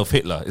be Adolf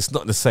Hitler. It's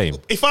not the same.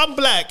 If I'm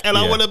black and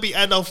I Yeah. want to be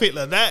Adolf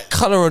Hitler, that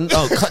Color or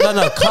no,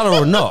 color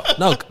or not.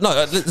 No.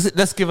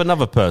 Let's give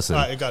another person.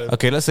 All right, got it.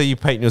 Okay, let's say you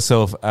paint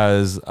yourself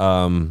as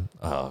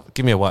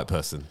give me a white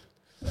person.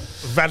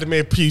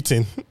 Vladimir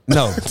Putin.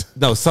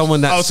 No,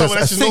 someone that's Someone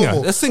just that's a singer.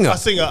 normal. A singer. A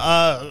singer.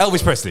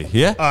 Elvis Presley.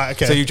 Yeah. All right,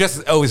 okay. So you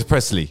just Elvis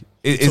Presley.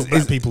 It's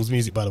black people's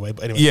music, by the way.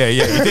 But anyway, Yeah,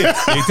 you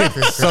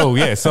did. So.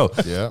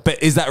 Yeah.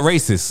 But is that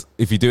racist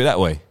if you do it that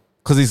way?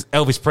 Because it's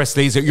Elvis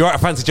Presley. So you're at a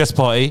fancy dress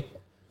party.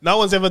 no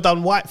one's ever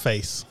done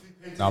whiteface.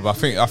 No, but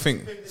I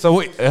think So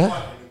wait.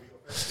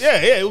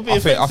 Yeah, it would be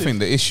offensive. I think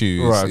the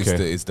issue Right, is,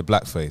 okay. is the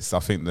blackface. I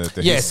think the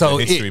Yeah.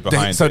 the history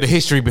behind So it. the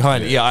history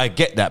behind it. Yeah, I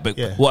get that. But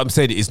Yeah. what I'm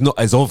saying is not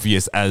as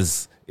obvious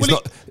as. It's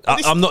Well,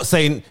 not. I'm not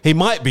saying he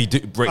might be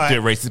doing Right,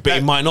 racist, but he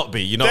that- might not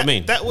be. You know what I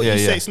mean? That what Yeah,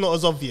 you yeah. say, it's not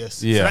as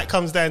obvious. Yeah. So that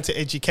comes down to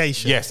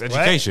education. Yes, right?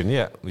 education.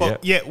 Yeah.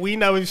 But yet we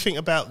know everything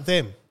about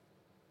them.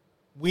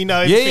 We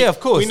know. Yeah, everything. of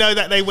course. We know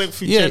that they went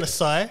through Yeah.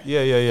 genocide.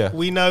 Yeah.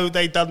 We know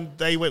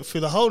they went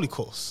through the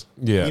Holocaust.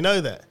 Yeah. We know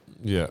that.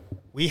 Yeah.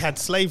 We had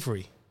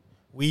slavery.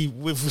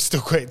 we've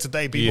still got it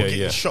today. People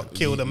getting shot,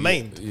 killed, and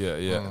maimed.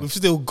 Yeah. We've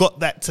still got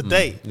that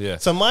today. yeah.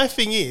 So my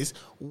thing is,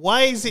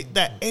 why is it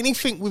that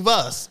anything with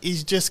us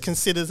is just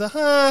considered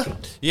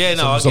Yeah,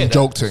 no, I some get that.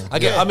 joke thing. I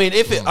get. I mean,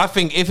 I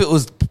think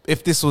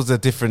if this was a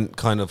different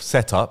kind of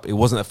setup, it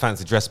wasn't a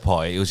fancy dress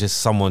party. It was just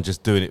someone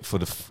just doing it for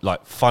the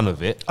fun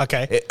of it.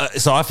 Okay.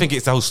 So I think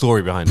it's the whole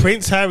story behind it.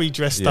 Prince Harry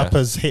dressed up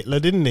as Hitler,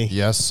 didn't he?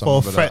 Yes, I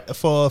for remember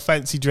for a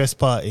fancy dress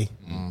party.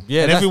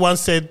 Yeah, And everyone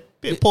said,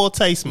 bit poor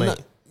taste, mate. No,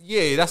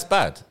 yeah, that's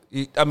bad.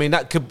 I mean,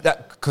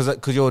 because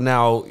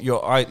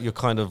you're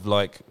kind of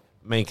like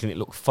making it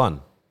look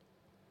fun.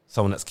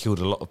 Someone that's killed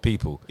a lot of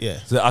people. Yeah.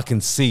 So I can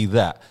see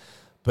that,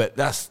 but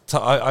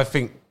I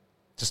think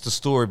just the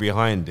story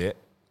behind it,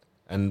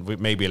 and with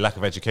maybe a lack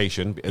of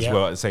education as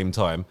well at the same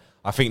time.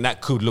 I think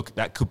that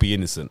could be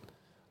innocent.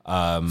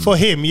 For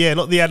him, yeah,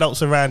 not the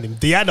adults around him.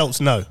 The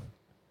adults know.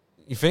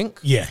 You think?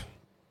 Yeah.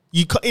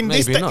 You in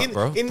Maybe this, not, in,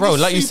 bro. in Bro,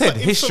 this like you super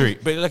said, history.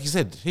 But like you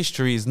said,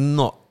 history is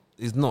not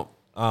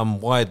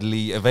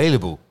widely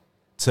available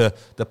to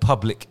the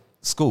public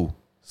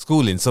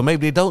schooling. So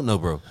maybe they don't know,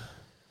 bro.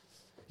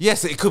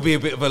 Yes, it could be a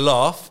bit of a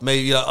laugh.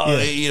 Maybe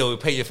like,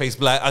 paint your face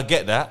black. I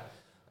get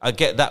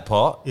that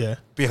part. Yeah.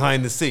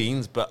 Behind the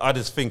scenes, but I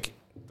just think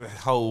the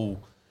whole.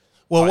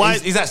 Well, why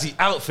he's actually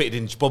outfitted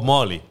in Bob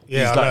Marley. Yeah,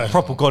 he's I like know.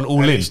 proper gone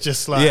all And in. it's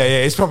just like-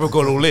 yeah, he's proper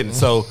gone all in.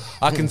 So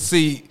I can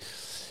see,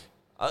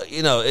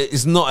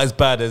 it's not as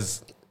bad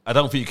as. I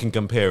don't think you can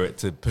compare it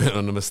to putting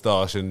on a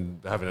moustache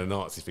and having a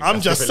Nazi thing. I'm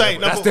That's just different saying.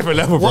 level. no, That's but different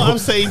level, bro. What I'm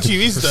saying to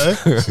you is,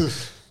 though,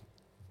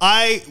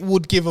 I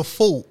would give a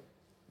thought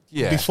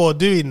before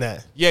doing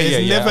that. Yeah,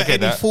 There's yeah, never I get any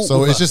that. fault.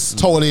 So with it's us. just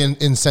totally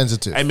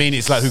insensitive. I mean,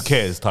 it's like, who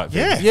cares type thing.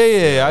 Yeah.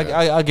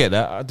 Yeah. I get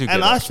that. I do get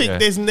And that. I think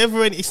there's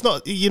never any. It's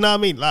not. You know what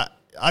I mean? Like,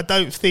 I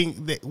don't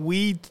think that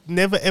we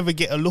never ever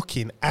get a look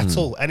in at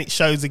all, and it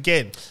shows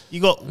again.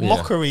 You got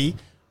mockery.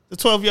 The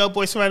 12-year-old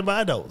boy surrounded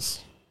by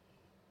adults.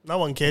 No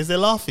one cares. They're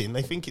laughing.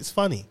 They think it's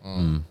funny.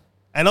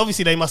 And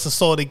obviously, they must have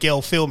saw the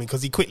girl filming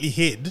because he quickly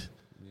hid.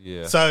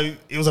 Yeah. So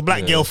it was a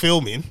black girl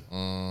filming.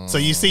 So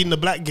you've seen the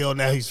black girl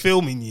now who's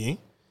filming you.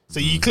 So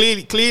you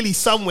clearly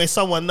somewhere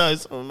someone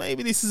knows, oh,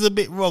 maybe this is a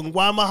bit wrong.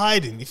 Why am I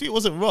hiding? If it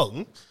wasn't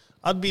wrong,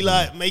 I'd be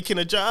like making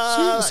a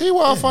joke. See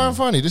what I find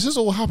funny? This is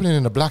all happening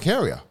in the black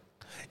area.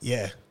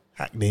 Yeah,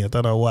 Hackney. I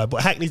don't know why,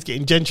 but Hackney's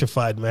getting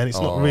gentrified, man. It's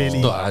not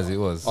really. not as it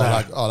was.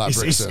 Like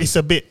Brixton. It's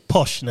a bit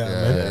posh now,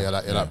 man.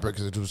 Like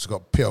Brixton. It's just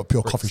got pure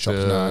coffee shops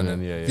now, and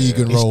and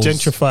vegan It's rolls,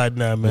 gentrified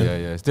now, man.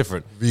 Yeah, it's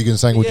different. vegan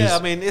sandwiches. Yeah,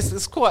 I mean,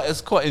 it's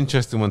quite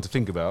interesting one to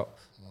think about.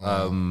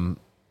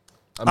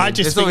 I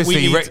just it's think we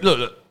obviously need-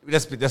 look.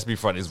 Let's be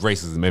frank. There's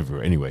racism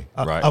everywhere, anyway.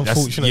 Right?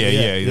 Unfortunately,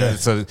 yeah.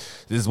 So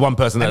there's one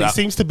person And it that.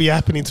 seems to be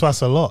happening to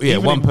us a lot. Yeah,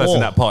 even one in person war.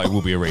 in that party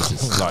will be a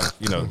racist. Like,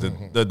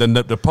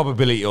 the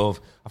probability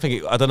of,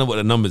 I don't know what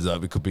the numbers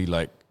are. It could be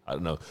like, I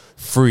don't know,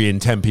 3 in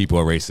 10 people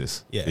are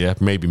racist. Yeah.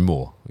 Maybe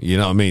more. You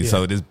know what I mean? Yeah.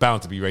 So there's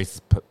bound to be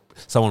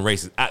someone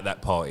racist at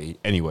that party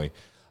anyway.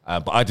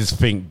 But I just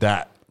think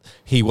that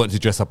he wanted to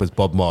dress up as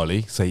Bob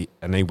Marley,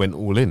 and they went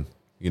all in.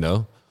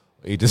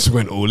 He just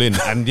went all in,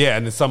 and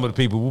then some of the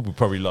people will be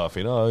probably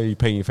laughing. Oh, you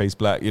paint your face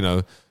black.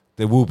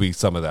 There will be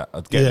some of that.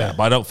 I'd get that,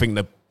 but I don't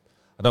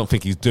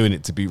think he's doing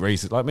it to be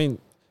racist. I mean,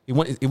 he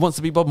wants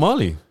to be Bob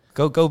Marley.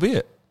 Go be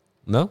it.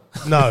 No.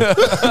 No.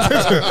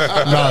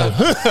 No.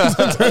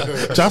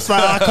 Just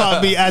like I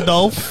can't be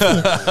Adolf.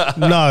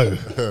 No.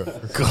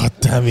 God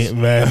damn it,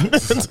 man.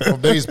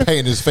 Maybe he's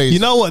painting his face. You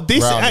know what?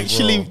 This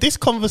This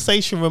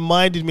conversation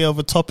reminded me of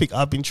a topic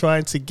I've been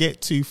trying to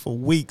get to for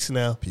weeks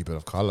now. people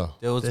of color.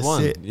 There was That's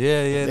one. it.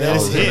 Yeah.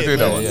 That's it, do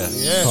that man. one.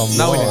 Yeah. Come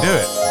Now we on. can do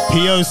it.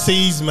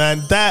 POCs,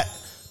 man. That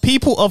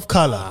people of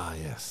color. Ah,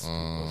 yes.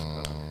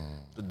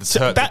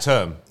 The that-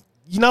 term.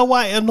 You know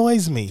why it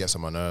annoys me? Get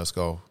some on nerves.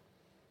 Go.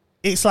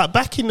 It's like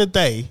back in the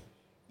day,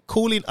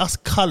 calling us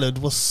coloured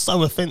was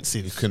so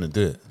offensive. You couldn't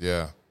do it.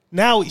 Yeah.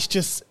 Now it's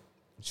just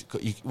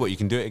You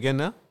can do it again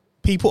now?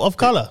 people of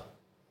colour.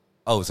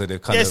 Oh, so they're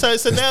kind Yeah, of.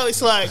 so now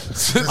it's like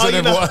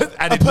they've a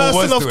added more words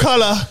person to of it.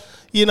 colour.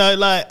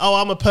 Like,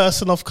 I'm a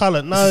person of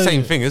colour. No, It's the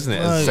same thing, isn't it?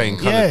 It's the same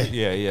kind of.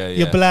 Yeah. Yeah.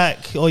 You're black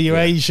or you're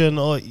Yeah. Asian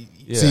or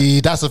Yeah.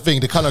 See, that's the thing.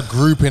 They're kind of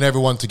grouping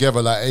everyone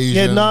together, like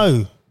Asian,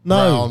 no,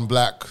 brown,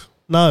 black.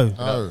 no.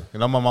 Oh,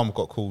 My mum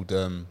got called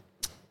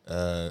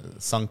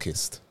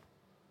sun-kissed.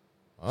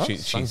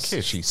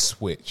 She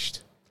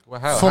switched.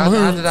 Well,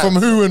 from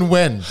who and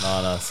when?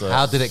 No, so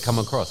How did it come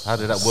across? How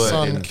did that word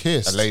Sun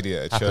kissed a lady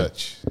at a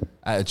church.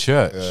 at a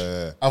church?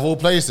 Of all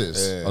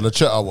places, on the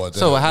church.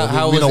 So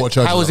how we know what was it,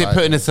 churches how was are it like.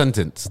 put in a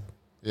sentence?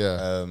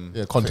 Yeah,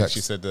 I context. think she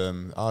said,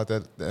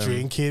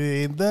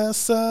 Drinking in the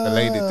sun.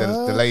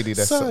 the lady,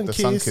 the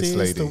sun-kissed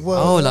lady.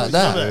 Oh, like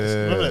that?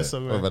 Remember that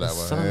song, Remember man? that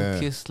one?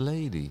 Sun-kissed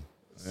lady.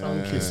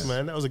 Sun-kissed,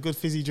 man. That was a good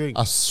fizzy drink.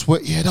 I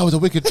swear, yeah, that was a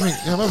wicked drink.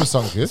 Yeah, I remember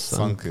Sunkiss.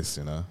 Sun-kissed,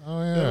 Oh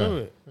yeah. Remember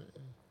it?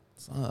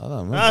 I don't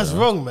remember. That's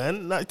wrong,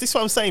 man. Like, this is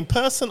what I'm saying.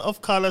 Person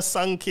of colour,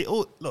 sun-kissed.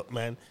 Oh, look,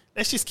 man.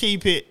 Let's just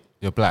keep it.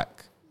 You're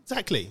black.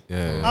 Exactly.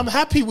 Yeah. I'm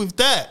happy with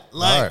that.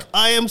 Like, Right.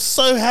 I am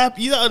so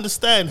happy. You don't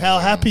understand how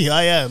happy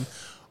I am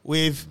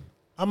with,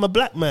 I'm a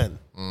black man.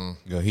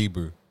 You're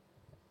Hebrew.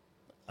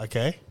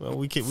 Okay, well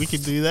we can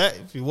do that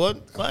if you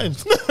want. Fine.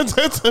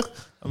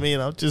 I mean,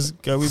 I'll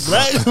just go with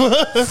black.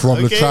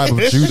 From the tribe of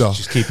Judah.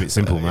 Just keep it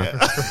simple, man.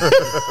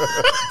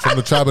 From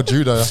the tribe of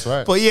Judah, that's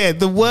right. But yeah,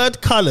 the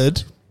word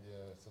coloured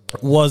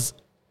was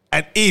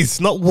and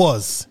is not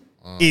was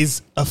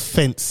is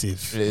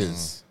offensive. It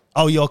is.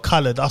 Oh, you're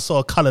coloured. I saw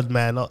a coloured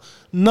man.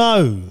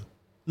 No.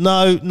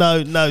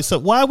 So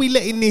why are we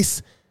letting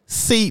this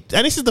seep?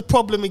 And this is the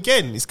problem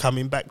again. It's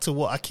coming back to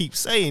what I keep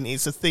saying.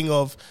 It's a thing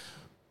of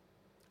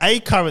A,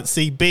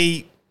 currency,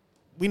 B,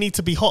 we need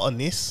to be hot on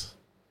this.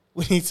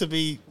 We need to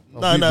be...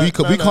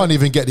 We can't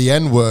even get the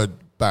N-word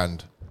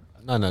banned.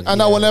 No. And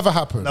that will never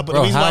happen. No, but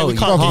Bro, the reason why we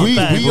how- can't Bro, keep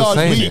it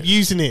banned, we keep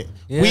using it.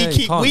 Yeah, we you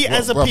keep can't.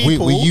 as a Bruv,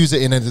 people... we use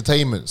it in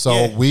entertainment. So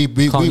Yeah. we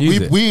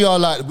use it. we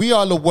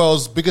are the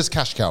world's biggest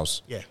cash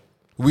cows. Yeah.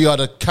 We are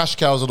the cash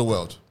cows of the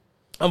world.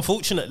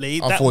 Unfortunately,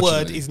 that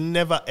word is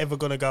never, ever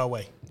going to go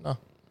away. No.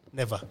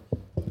 Never.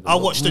 I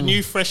watched the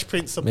new Fresh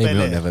Prince of Maybe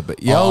Bel-Air. not never, but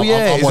I'm watching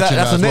that's that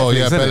as on well. Netflix,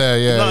 Yeah, isn't Bel-Air,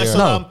 it? yeah, No, it's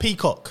yeah. on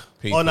Peacock.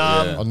 Peacock, On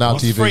On Now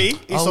it's TV. free.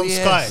 It's Oh, on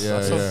yes. Sky. Yeah,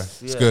 It's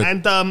yeah. It's on- good.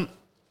 And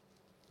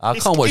I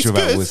can't watch it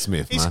without Will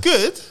Smith, man. It's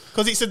good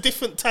because it's a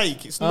different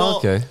take. It's Oh, not.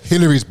 okay.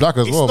 Hillary's black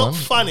as It's well, not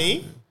man.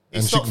 funny.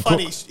 It's she not can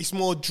funny. cook. It's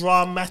more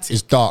dramatic.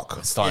 It's dark.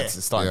 It's starting, Yeah.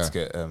 it's starting Yeah. to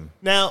get a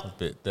Now,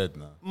 bit dead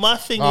now. my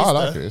thing Oh, is I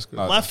like though. it. It's good.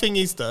 My thing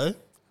is though.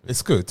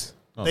 It's good.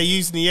 Oh, They're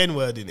using the N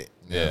word in it.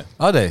 yeah.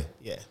 Are they?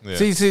 Yeah. Yeah.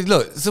 See,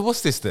 look. So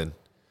what's this then?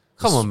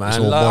 Come on,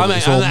 man. all Like, modern-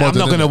 it's all I'm modern, not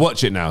going to isn't it?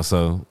 watch it now.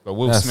 So, But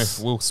Will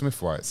that's-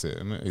 Smith writes it.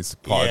 I mean, it's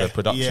part Yeah, of the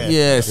production.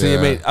 yeah. Yeah. See,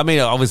 Yeah. I mean,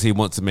 obviously, he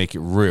wants to make it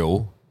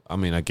real. I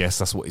mean, I guess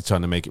that's what he's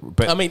trying to make it.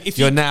 But I mean, if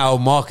you're you- now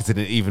marketing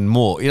it even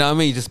more. You know what I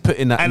mean? You're just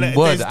putting that And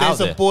word there's out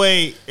there. a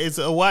boy, there's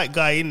a white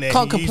guy in there.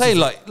 Can't who complain.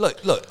 uses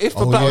Like, look. If a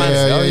Oh, black yeah, man, yeah,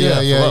 says, yeah,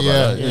 I yeah, forgot yeah,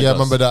 about that. yeah.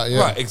 Remember that? Yeah.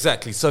 Right,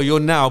 exactly. So you're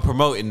now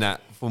promoting that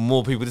for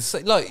more people to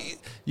say. Like,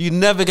 you're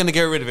never going to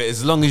get rid of it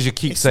as long as you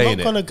keep It's saying not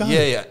it. gonna go.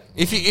 Yeah.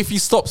 If you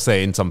stop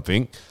saying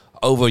something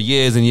over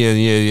years and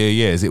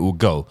years, it will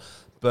go.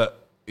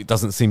 But it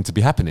doesn't seem to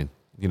be happening.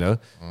 You know,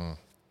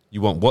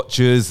 you want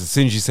watchers. As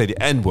soon as you say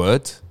the N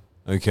word,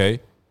 okay,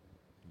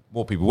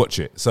 more people watch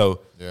it.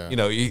 So Yeah. you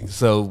know,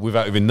 so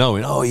without even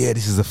knowing, oh yeah,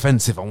 this is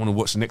offensive. I want to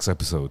watch the next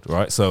episode.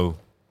 Right. So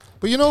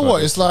But you know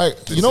what? It's like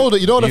you know the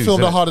views,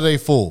 film The innit? Harder They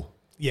Fall.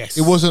 Yes.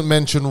 It wasn't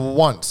mentioned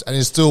once, and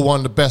it's still one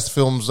of the best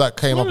films that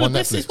came up on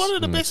Netflix. It's one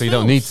of the best. so you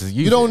don't need to use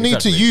You don't it, need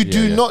exactly. to. You Yeah,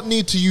 do yeah. not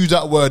need to use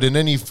that word in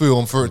any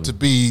film for it to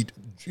be,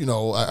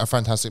 a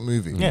fantastic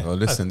movie. Yeah. Well,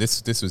 listen,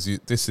 this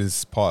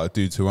is part of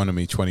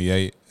Deuteronomy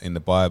 28 in the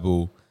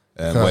Bible,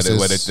 where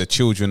Curses. the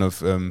children of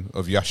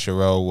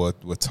Yasharel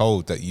were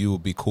told that you will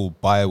be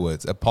called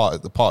bywords, a part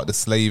of the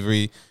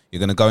slavery. You're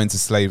going to go into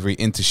slavery,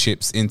 into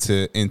ships,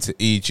 into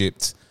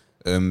Egypt,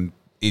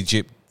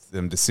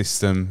 the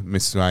system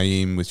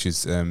Mizraim, which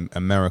is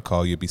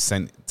America. You'll be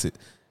sent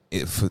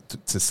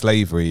to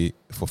slavery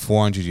for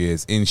 400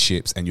 years in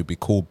ships, and you'll be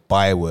called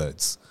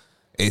bywords.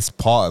 It's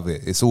part of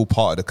it. It's all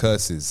part of the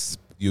curses.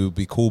 You'll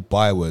be called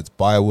bywords,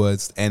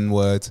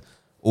 N-word,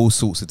 all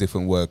sorts of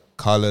different words,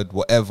 coloured,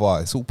 whatever.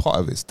 It's all part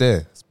of it. It's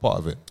there. It's part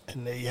of it.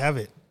 And there you have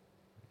it.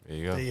 There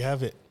you go. There you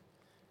have it.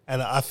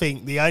 And I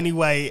think the only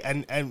way,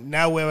 and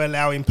now we're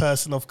allowing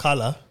person of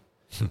colour,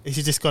 is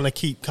just going to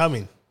keep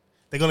coming.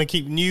 They're going to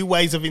keep new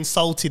ways of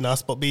insulting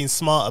us, but being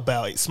smart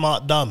about it.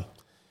 Smart dumb.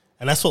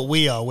 And that's what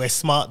we are. We're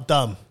smart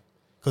dumb.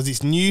 Because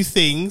it's new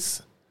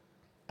things,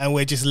 and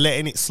we're just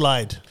letting it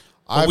slide.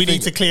 But we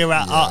need to clear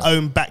out our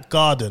own back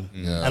garden.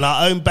 Yeah. And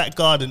our own back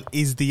garden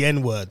is the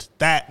N-word.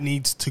 That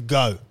needs to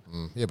go.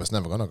 Yeah, but it's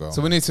never gonna go.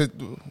 So we need to.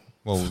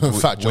 Well,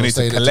 Fat we Joe need to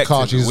saying it's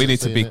car Jesus we need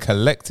to be saying it.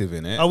 collective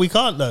in it. Oh, we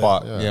can't though.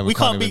 But yeah, we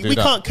can't even be. We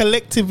do that. can't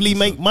collectively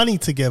make money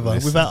together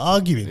without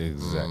arguing.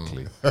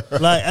 Exactly.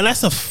 Like, and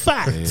that's a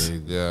fact.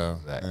 Yeah.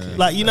 Exactly.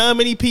 Like, you know how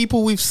many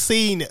people we've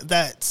seen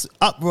that's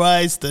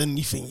uprised and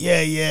you think,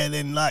 yeah,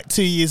 then like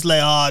 2 years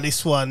later,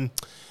 this one,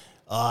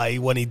 he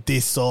wanted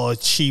this or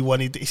she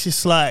wanted this. It's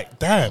just like,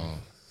 damn,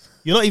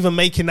 you're not even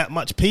making that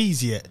much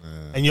peas yet.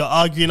 And you're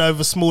arguing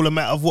over a small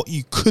amount of what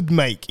you could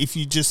make if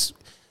you just,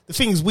 the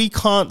thing is, we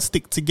can't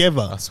stick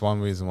together. That's one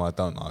reason why I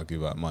don't argue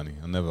about money.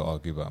 I never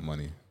argue about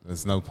money.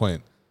 There's no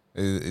point.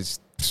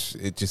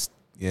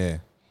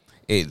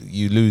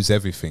 You lose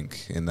everything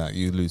in that.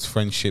 You lose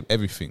friendship,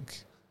 everything,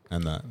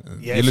 and that.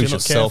 Yeah, you if lose you're not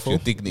yourself, careful. your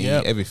dignity,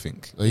 Yeah.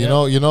 everything. You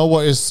know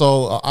what is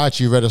so? I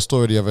actually read a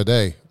story the other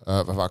day,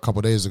 about a couple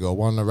of days ago.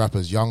 One of the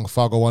rappers, Young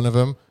Thug, or one of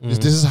them.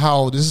 This is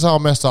how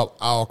messed up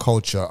our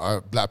culture,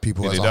 black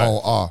people Did as he a die?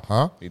 whole are.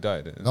 Huh? He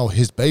died. Didn't he? No,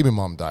 his baby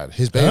mum died.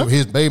 His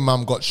baby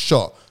mum got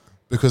shot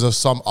because of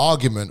some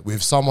argument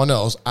with someone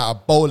else at a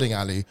bowling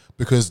alley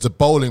because the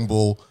bowling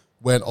ball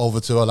went over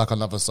to her like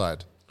another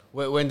side.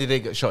 When did they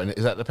get shot?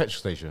 Is that the petrol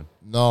station?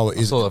 No, I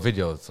is saw a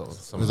video. was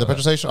it the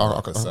petrol station? I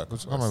can't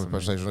remember the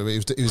petrol station.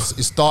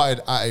 It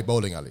started at a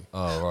bowling alley.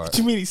 Oh, right. What do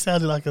you mean it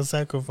sounded like a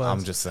sacrifice?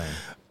 I'm just saying.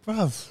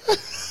 Bruv.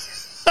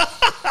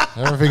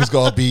 Everything's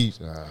got to be.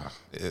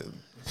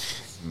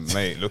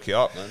 Mate, look it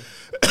up, man.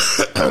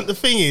 The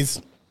thing is,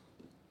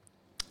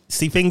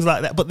 see things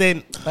like that. But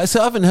then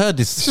So I haven't heard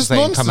this just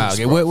saying come out nonsense,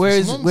 again. bro. Where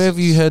It's where have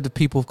you heard the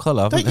people of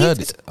color? I haven't heard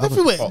it's it. I haven't-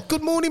 everywhere.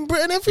 Good Morning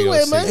Britain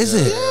everywhere, PLC. man. Is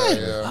it?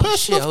 Yeah. Oh, Person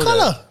shit, of hold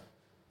color. on.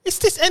 It's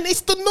this, and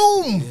it's the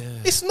norm.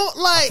 It's not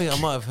I like think I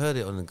might have heard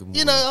it on the Good Morning.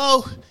 you know.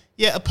 Oh,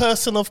 yeah, a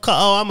person of color.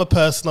 Oh, I'm a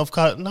person of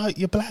color. No,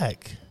 you're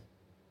black.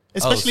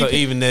 so pe-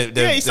 even they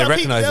it's like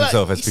recognise they're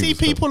themselves like, as you see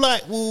people. people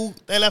like, well,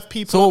 they'll have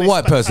people. So a on their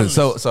white person.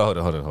 panels. So hold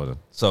on.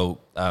 So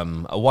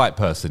a white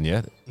person,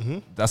 yeah,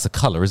 that's a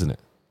color, isn't it?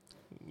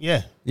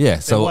 yeah. Yeah.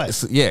 So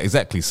white. yeah,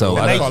 exactly. So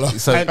And, I they- don't,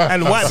 so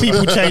and white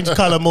people change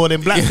color more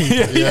than black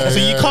people. So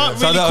you can't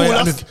so I really don't call really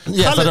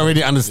us. so I don't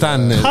really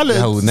understand the Coloured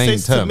whole name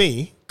says to term.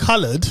 me,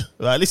 coloured.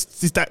 Right,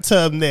 this is that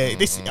term there.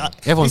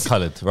 Everyone's this-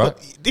 coloured, right?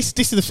 but This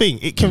is the thing.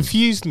 It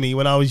confused me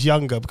when I was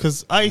younger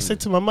because I said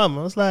to my mum,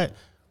 I was like,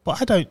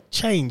 "But I don't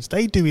change.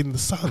 They do in the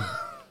sun."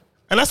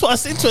 And that's what I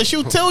said to her.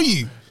 She'll tell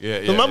you.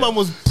 So my mum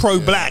was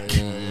pro-black.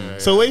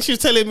 So when she was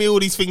telling me all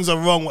these things are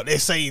wrong, what they're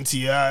saying to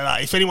you,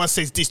 like if anyone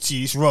says this to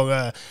you, it's wrong.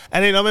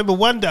 And then I remember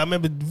one day, I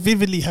remember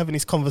vividly having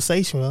this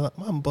conversation. I was like,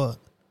 "Mum, but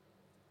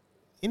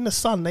in the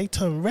sun they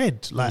turn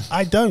red. Like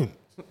I don't.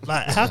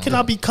 Like how can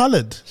I be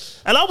coloured?"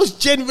 And I was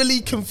generally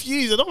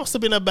confused. And I must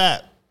have been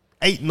about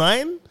 8,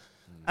 9.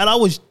 And I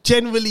was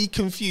generally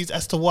confused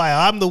as to why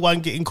I'm the one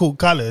getting called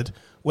coloured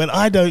when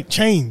I don't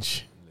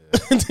change.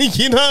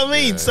 You know what I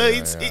mean? So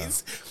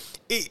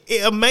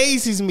it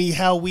amazes me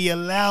how we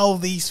allow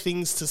these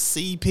things to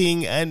seep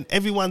in and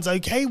everyone's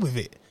okay with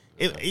it.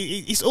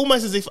 It's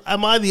almost as if,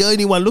 am I the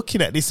only one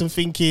looking at this and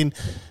thinking,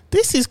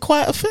 this is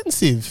quite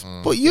offensive?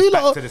 But you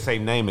Back lot, to the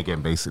same name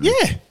again, basically.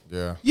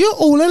 Yeah. you're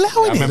all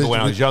allowing I remember it. when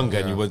I was younger,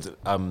 and you was,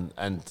 and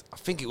I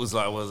think it was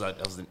like I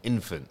was in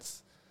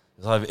infants.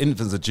 It was either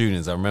infants or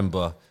juniors. I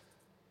remember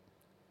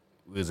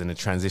we was in a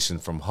transition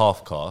from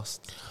half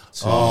caste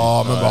to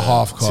I remember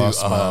half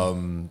cast,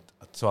 man.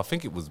 so I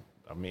think it was.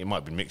 I mean, it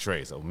might be mixed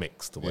race or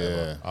mixed or whatever.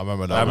 Yeah. I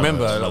remember that. I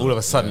remember like, all of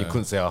a sudden you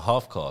couldn't say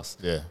half caste.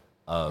 Yeah.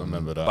 I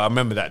remember that. But I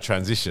remember that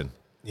transition.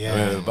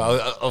 Yeah.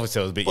 But obviously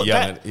I was a bit But,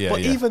 young. that, but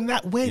even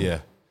that when? Yeah.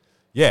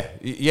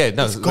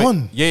 No, It's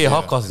gone. Yeah,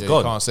 half cast is You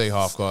gone. can't say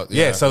half cast.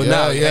 Yeah, so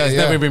now it's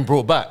never been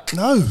brought back.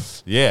 No.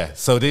 Yeah,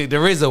 so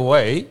there is a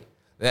way,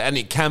 and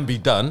it can be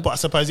done. But I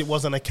suppose it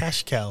wasn't a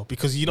cash cow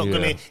because you're not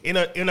Yeah.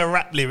 gonna in a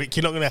rap lyric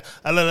you're not gonna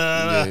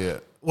yeah.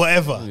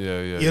 whatever.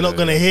 You're not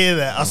gonna hear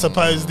that. I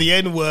suppose the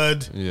N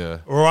word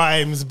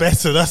rhymes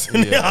better, doesn't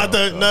it? Yeah, I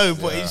don't know,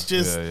 but yeah. it's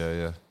just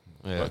Yeah.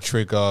 Like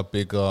trigger,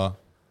 bigger,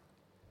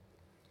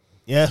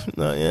 yeah.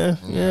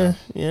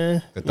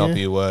 the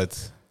W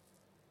words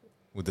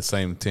with the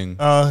same thing.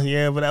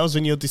 Yeah, but that was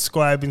when you're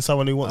describing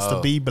someone who wants to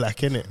be black,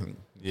 innit?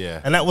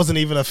 Yeah. And that wasn't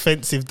even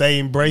offensive. They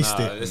embraced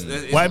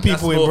it. White people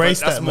that's more embrace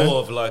That's that, man. more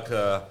of like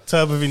a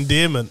Term of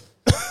endearment.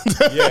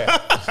 yeah,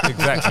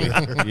 exactly.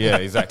 Yeah,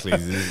 exactly.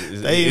 It's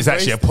embraced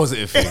actually a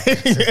positive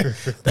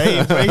thing. They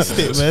embraced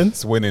it, man.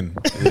 It's winning.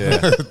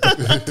 Yeah.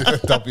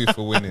 W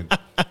for winning.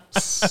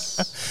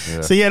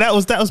 So yeah, that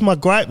was my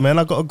gripe, man.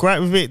 I got a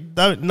gripe with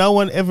it. No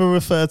one ever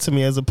refer to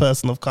me as a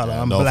person of color.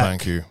 I'm no, black.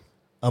 thank you.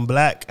 I'm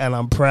black and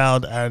I'm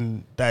proud,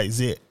 and that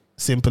is it.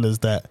 Simple as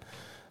that.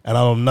 And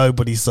I'm on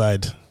nobody's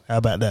side. How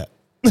about that?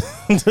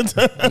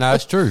 No,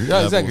 it's true.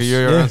 Yeah, exactly.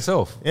 You're your Yeah. own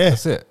self. Yeah.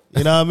 That's it.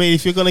 You know what I mean?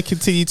 If you're going to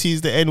continue to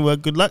use the N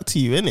word, good luck to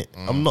you, innit?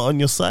 I'm not on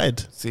your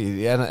side.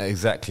 See, yeah, no,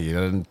 exactly. You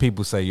know, and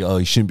people say, "Oh,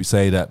 you shouldn't be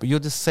saying that," but you're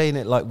just saying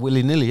it like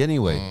willy nilly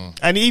anyway.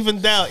 And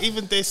even now,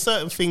 there's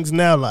certain things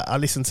now, like I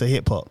listen to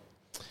hip hop,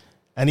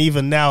 and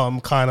even now I'm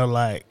kind of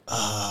like,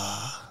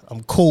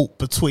 I'm caught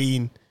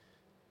between.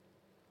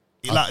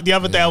 Like the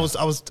other day, I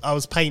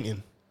was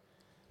painting.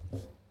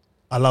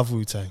 I love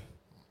Wu-Tang,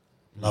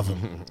 love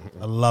him.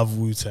 I love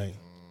Wu-Tang,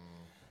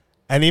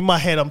 and in my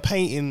head, I'm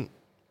painting,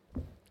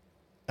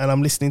 and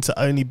I'm listening to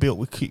Only Built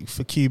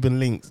for Cuban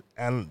Links,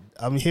 and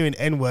I'm hearing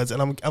N-words, and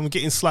I'm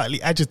getting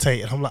slightly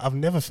agitated. I'm like, I've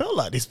never felt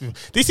like this before.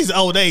 This is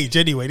old age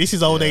anyway. This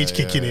is old age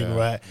kicking in,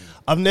 right?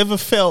 I've never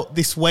felt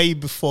this way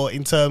before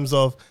in terms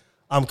of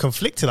I'm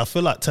conflicted. I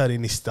feel like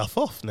turning this stuff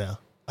off now.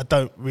 I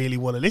don't really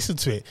want to listen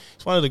to it.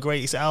 It's one of the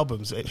greatest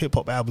albums, hip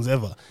hop albums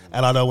ever,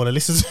 and I don't want to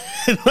listen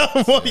to it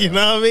no more. You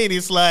know what I mean?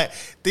 It's like,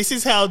 this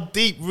is how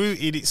deep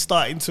rooted it's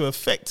starting to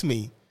affect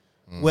me.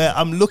 Where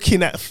I'm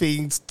looking at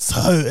things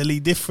totally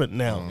different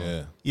now.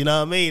 Yeah. You know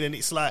what I mean? And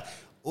it's like,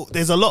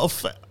 there's a lot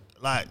of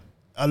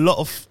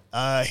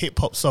hip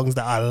hop songs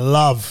that I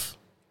love,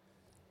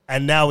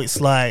 and now it's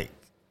like,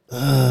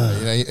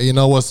 You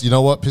know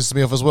what pisses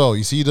me off as well?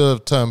 You see the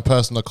term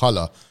person of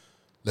color.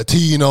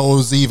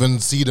 Latinos even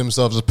see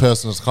themselves as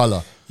person of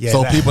color. Yeah,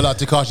 So that- people like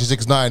Tekashi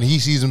 6ix9ine, he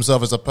sees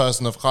himself as a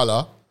person of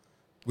color,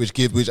 which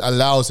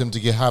allows him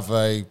to have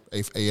a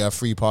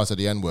free pass at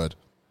the N word,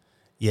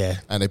 yeah.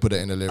 and they put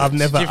it in the lyrics. I've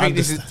never Do you think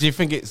understood do you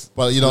think it's?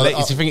 Well, you know, do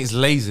you think it's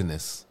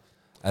laziness?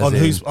 As on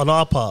in, on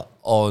our part.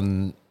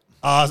 on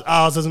Ours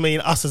doesn't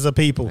mean us as a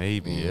people.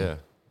 maybe yeah,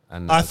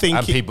 and I think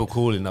and it- people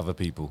calling other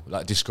people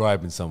like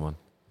describing someone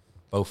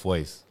both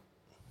ways.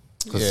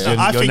 Because Yeah.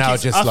 I you're think now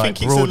it's- just I like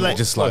think it's a broad, la-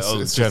 just like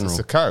it's general.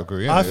 a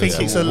category. I innit? think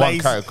it's a one lazy-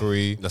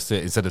 category. That's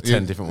it. Instead of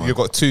 10 different ones. You've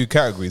got 2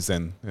 categories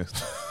then,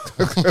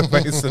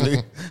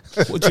 basically.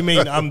 What do you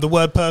mean? The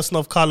word person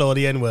of color or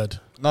the N word?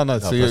 No,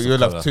 so you'll person of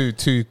have colour.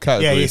 two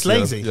categories. it's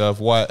lazy. You have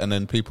white and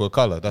then people of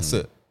color. That's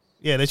it.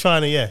 Yeah, they're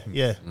trying to.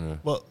 Yeah.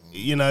 But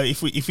you know,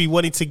 if we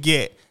wanted to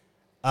get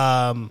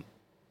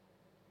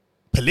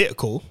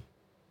political,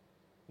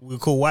 we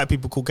call white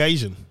people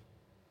Caucasian.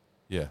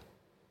 yeah.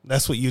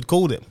 That's what you'd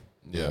call them.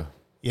 Yeah.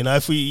 You know,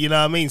 if we, you know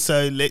what I mean.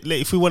 So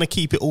if we want to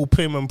keep it all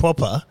prim and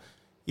proper,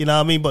 you know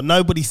what I mean. But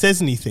nobody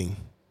says anything.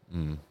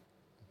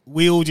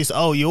 We all just,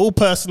 you're all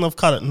person of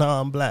color. No,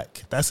 I'm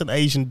black. That's an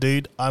Asian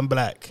dude. I'm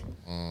black.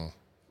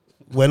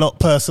 We're not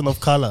person of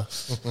color.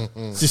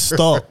 Just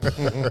stop.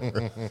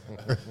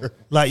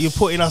 Like, you're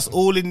putting us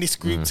all in this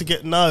group to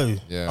get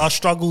Yeah. Our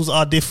struggles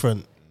are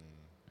different.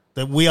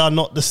 That we are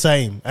not the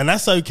same, and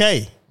that's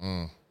okay.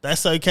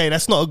 That's okay.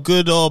 That's not a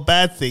good or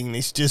bad thing.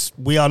 It's just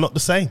we are not the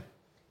same.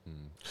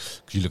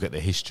 Because you look at the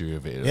history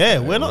of it. Yeah,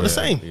 we're not the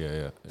same.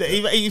 Yeah.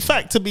 In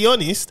fact, to be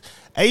honest,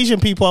 Asian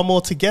people are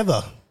more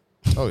together.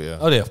 Oh yeah.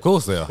 Oh, yeah, of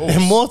course they are. They're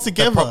more They're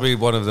together. probably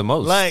one of the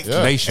most Like-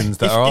 Yeah. nations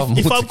that are more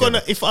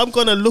together. If I'm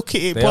gonna look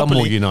at it They are properly,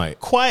 more unite.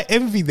 quite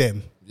envy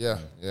them Yeah.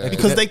 Yeah.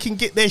 because they can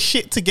get their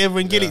shit together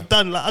and get it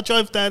done. Like, I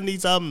drove down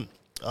these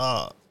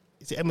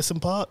is it Emerson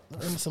Park?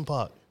 Not Emerson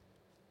Park.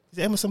 Is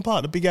it Emerson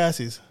Park? The big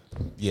houses.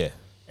 Yeah.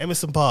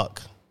 Emerson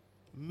Park,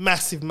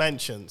 massive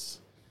mansions.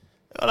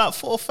 There are like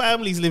 4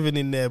 families living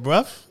in there,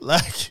 bruv.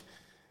 Like,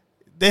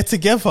 they're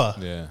together.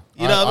 Yeah.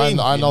 You know what I mean?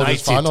 I know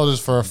this. I United. know this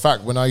for a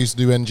fact. When I used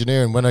to do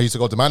engineering, when I used to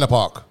go to Manor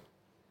Park,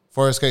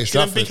 Forest Gate, See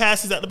them Stratford, big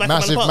houses at the back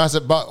massive, of the park.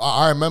 massive. But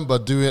I remember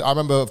doing. I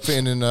remember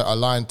fitting in a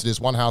line to this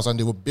one house, and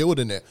they were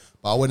building it.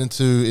 But I went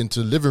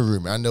into living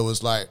room, and there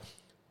was like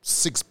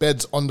 6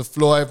 beds on the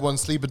floor, everyone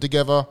sleeping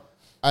together.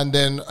 And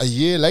then a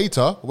year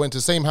later, went to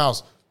the same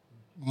house,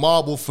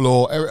 marble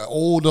floor.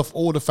 All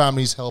the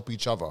families help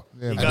each other,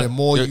 and they're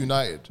more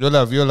united.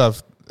 You'll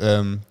have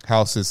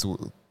houses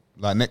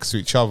like next to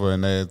each other,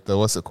 and they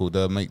what's it called?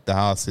 They make the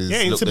houses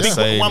Yeah, look it's a the big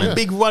same. one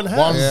big run house.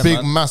 One Yeah, big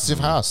man. massive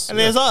house. And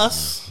there's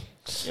us.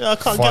 You know, I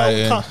can't Fighting.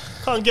 get on,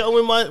 can't get on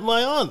with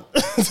my aunt.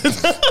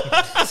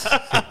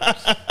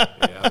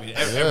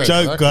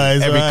 Joke,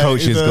 guys. Every right?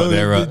 coach has got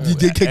their,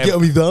 You can't get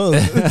on with aunt.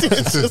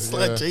 It's just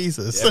like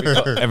Jesus.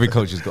 Every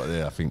coach has got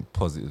their, I think,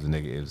 positives and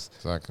negatives.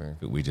 Exactly.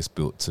 That we just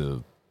built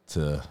to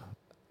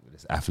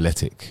it's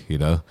athletic, you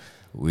know.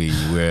 We're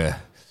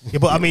Yeah,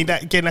 but I mean,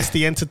 that's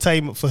the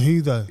entertainment for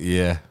who though?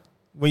 yeah,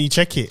 When you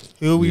check it,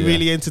 who are we Yeah.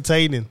 really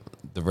entertaining?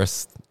 the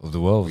rest of the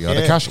world. Yeah.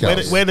 the cash Where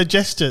cows. where the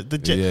gesture, the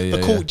Yeah,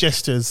 court yeah.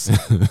 gestures,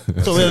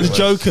 so we're the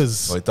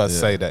jokers. Well, it does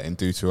say that in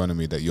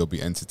Deuteronomy that you'll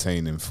be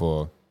entertaining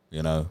for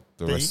the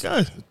There you rest go.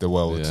 of the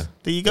world. Yeah.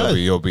 There you go.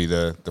 You'll be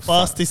the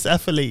Fastest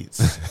athletes,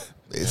 It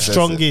says it.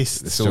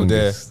 strongest. It's all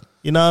there.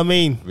 You know what I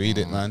mean? Read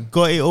it, man.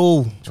 Got it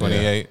all.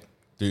 28.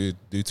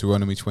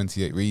 Deuteronomy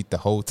 28. Read the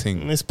whole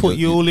thing. Let's put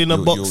you all in a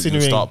boxing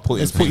ring. start putting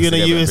Let's put you in a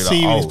things together and be UFC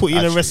ring. like, Let's put you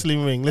in a actually,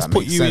 wrestling ring. Let's that put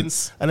makes you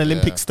sense. in an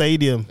Olympic Yeah.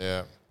 stadium.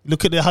 Yeah.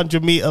 Look at the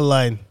 100-meter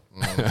line.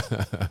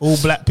 All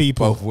black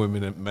people. Both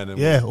women and men and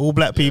Yeah, all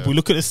black people.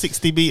 Look at the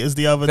 60 meters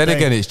the other Then day.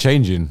 again, it's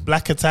changing.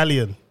 Black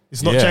Italian.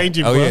 It's not Yeah.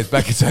 changing, Oh bro. yeah, it's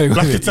black Italian.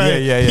 Black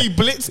Italian. Yeah. He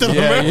blitzed the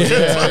Yeah, Americans.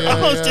 yeah.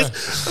 I was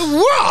just,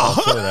 wow.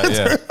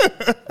 Yeah,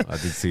 I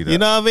did see that. You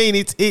know what I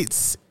mean?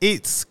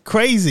 It's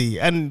crazy,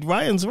 and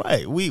Ryan's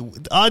right.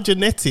 Our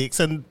genetics,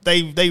 and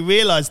they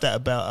realize that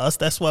about us.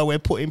 That's why we're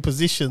put in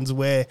positions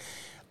where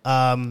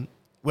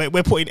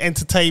we're put in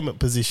entertainment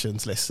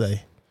positions. Let's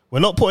say we're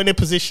not put in a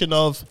position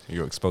of,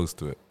 You're exposed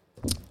to it.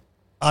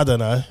 I don't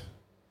know,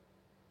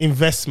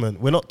 investment.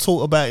 We're not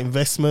taught about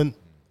investment.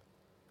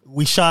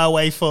 We shy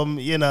away from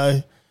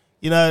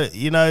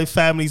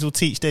families will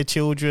teach their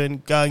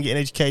children, go and get an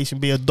education,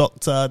 be a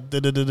doctor.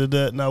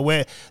 No,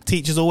 where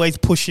teachers always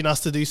pushing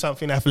us to do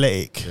something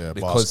athletic. Yeah.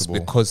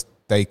 because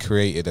they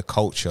created a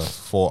culture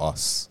for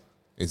us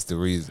is the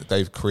reason.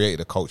 They've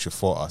created a culture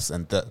for us,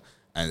 and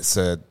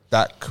so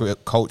that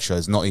culture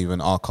is not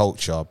even our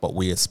culture, but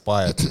we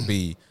aspire to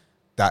be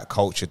that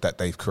culture that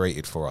they've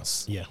created for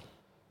us. Yeah.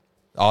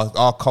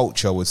 Our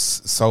culture was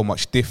so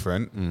much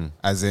different,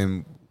 as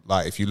in,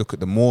 like, if you look at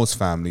the Moors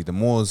family, the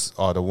Moors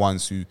are the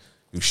ones who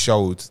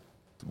showed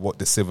what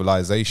the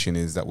civilization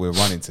is that we're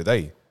running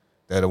today.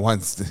 They're the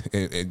ones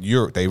in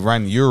Europe. They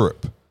ran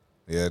Europe.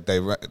 Yeah,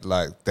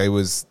 they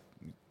was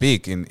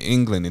big in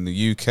England, in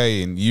the UK,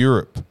 in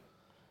Europe.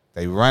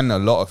 They ran a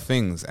lot of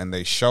things, and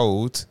they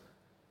showed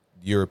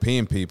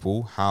European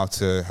people how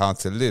to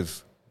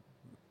live.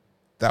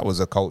 That was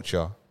a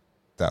culture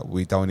that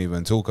we don't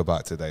even talk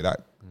about today.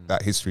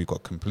 That history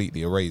got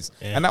completely erased,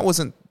 and that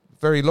wasn't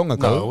very long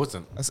ago. No, it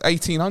wasn't. That's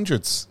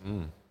 1800s.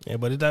 Yeah,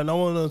 but no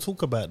one will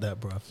talk about that,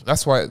 bruv.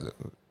 That's why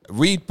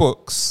read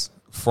books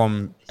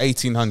from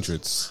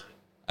 1800s.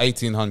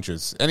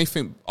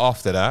 Anything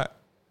after that,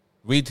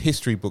 read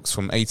history books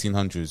from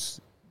 1800s.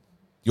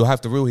 You'll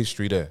have the real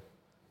history there.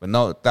 But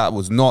no, that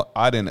was not.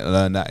 I didn't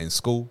learn that in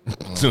school. no.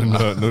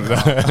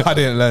 I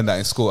didn't learn that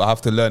in school. I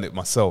have to learn it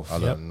myself. I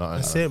learned nothing.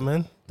 That's it,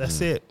 man.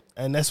 That's it.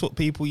 And that's what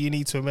people you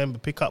need to remember.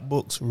 Pick up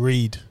books,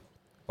 read.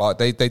 But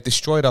they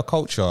destroyed our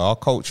culture. Our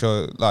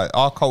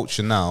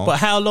culture now. But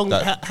how long?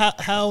 that-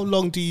 How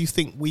long do you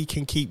think we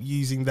can keep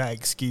using that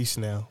excuse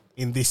now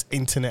in this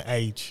internet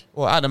age?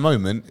 Well, at the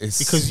moment, it's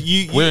Because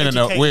you we're in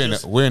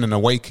educate we're in an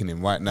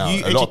awakening right now.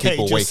 You A lot of educated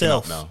people are waking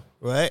yourself, up now.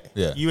 right?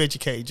 Yeah. You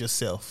educated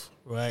yourself,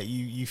 right?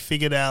 You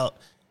figured out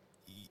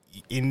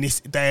in this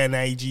day and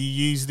age, you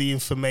use the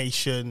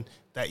information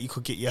that you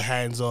could get your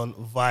hands on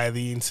via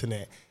the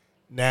internet.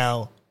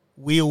 Now,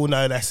 we all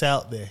know that's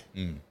out there.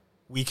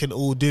 We can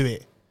all do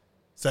it.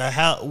 So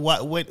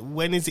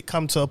when does it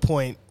come to a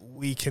point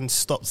we can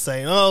stop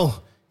saying,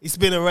 "Oh, it's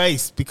been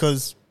erased,"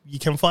 because you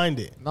can find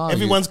it. No,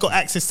 Everyone's got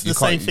access to the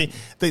same can't-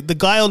 thing. The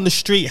guy on the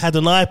street had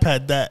an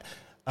iPad that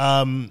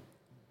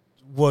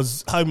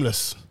was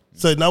homeless.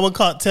 So no one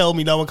can't tell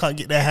me no one can't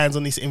get their hands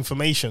on this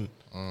information.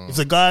 If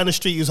the guy on the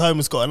street who's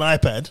homeless got an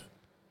iPad,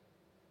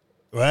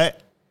 right?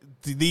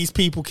 These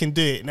people can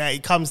do it. Now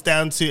it comes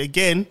down to,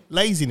 again,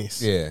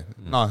 laziness. Yeah,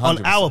 no, On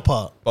 100%. our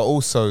part. But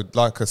also,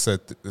 like I said,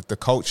 the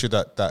culture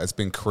that has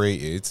been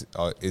created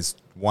is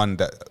one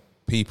that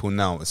people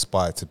now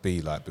aspire to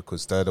be like,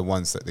 because they're the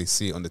ones that they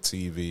see on the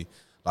TV,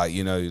 like,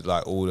 you know,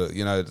 like all the,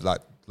 you know, like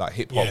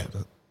hip hop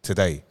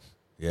today.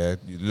 Yeah,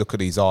 you look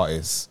at these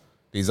artists.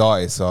 These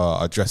artists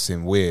are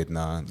dressing weird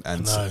now,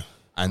 and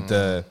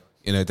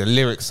you know, the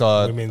lyrics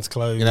are Women's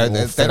clothes. You know, All they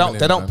don't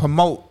feminine,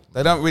 promote.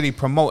 They don't really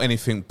promote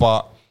anything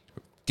but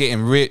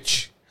getting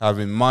rich,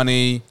 having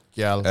money,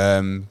 Gal.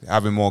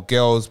 having more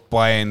girls,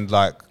 buying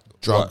like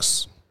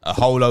Drugs. a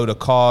whole load of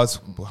cars,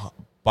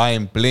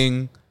 buying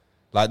bling.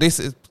 Like this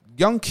is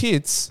young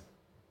kids.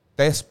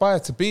 They aspire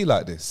to be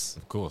like this.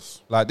 Of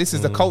course. Like this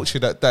is the culture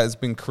that has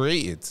been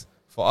created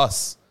for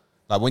us.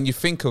 Like when you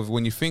think of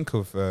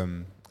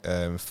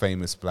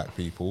famous black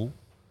people,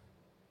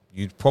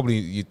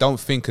 you don't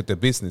think of the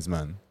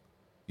businessman.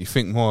 You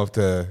think more of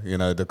the, you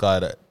know, the guy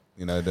that,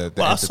 you know, the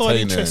But I saw an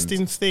entertainer.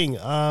 interesting thing.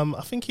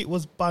 I think it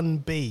was Bun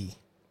B.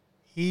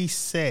 He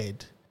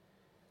said,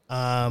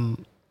 if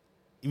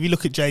you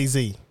look at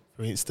Jay-Z,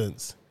 for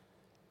instance,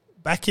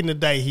 back in the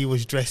day, he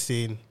was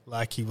dressing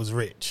like he was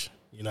rich.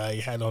 You know,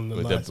 he had on the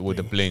nice with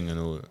the bling. bling and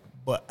all.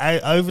 But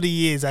over the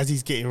years, as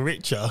he's getting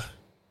richer,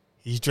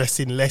 he's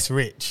dressing less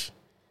rich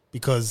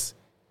because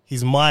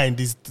his mind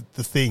is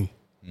the thing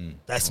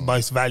that's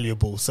most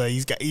valuable. So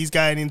he's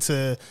going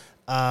into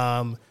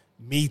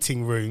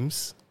meeting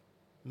rooms,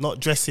 not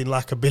dressing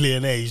like a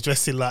billionaire. He's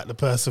dressing like the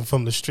person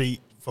from the street,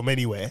 from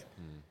anywhere.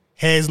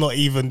 Hair's not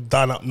even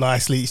done up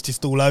nicely. It's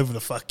just all over the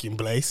fucking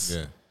place.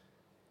 Yeah.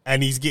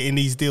 And he's getting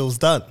these deals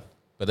done.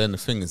 But then the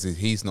thing is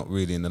he's not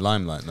really in the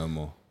limelight no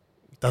more.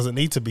 Doesn't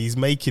need to be. He's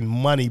making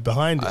money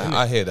behind it. innit?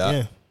 I hear that.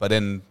 Yeah. But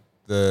then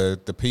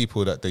the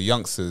people the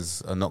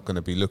youngsters are not going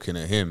to be looking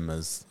at him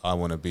as, I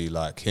want to be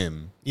like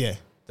him. Yeah.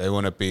 They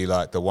want to be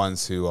like the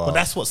ones who are. But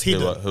that's what's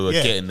hidden. Who are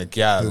Yeah. getting the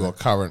gal. Who are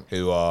current.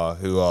 Who are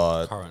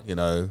Current. you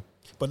know.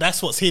 But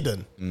that's what's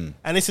hidden.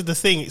 And this is the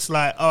thing. It's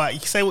like, all right, you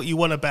can say what you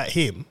want about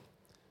him,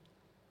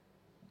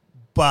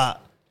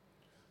 but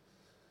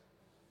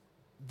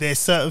there's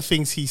certain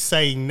things he's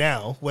saying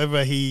now,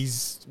 whatever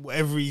he's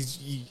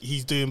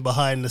doing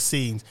behind the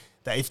scenes,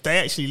 that if they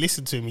actually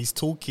listen to him, he's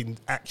talking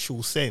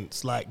actual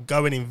sense. Like,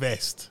 go and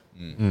invest.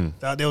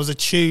 There was a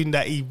tune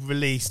that he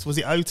released. Was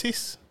it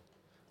Otis?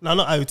 No,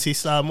 not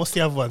Otis. What's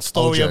the other one?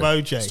 Story of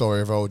OJ.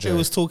 Story of OJ. It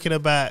was talking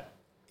about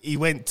he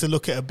went to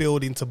look at a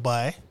building to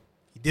buy.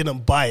 He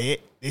didn't buy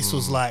it. This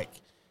was like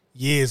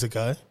years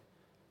ago.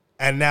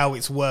 And now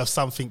it's worth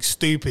something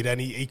stupid,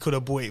 and he could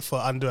have bought it for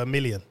under $1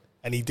 million,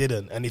 and he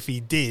didn't. And if he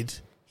did,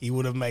 he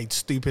would have made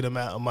stupid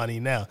amount of money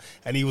now.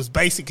 And he was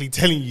basically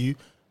telling you,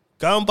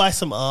 go and buy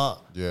some art,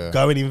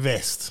 go and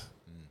invest.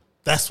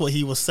 That's what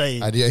he was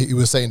saying. And he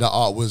was saying that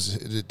art was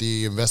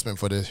the investment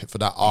for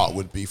that art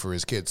would be for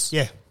his kids.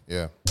 Yeah.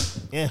 Yeah.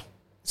 Yeah.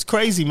 It's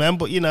crazy, man.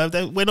 But, you know,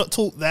 we're not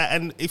taught that.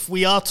 And if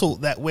we are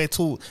taught that, we're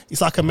taught, it's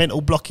like a mental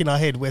block in our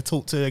head. We're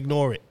taught to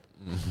ignore it.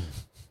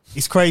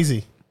 It's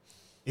crazy.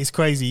 It's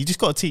crazy. You just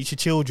got to teach your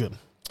children.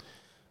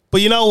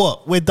 But you know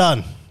what? We're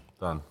done.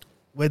 Done.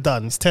 We're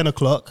done. It's 10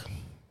 o'clock.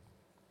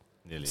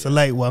 Nearly. It's a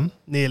late one.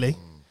 Nearly.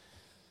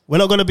 We're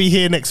not going to be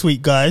here next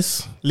week,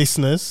 guys.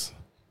 Listeners.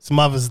 It's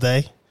Mother's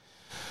Day.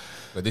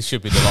 But this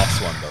should be the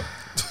last one though.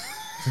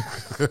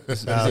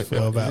 How I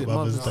feel about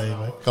Mother's Day,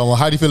 man. Come on,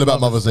 how do you feel about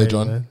Mother's Day,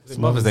 John? man. It's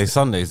Mother's Day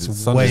Sundays. It's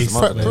Sundays. waste.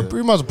 Mother's Day.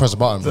 You might as well press a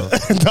button, bro.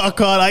 No, I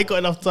can't. I ain't got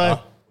enough time.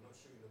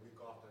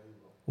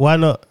 Why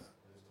not?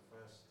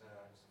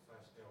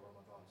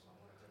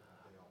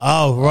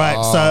 Oh, right.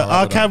 So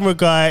our camera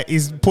guy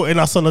is putting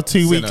us on a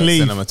 2-week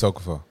leave.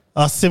 Cinematographer.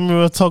 Our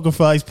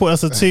cinematographer is putting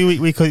us a 2-week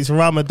week because it's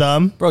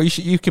Ramadan. Bro,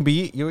 you can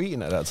be you're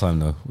eating at that time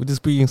though. We're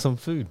just be eating some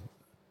food.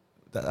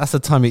 That's the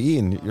time you're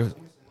eating.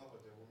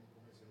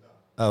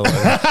 Oh,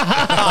 yeah.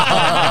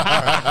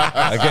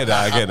 I get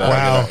that.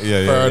 Wow.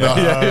 Yeah. Fair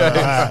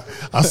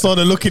enough. I saw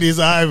the look in his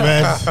eye,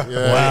 man.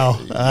 Wow.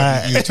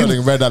 You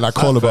turning red like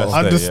Colabelle.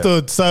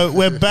 Understood. So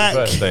we're back.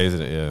 Birthday,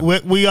 isn't it? Yeah.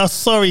 We are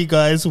sorry,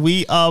 guys.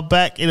 We are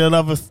back in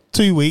another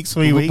 2 weeks,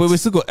 3 weeks. But we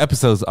still got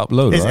episodes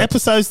uploaded. There's right?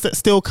 episodes that's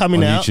still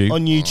coming On out YouTube.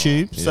 on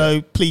YouTube.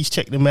 So please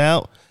check them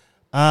out.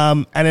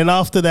 And then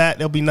after that,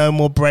 there'll be no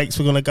more breaks.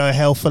 We're gonna go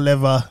hell for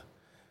leather,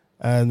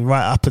 and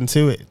right up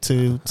into it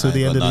to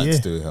the end of the year.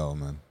 To do hell,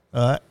 man.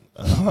 All right.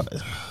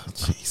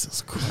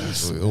 Jesus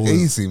Christ.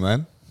 Easy,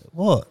 man.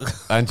 What?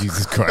 And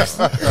Jesus Christ.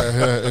 A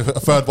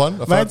third one.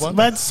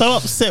 Man's so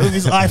upset with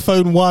his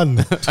iPhone 1.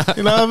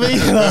 You know what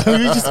I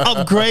mean? He just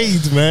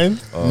upgrade, man.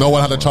 No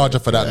one had a charger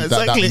for that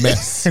Exactly. that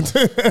mess.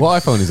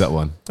 What iPhone is that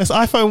one? That's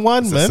iPhone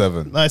 1, It's a man.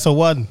 7. No, it's a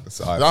 1. It's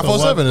The iPhone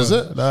 7, is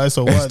it? No, it's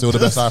a 1. Still the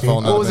best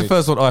iPhone. What was the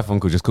first one iPhone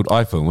called? Just called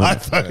iPhone,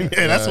 wasn't it? iPhone,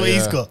 yeah, that's what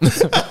he's got.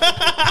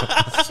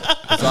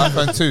 It's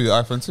iPhone 2.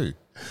 iPhone 2.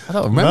 I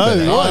don't remember. No,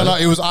 that. yeah. No,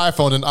 it was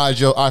iPhone and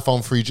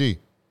iPhone 3G.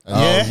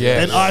 Yeah, yeah,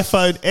 then yeah.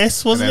 iPhone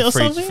S, wasn't it, or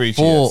something?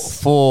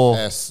 3GS. Four.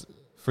 Yes.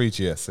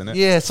 3GS, isn't it?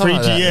 Yeah, something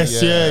like that.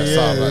 3GS,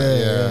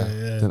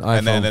 yeah. Then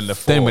iPhone. then the Then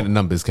 4. when the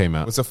numbers came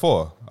out. What's a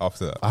 4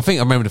 after that? I think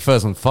I remember the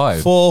first one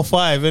 5. 4 or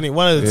 5, innit?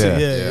 One of the Yeah.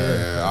 two,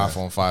 Yeah,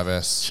 iPhone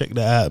 5S. Check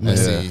that out, man.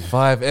 SE.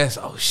 5S.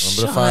 Oh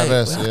shit. the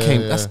 5S? That Yeah,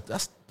 came, yeah.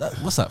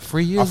 What's that?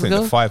 3 I years think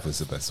ago. the 5 was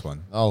the best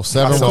one. Oh,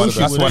 7 That's, was one,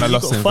 that's you one I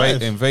got lost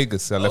 5. in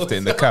Vegas. I left it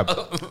in the cab.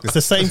 It's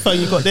the same phone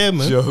you got there,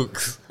 man.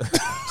 Jokes.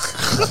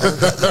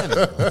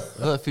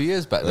 A few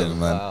years back then,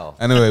 Man. Wow.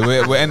 Anyway,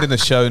 we're ending the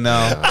show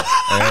now.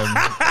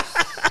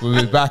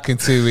 We'll be back in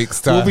 2 weeks'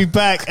 time. We'll be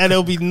back and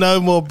there'll be no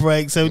more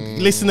breaks. So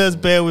listeners,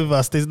 bear with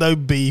us. There's no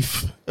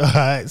beef. All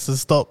right, so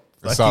stop.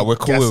 So we're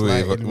cool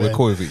gaslighting,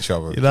 with man. each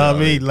other. You know what I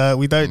mean? Like,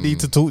 we don't need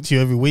to talk to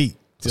you every week.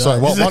 Sorry,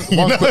 one quick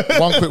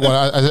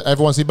one. Has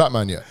everyone seen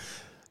Batman yet?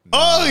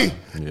 Oh,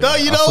 no,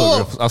 you know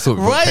what? I saw it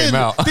before it came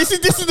out. This is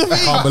the thing. I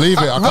can't believe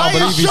it. I can't Ryan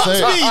believe you shocked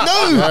say me.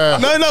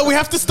 it. No, we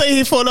have to stay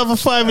here for another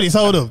 5 minutes.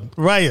 Hold on.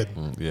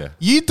 Ryan, Yeah.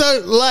 you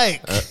don't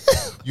like...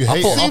 You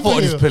hate I thought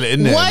I'd just put it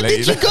in there. Why and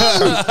did let you go?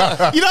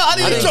 You know, I I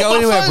didn't, didn't drop go my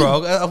anywhere,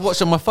 phone. bro. I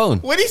watched it on my phone.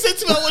 When he said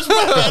to me, I watched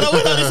Batman, I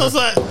went like this, I was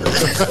like...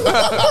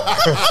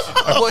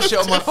 I watched it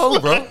on my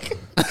phone, bro.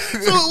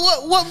 So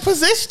what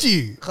possessed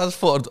you? I just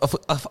thought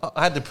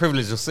I had the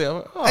privilege of seeing.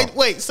 Like, oh, Hey,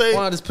 wait, so... why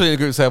don't I just put it in a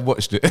group and say I've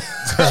watched it?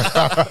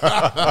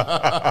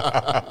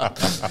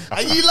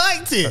 And you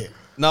liked it?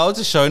 No, I was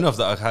just showing off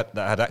that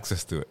I had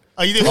access to it.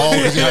 Oh, you didn't Oh, watch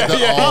because it? you had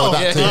that. Oh,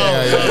 that thing.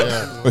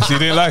 Yeah. But she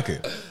didn't like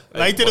it.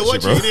 No, you didn't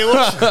watch it. You didn't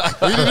watch it.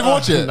 You didn't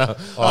watch it.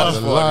 Oh,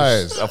 the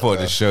lies. I thought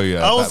I'd just show you.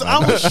 I was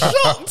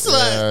shocked.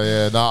 Like,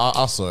 Yeah. No,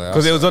 I saw it.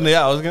 Because it was on the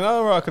app. I was going,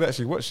 oh, right, I could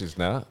actually watch this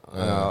now.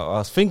 And I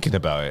was thinking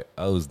about it.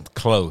 I was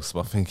close,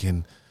 but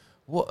thinking,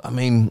 what? I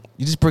mean,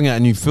 you just bring out a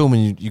new film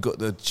and you got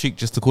the cheek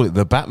just to call it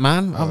The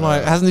Batman? I'm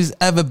like, hasn't this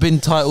ever been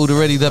titled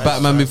already The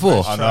Batman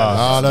before? I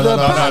know.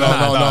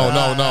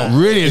 No.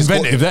 Really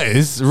inventive, that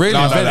is.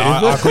 Really inventive.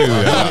 I agree with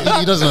you.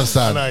 He doesn't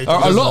understand. No, he A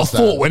doesn't lot of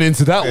understand. thought went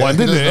into that one,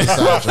 He didn't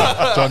doesn't it?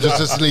 understand, John,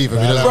 just leave him.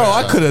 He doesn't Bro, I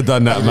understand. could have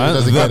done that, man.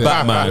 doesn't The get it.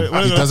 Batman. We're He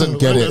gonna doesn't talk-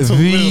 get we're it. gonna talk-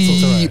 we're gonna talk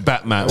The about it.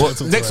 Batman.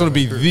 What, next one would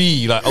be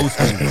the, like old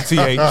school.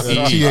 TH.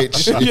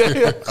 TH.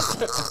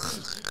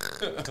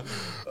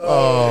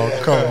 Oh,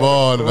 come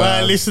on, man.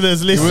 Right,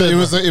 listeners, It listen.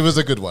 was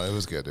a good one. It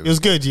was good. It was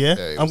good, yeah?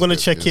 Yeah, it I'm was going to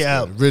good. check was it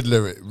out. good.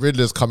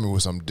 Riddler's coming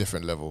with some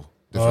different level.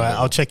 All right,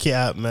 I'll check it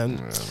out,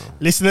 man.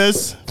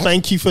 Listeners,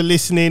 thank you for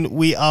listening.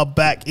 We are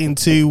back in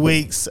 2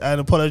 weeks, and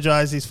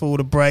apologizes for all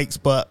the breaks,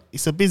 but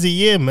it's a busy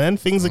year, man.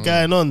 Things are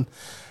going on.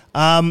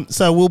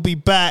 So we'll be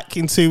back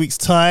in 2 weeks'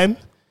 time.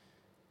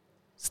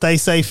 Stay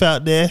safe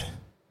out there.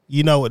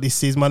 You know what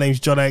this is. My name's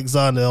John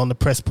Alexander on the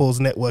Press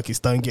Pause Network. It's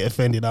Don't Get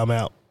Offended. I'm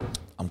out.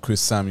 I'm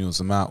Chris Samuels.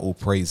 I'm out. All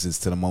praises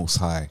to the Most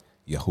High,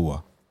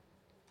 Yahuwah.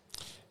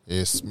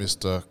 It's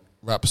Mr.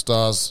 Rap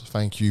Stars.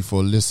 Thank you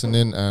for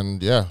listening,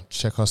 and yeah,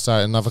 check us out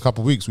in another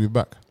couple of weeks. We'll be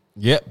back.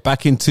 Yep,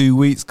 back in 2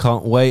 weeks.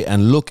 Can't wait.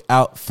 And look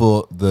out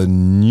for the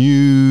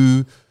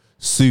new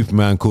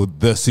Superman called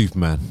The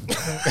Superman.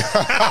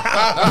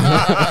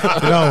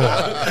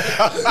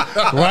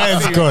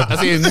 Ryan's gone. I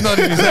see him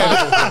nodding his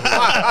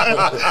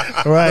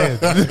head. Ryan.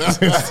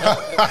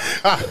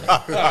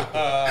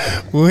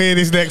 We'll hear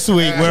this next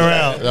week. We're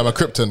out. Yeah, I'm a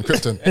Krypton.